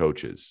then as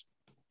coaches.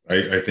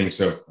 I think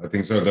so.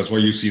 That's why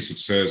you see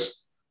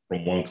success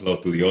from one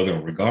club to the other,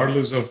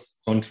 regardless of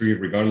country,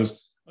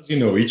 as you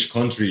know, each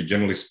country,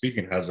 generally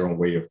speaking, has their own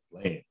way of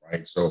playing,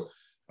 right? So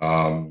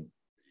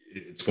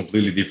it's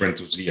completely different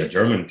to see a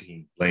German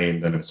team playing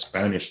than a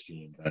Spanish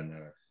team, than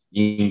an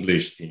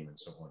English team, and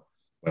so on.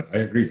 But I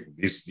agree.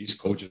 These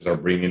coaches are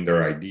bringing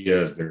their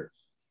ideas, their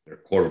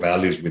core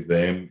values with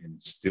them, and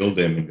instill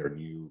them in their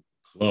new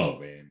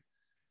club. And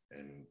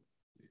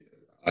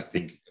I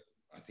think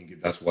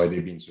that's why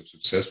they've been so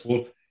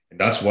successful, and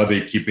that's why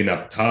they're keeping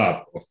up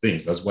top of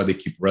things. That's why they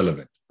keep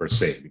relevant per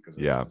se. Because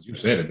as you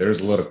said,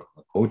 there's a lot of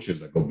coaches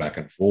that go back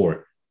and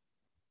forth.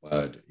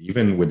 But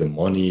even with the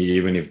money,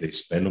 even if they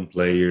spend on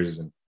players,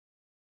 and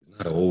it's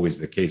not always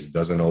the case. It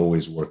doesn't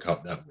always work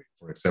out that way.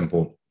 For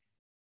example,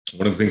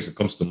 one of the things that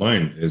comes to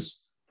mind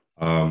is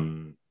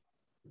when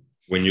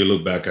you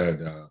look back at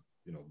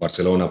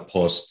Barcelona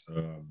post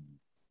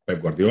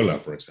Pep Guardiola,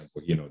 for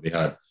example. They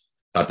had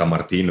Tata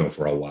Martino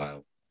for a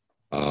while,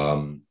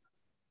 and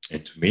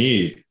to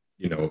me,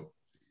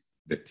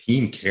 the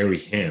team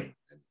carried him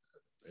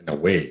in a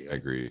way. I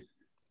agree.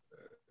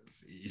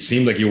 It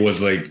seemed like it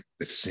was like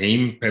the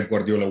same Pep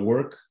Guardiola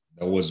work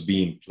that was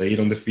being played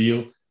on the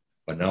field,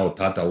 but now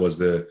Tata was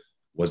the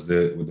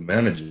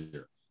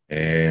manager,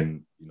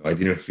 and I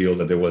didn't feel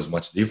that there was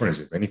much difference.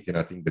 If anything,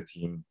 I think the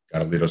team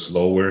got a little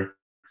slower.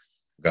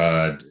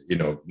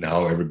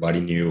 Now everybody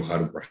knew how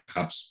to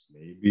perhaps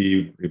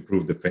maybe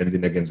improve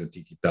defending against the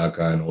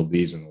tiki-taka and all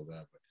these and all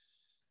that. But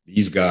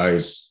these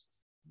guys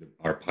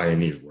are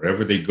pioneers.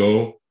 Wherever they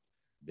go,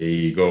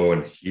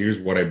 and here's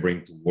what I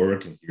bring to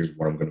work, and here's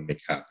what I'm going to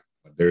make happen.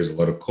 But there's a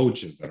lot of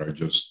coaches that are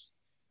just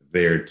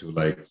there to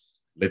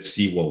let's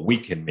see what we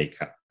can make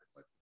happen.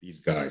 Like these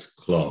guys,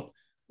 Klopp,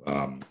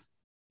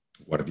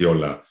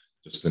 Guardiola,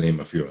 just to name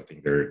a few, I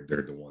think they're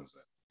the ones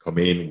that come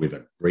in with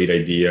a great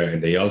idea,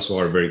 and they also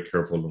are very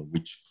careful on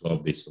which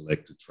club they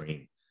select to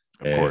train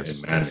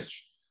and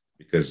manage,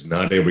 because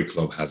not every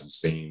club has the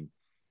same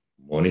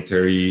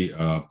monetary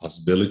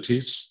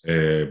possibilities,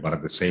 but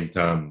at the same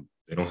time,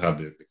 they don't have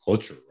the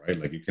culture, right?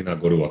 Like you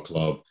cannot go to a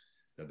club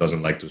that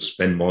doesn't like to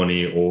spend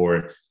money,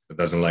 or that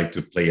doesn't like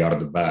to play out of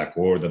the back,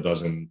 or that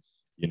doesn't,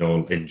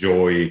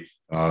 enjoy,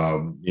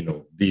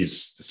 this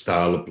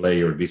style of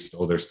play or this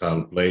other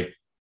style of play.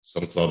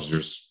 Some clubs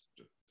just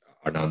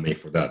are not made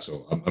for that.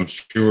 So I'm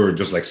sure,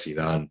 just like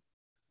Zidane,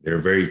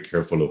 they're very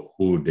careful of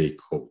who they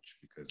coach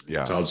because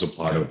it's also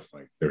part of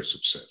like their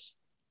success.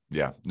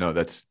 Yeah, no,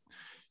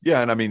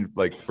 and I mean,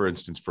 like for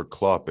instance, for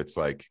Klopp, it's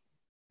like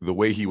the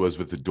way he was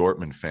with the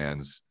Dortmund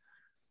fans,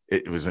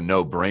 it was a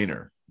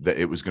no-brainer that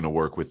it was going to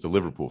work with the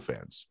Liverpool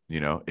fans.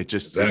 It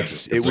just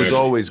it was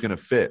always going to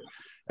fit.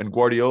 And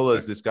Guardiola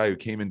is this guy who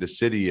came into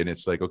City, and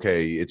it's like,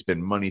 okay, it's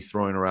been money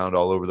thrown around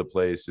all over the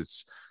place.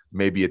 It's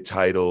maybe a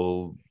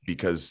title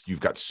because you've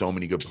got so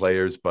many good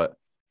players, but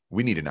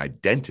we need an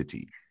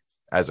identity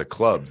as a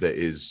club that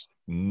is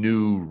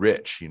new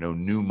rich,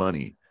 new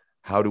money.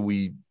 How do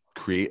we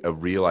create a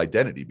real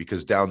identity?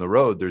 Because down the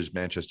road, there's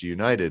Manchester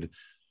United,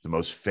 the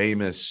most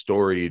famous,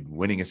 storied,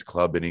 winningest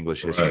club in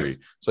English history.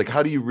 It's like,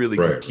 how do you really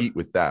compete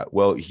with that?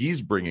 Well,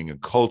 he's bringing a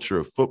culture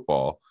of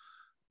football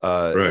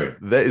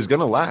that is going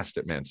to last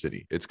at Man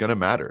City. It's going to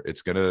matter.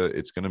 It's going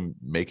to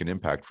make an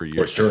impact for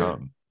years to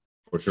come.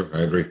 For sure. I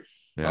agree.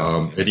 Yeah.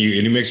 And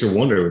it makes you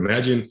wonder,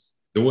 imagine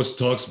there was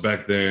talks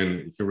back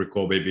then, if you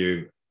recall,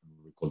 maybe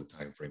recall the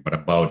time frame, but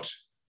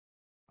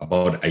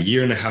about a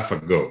year and a half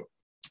ago,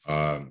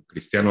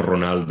 Cristiano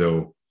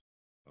Ronaldo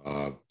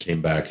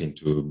came back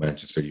into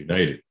Manchester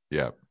United.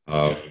 Yeah.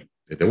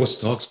 There was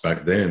talks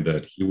back then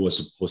that he was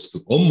supposed to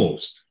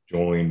almost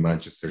join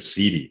Manchester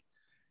City,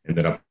 and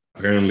that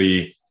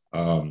apparently,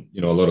 a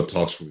lot of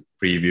talks with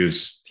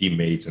previous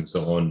teammates and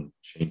so on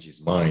changed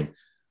his mind.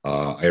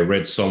 I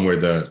read somewhere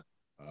that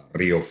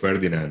Rio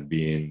Ferdinand,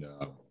 being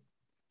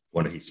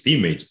one of his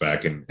teammates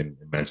back in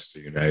Manchester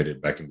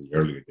United back in the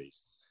earlier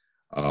days,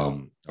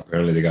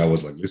 apparently the guy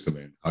was like, listen,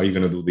 man, how are you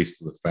going to do this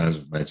to the fans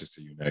of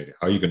Manchester United?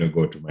 How are you going to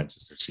go to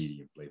Manchester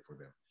City and play for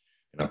them?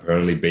 And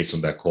apparently, based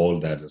on that call,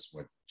 that is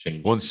what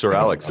changed. Well, Sir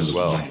Alex as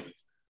well.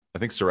 I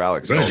think Sir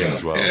Alex called him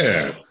as well.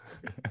 Yeah,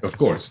 of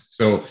course.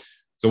 So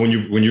when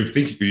you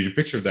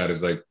picture that,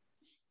 it's like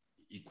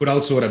it could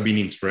also have been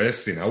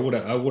interesting. I would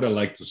have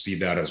liked to see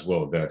that as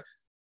well. That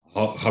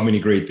how many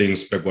great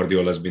things Pep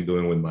Guardiola has been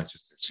doing with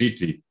Manchester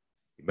City.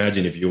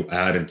 Imagine if you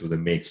add into the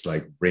mix,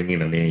 like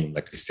bringing a name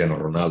like Cristiano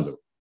Ronaldo.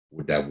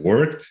 Would that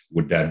worked?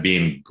 Would that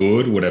been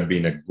good? Would have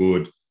been a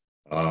good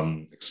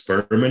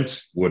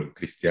experiment? Would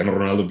Cristiano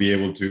Ronaldo be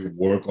able to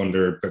work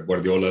under Pep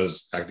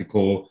Guardiola's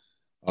tactical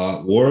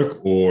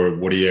work, or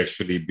would he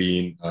actually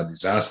been a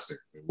disaster?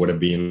 It would have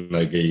been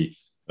like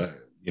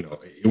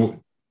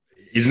we'll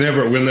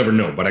never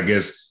know. But I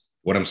guess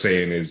what I'm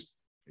saying is,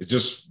 it's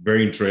just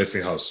very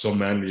interesting how some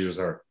managers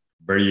are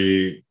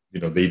very,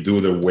 they do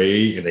their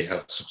way and they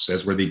have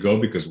success where they go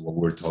because what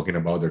we're talking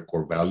about, their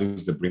core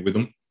values they bring with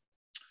them.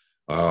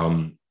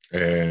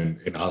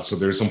 And also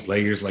there's some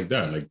players like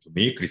that. Like to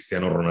me,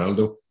 Cristiano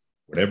Ronaldo,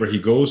 wherever he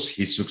goes,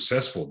 he's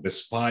successful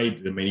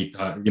despite the many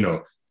times,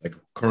 like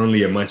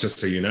currently at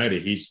Manchester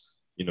United,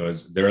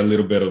 they're a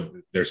little bit of,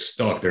 they're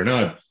stuck. They're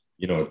not,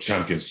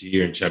 champions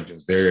here and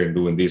champions there and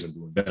doing this and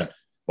doing that.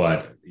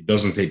 But it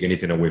doesn't take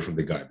anything away from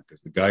the guy,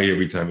 because the guy,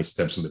 every time he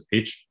steps on the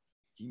pitch,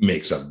 he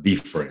makes a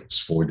difference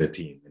for the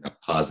team in a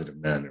positive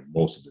manner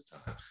most of the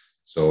time.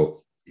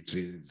 So it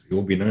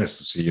will be nice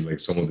to see like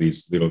some of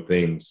these little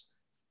things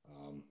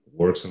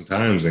work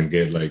sometimes and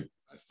get like,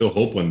 I still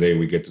hope one day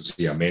we get to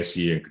see a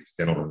Messi and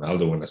Cristiano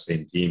Ronaldo on the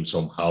same team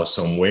somehow,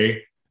 some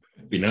way.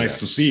 It'd be nice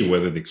to see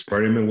whether the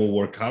experiment will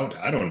work out.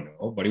 I don't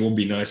know, but it will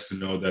be nice to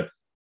know that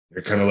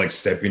they're kind of like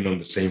stepping on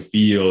the same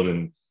field,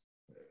 and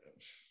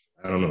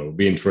I don't know, it'll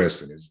be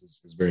interesting.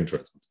 It's very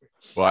interesting to me.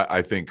 Well,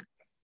 I think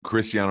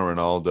Cristiano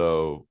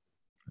Ronaldo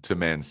to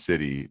Man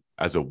City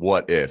as a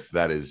what if,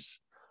 that is,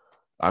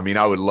 I mean,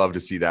 I would love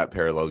to see that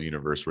parallel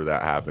universe where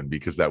that happened,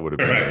 because that would have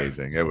been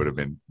amazing. It would have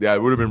been,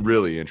 it would have been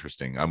really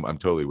interesting. I'm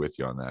totally with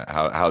you on that.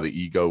 How the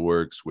ego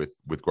works with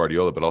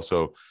Guardiola, but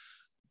also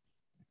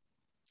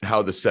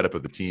how the setup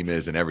of the team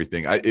is and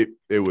everything.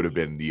 It would have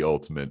been the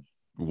ultimate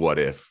what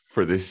if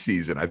for this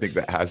season. I think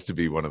that has to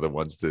be one of the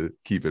ones to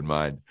keep in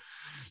mind.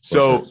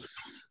 So,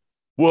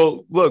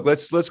 well, look,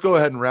 let's go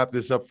ahead and wrap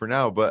this up for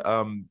now. But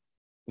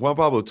Juan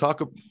Pablo,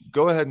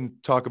 go ahead and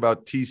talk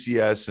about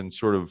TCS and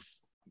sort of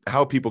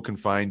how people can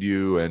find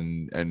you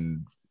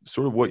and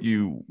sort of what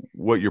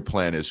your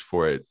plan is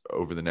for it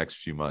over the next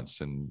few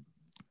months.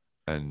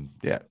 And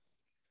yeah.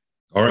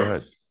 All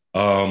right.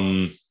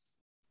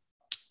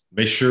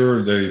 Make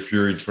sure that if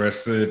you're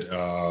interested,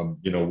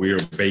 we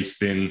are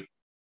based in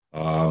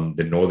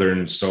the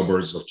northern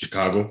suburbs of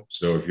Chicago.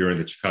 So if you're in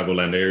the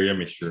Chicagoland area,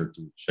 make sure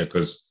to check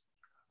us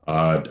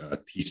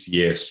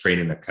TCS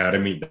Training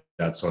Academy.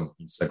 That's on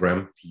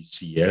Instagram,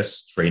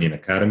 TCS Training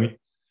Academy.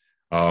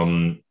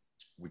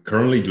 We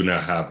currently do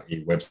not have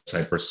a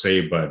website per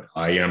se, but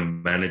I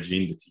am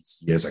managing the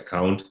TCS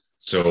account.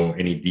 So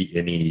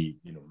any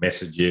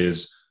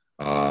messages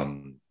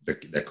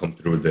that come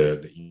through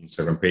the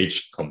Instagram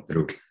page come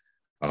through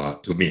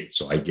to me.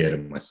 So I get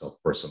them myself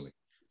personally.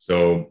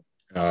 So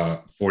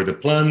for the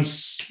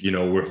plans,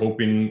 we're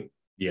hoping,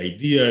 the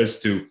idea is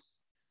to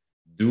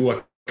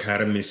do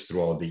academies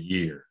throughout the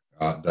year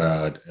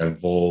that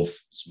involve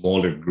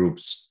smaller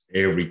groups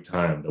every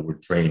time that we're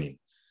training.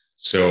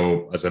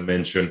 So as I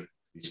mentioned,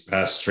 This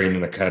past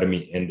training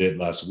academy ended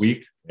last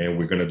week, and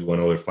we're going to do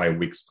another 5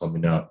 weeks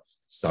coming up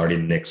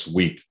starting next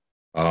week.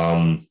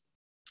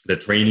 The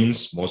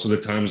trainings, most of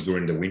the times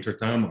during the winter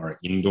time, are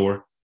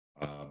indoor.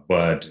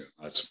 But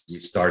as we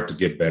start to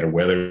get better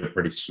weather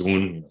pretty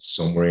soon,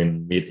 somewhere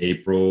in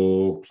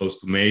mid-April, close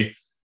to May,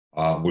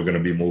 we're going to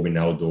be moving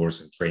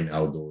outdoors and train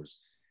outdoors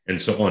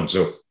and so on.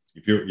 So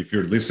if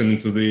you're listening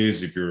to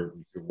this, if you're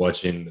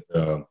watching,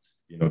 the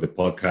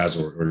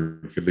podcast,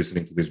 or if you're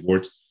listening to these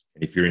words,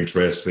 and if you're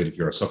interested, if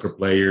you're a soccer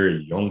player, a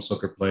young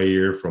soccer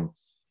player from,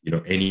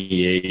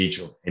 any age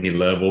or any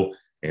level,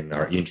 and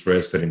are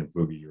interested in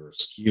improving your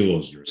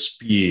skills, your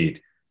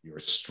speed, your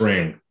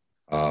strength,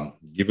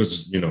 give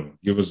us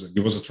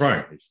a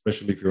try,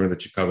 especially if you're in the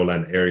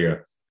Chicagoland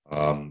area.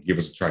 Give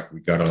us a try.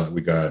 We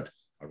got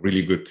a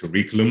really good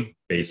curriculum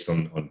based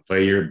on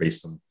player,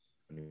 based on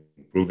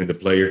improving the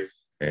player.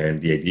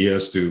 And the idea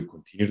is to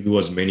continue to do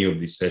as many of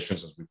these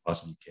sessions as we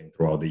possibly can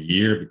throughout the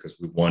year, because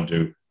we want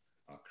to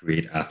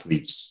create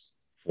athletes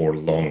for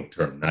long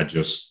term, not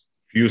just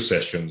few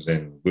sessions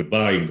and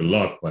goodbye and good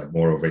luck, but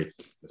more of a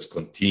let's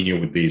continue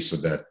with this, so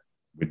that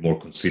with more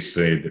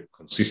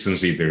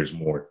consistency, there's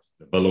more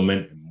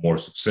development and more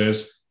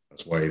success.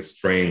 That's why it's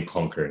train,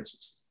 conquer, and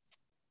success.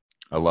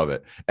 I love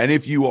it. And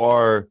if you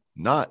are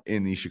not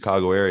in the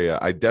Chicago area,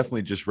 I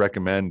definitely just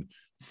recommend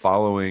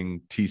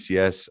following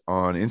TCS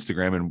on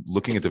Instagram and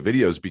looking at the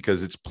videos,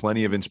 because it's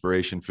plenty of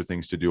inspiration for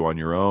things to do on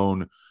your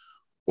own.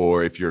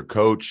 Or if you're a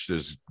coach,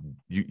 there's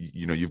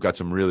you've got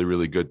some really,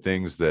 really good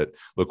things that,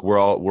 look, we're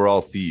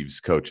all thieves,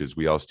 coaches.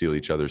 We all steal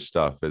each other's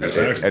stuff.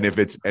 Exactly. And if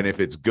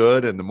it's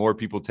good and the more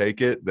people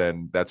take it,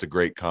 then that's a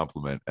great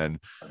compliment. And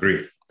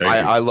Agree.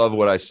 I love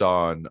what I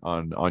saw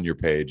on your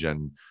page.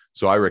 And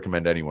so I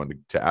recommend anyone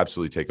to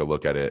absolutely take a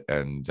look at it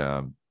and,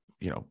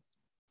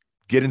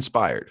 get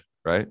inspired,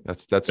 right?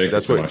 That's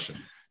what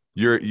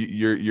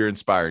you're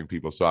inspiring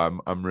people. So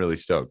I'm really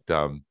stoked.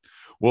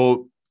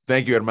 Well,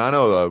 thank you,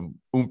 hermano.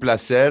 Un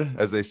placer,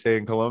 as they say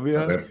in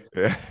Colombia.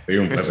 Yeah.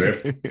 Un placer.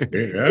 Yeah,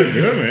 good,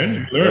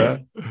 man.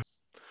 Learn. Yeah.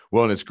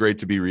 Well, and it's great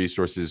to be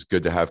resources,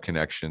 good to have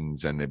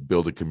connections, and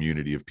build a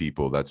community of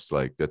people. It's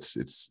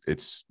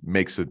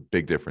makes a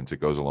big difference.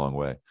 It goes a long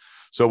way.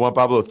 So Juan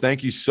Pablo,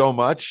 thank you so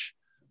much.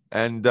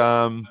 And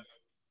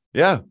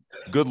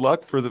good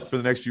luck for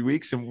the next few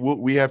weeks. And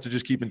we have to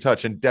just keep in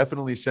touch, and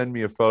definitely send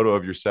me a photo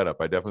of your setup.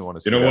 I definitely want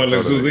to see. You know what?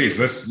 Let's do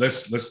this.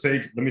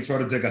 Let me try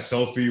to take a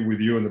selfie with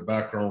you in the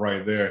background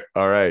right there.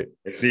 All right.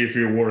 And see if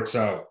it works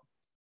out.